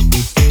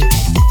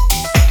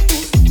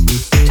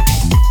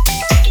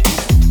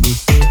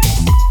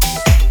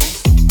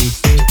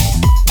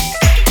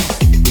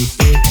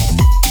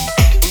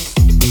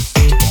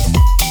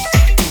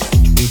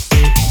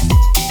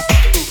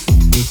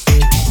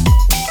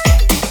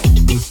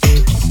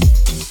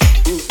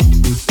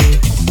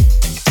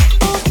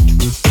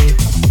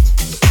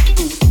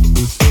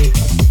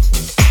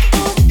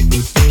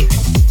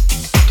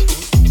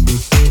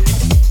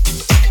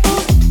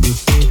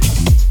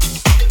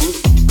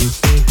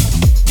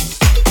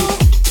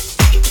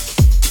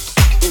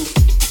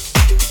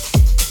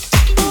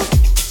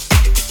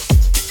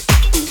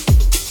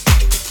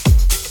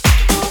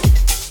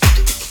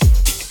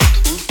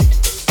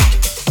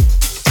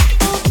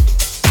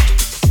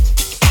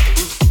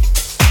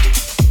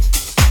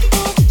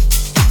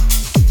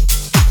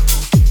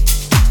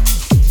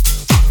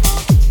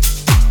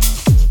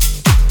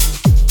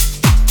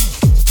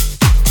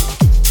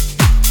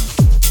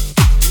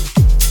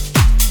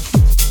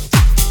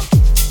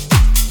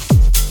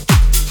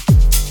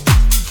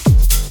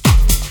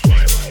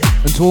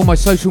 To all my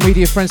social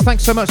media friends,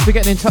 thanks so much for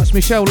getting in touch.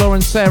 Michelle,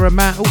 Lauren, Sarah,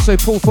 Matt, also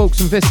Paul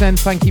Fawkes and Vicen,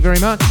 thank you very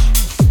much.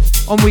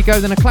 On we go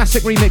then, a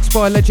classic remix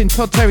by a legend.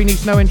 Todd Terry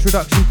needs no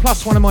introduction,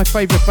 plus one of my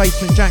favourite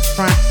Basement Jaxx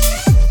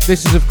tracks.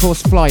 This is of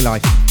course Fly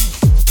Life.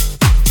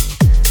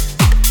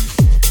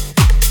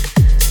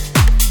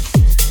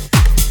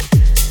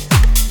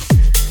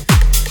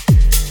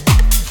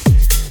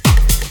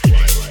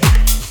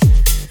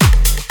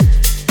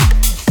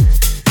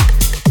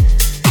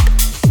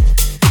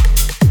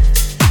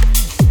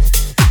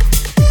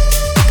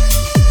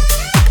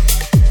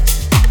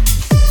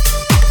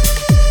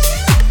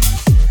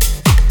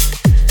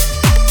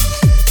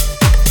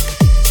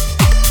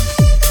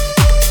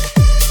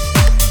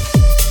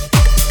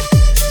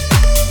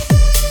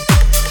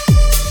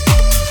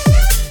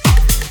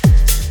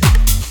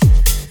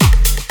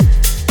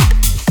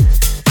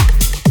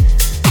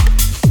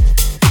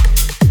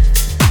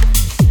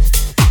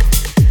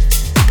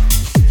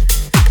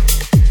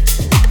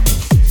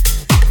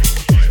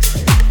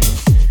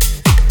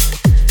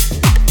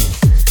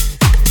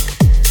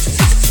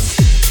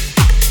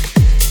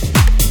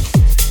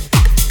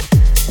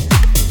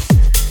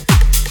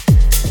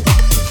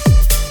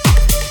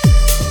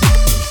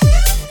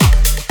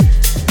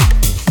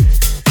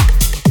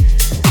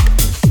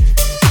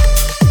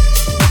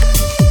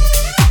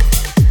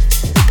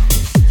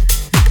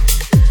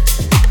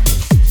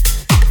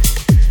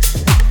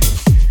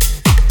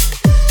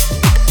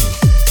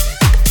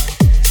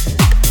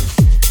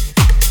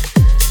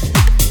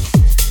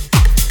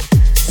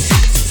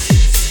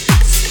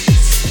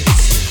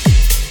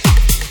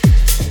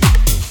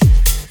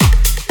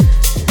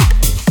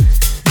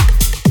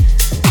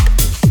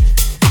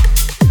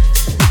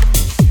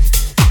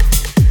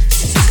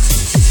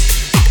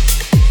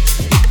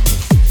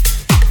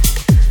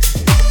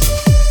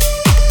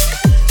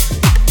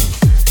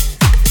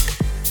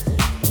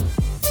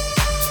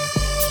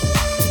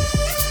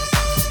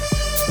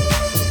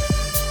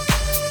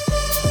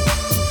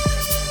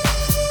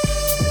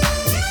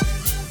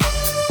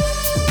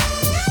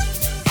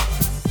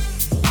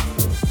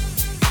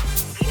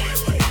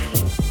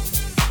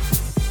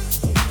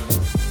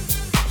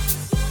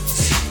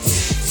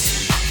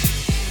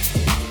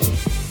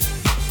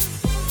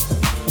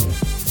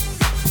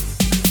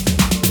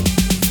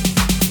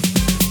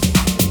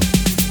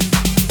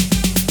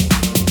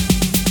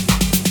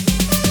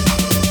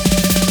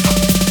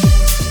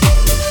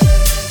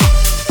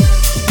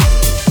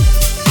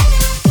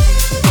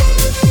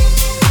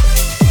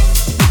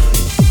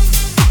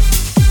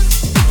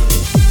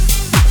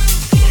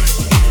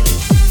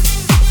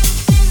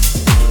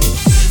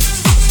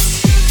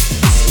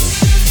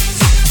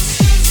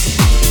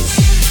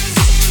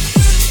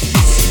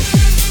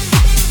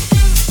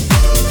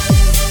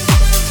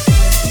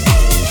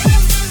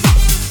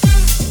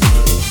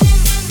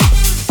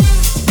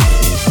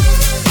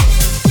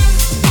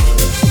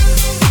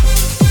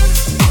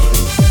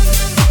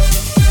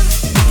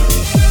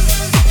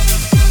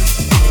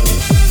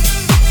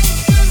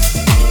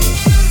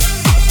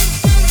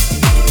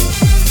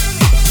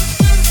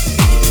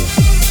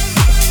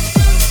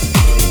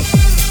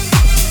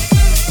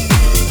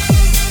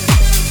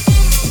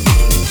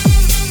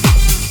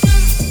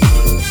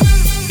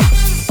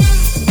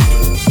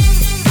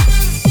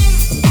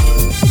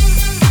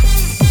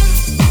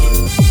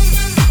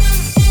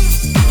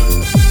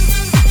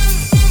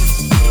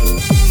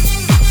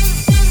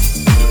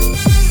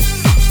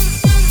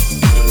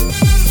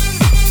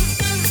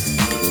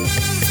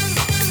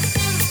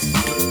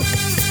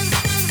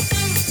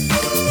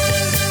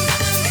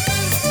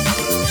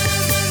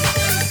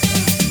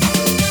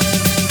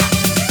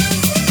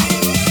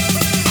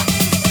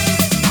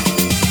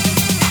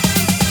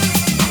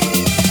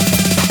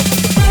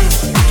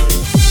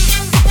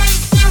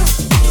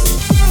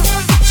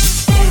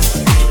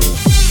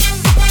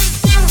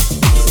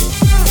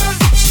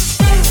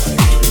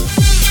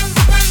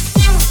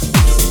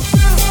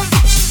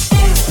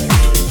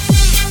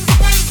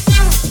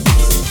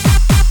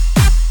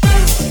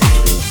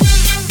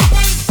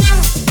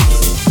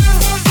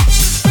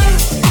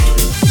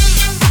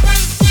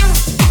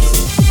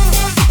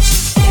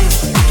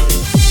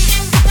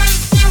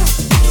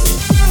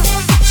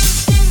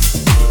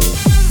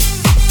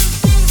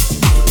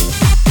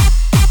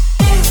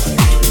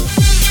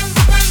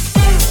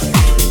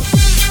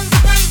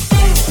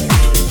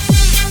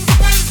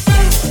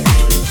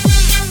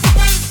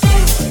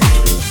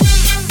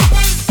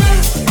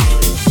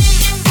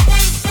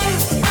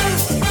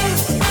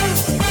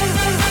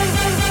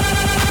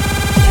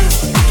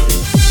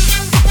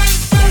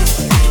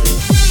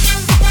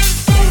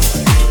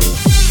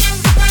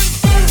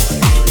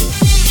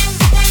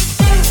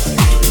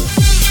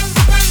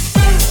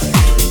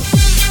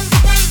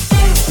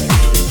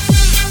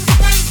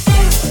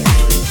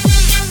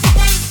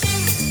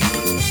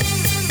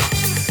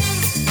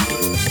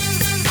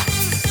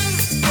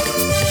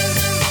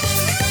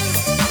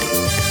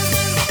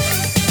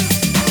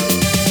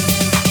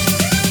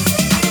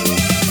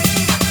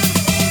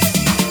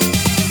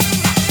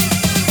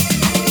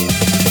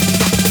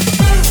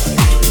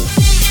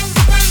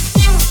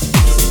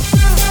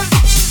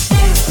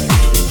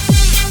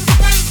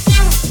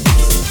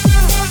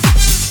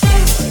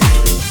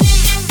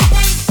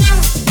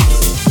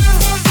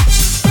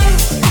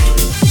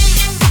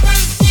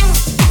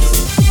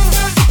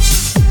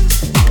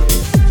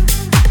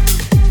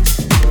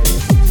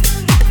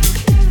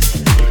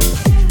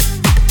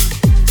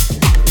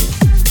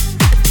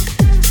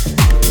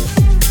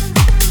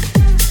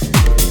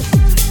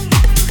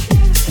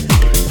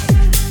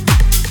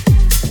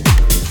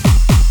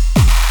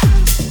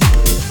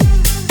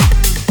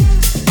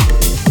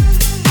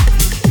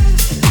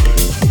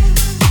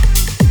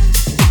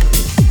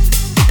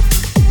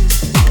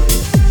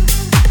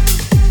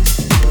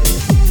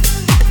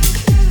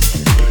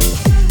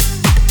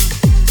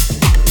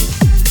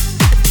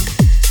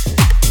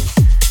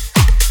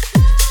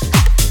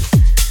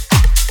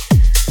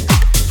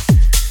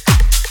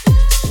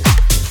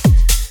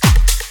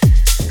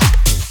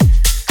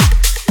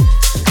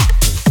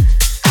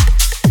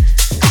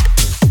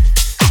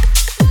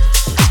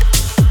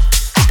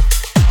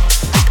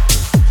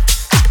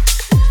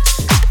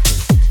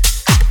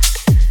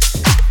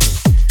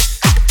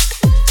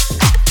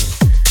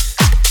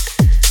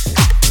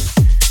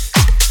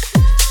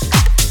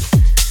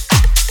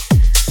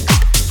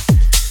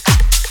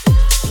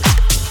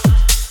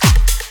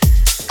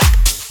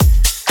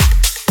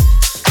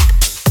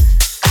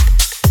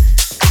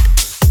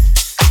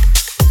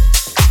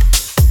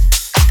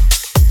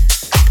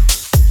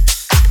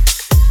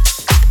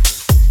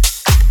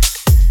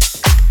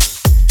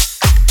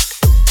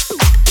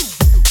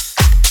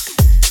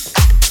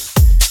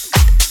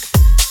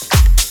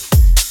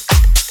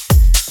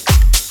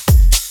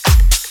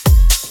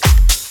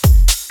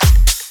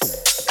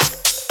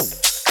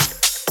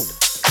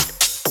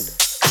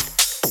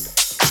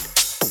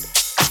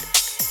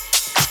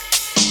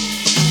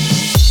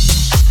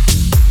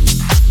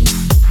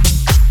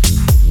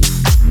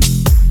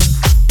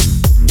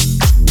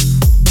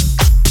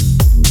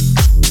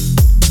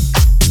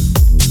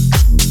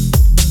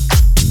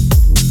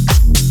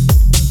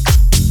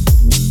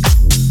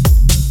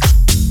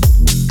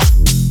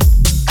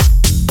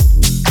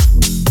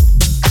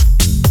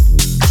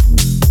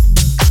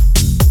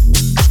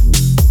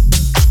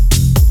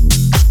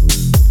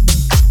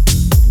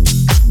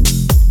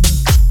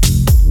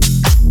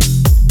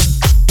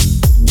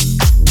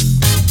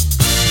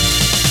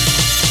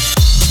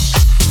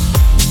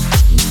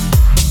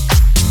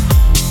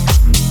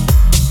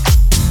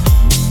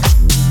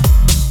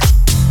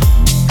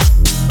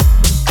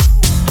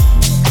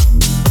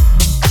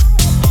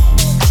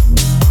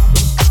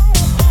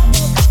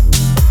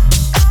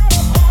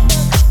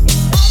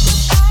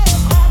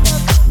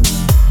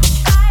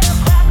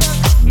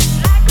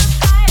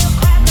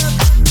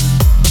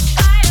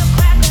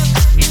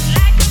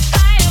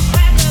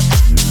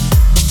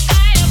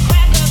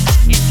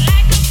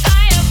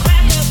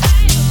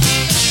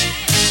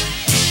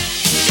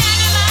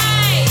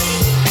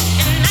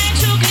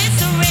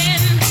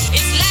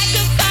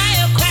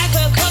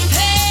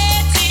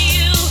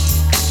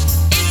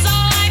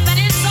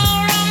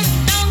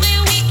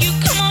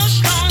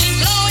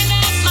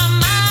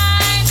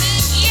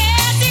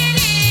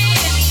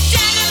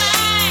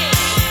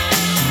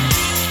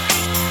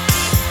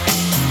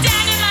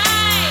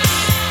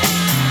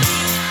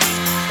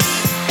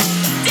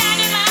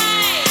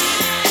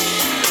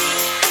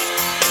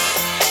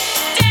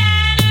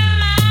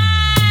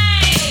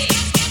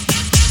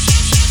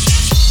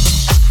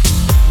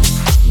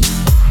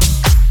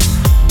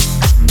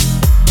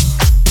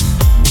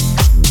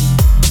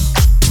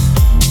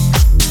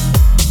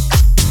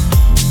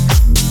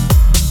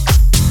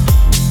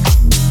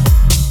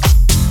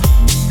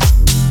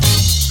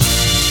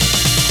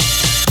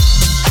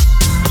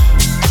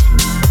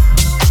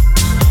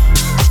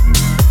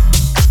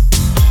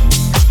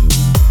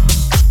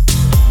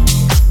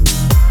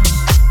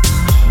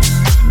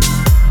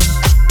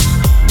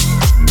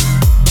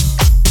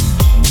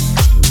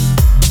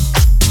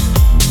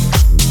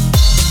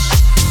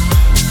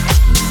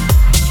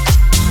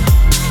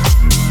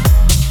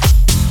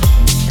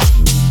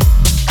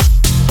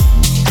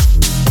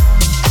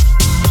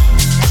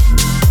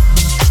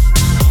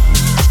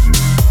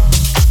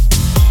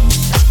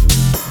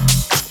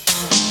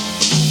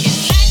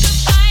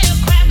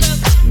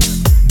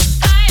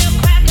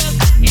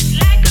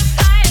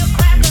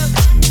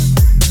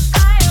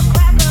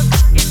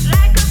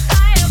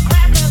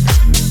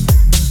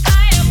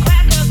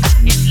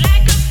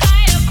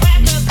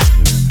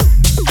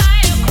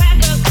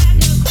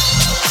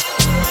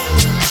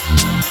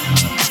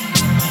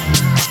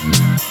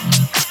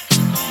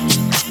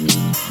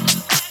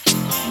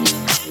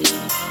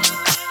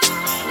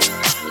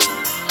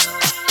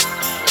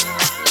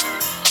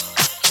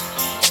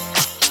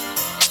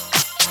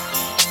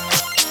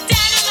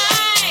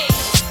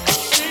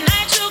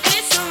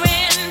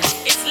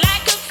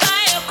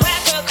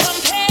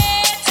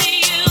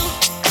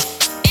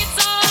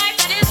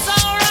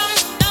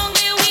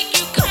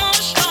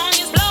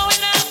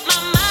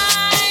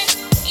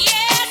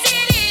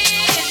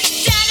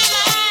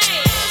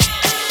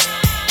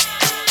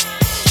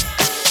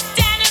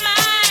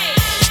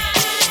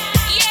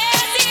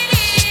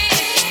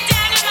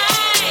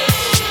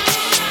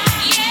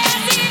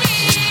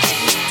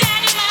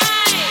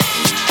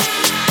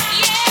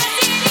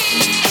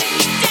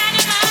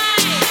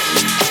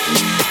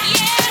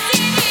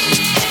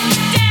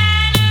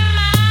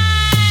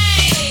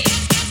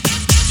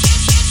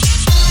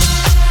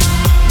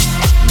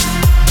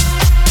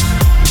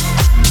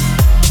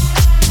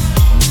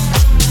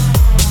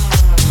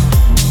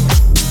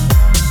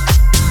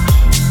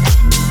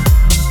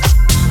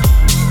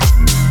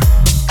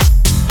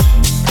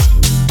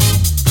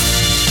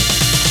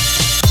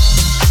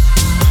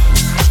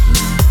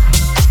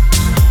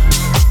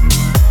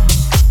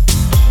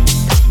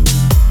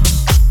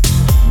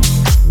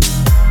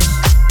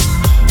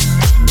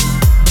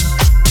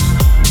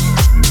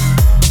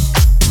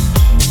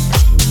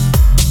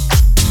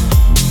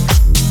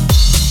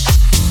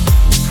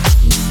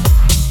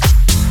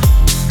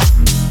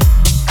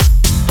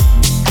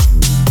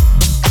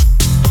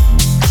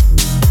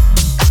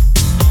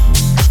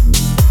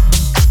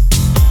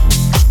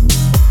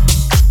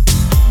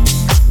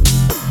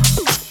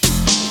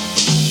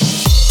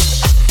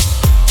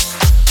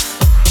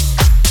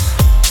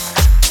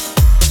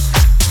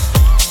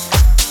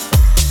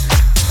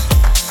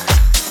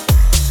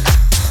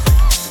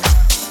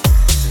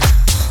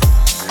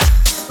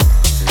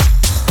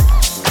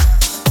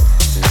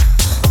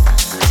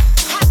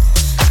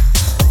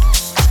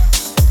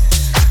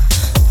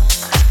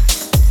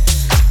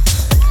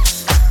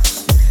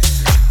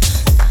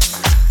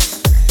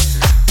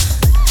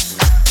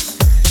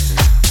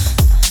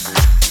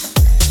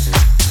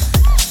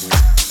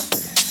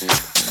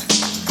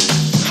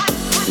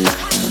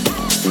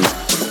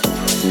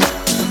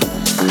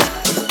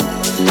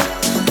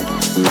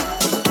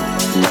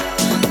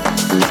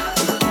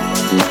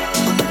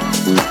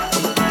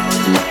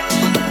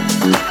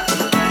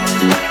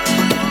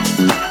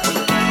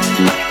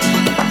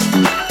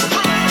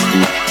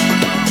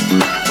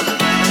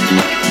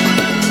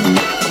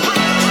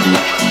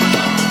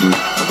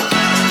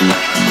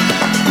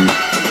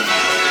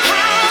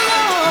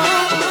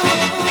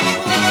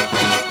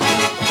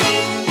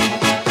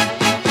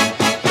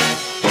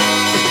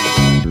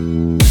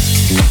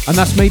 And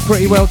that's me,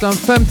 pretty well done.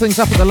 Firm things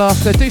up at the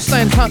last there. Do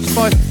stay in touch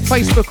by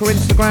Facebook or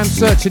Instagram,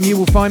 search and you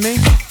will find me.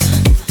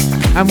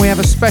 And we have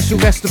a special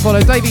guest to follow.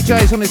 Davey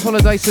J is on his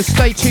holiday, so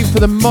stay tuned for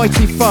the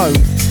Mighty Foe.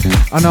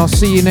 And I'll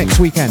see you next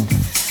weekend.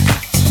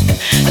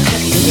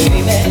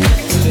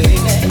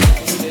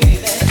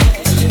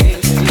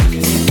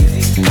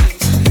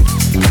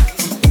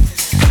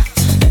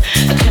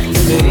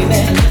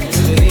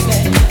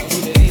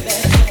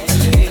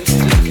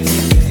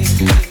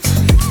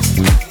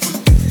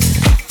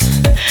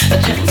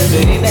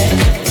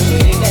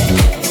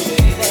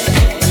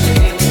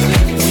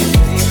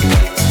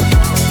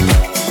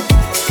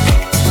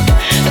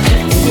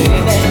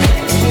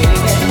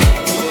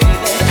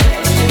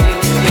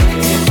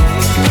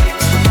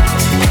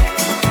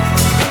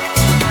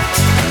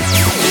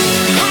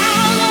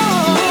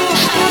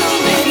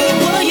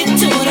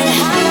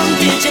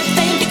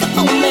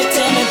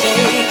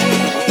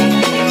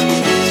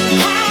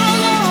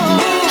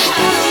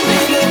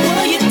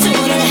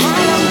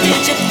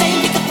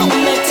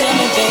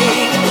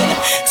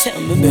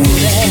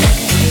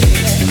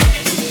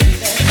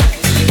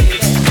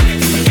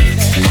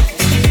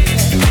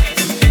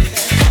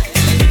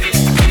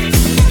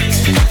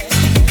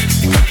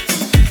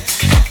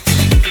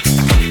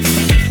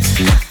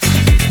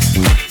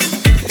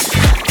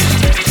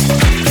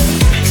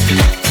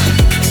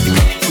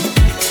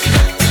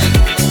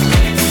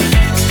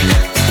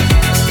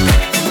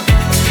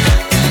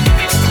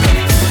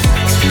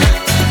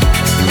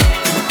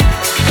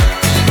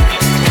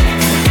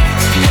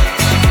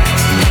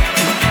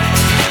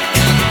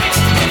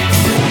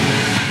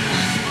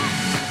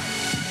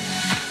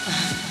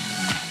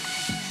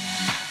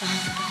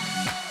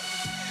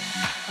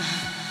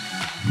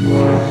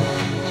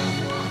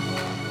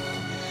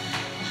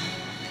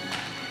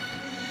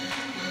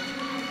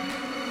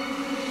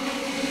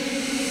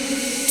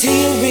 Do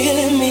you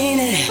really mean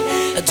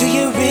it? Do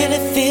you really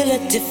feel a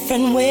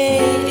different way?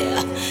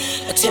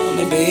 Tell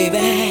me, baby.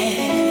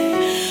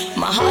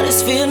 My heart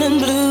is feeling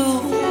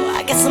blue.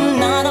 I guess I'm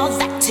not all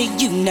that to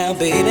you now,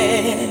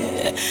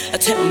 baby.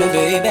 Tell me,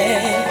 baby.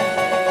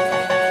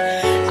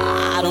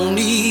 I don't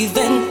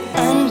even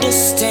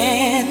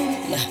understand.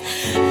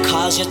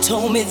 'Cause you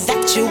told me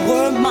that you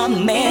were my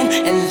man,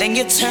 and then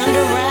you turned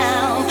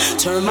around,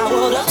 turned my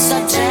world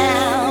upside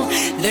down.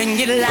 Then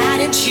you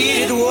lied and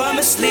cheated, were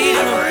misleading.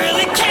 I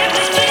really can't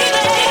believe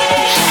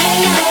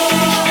it.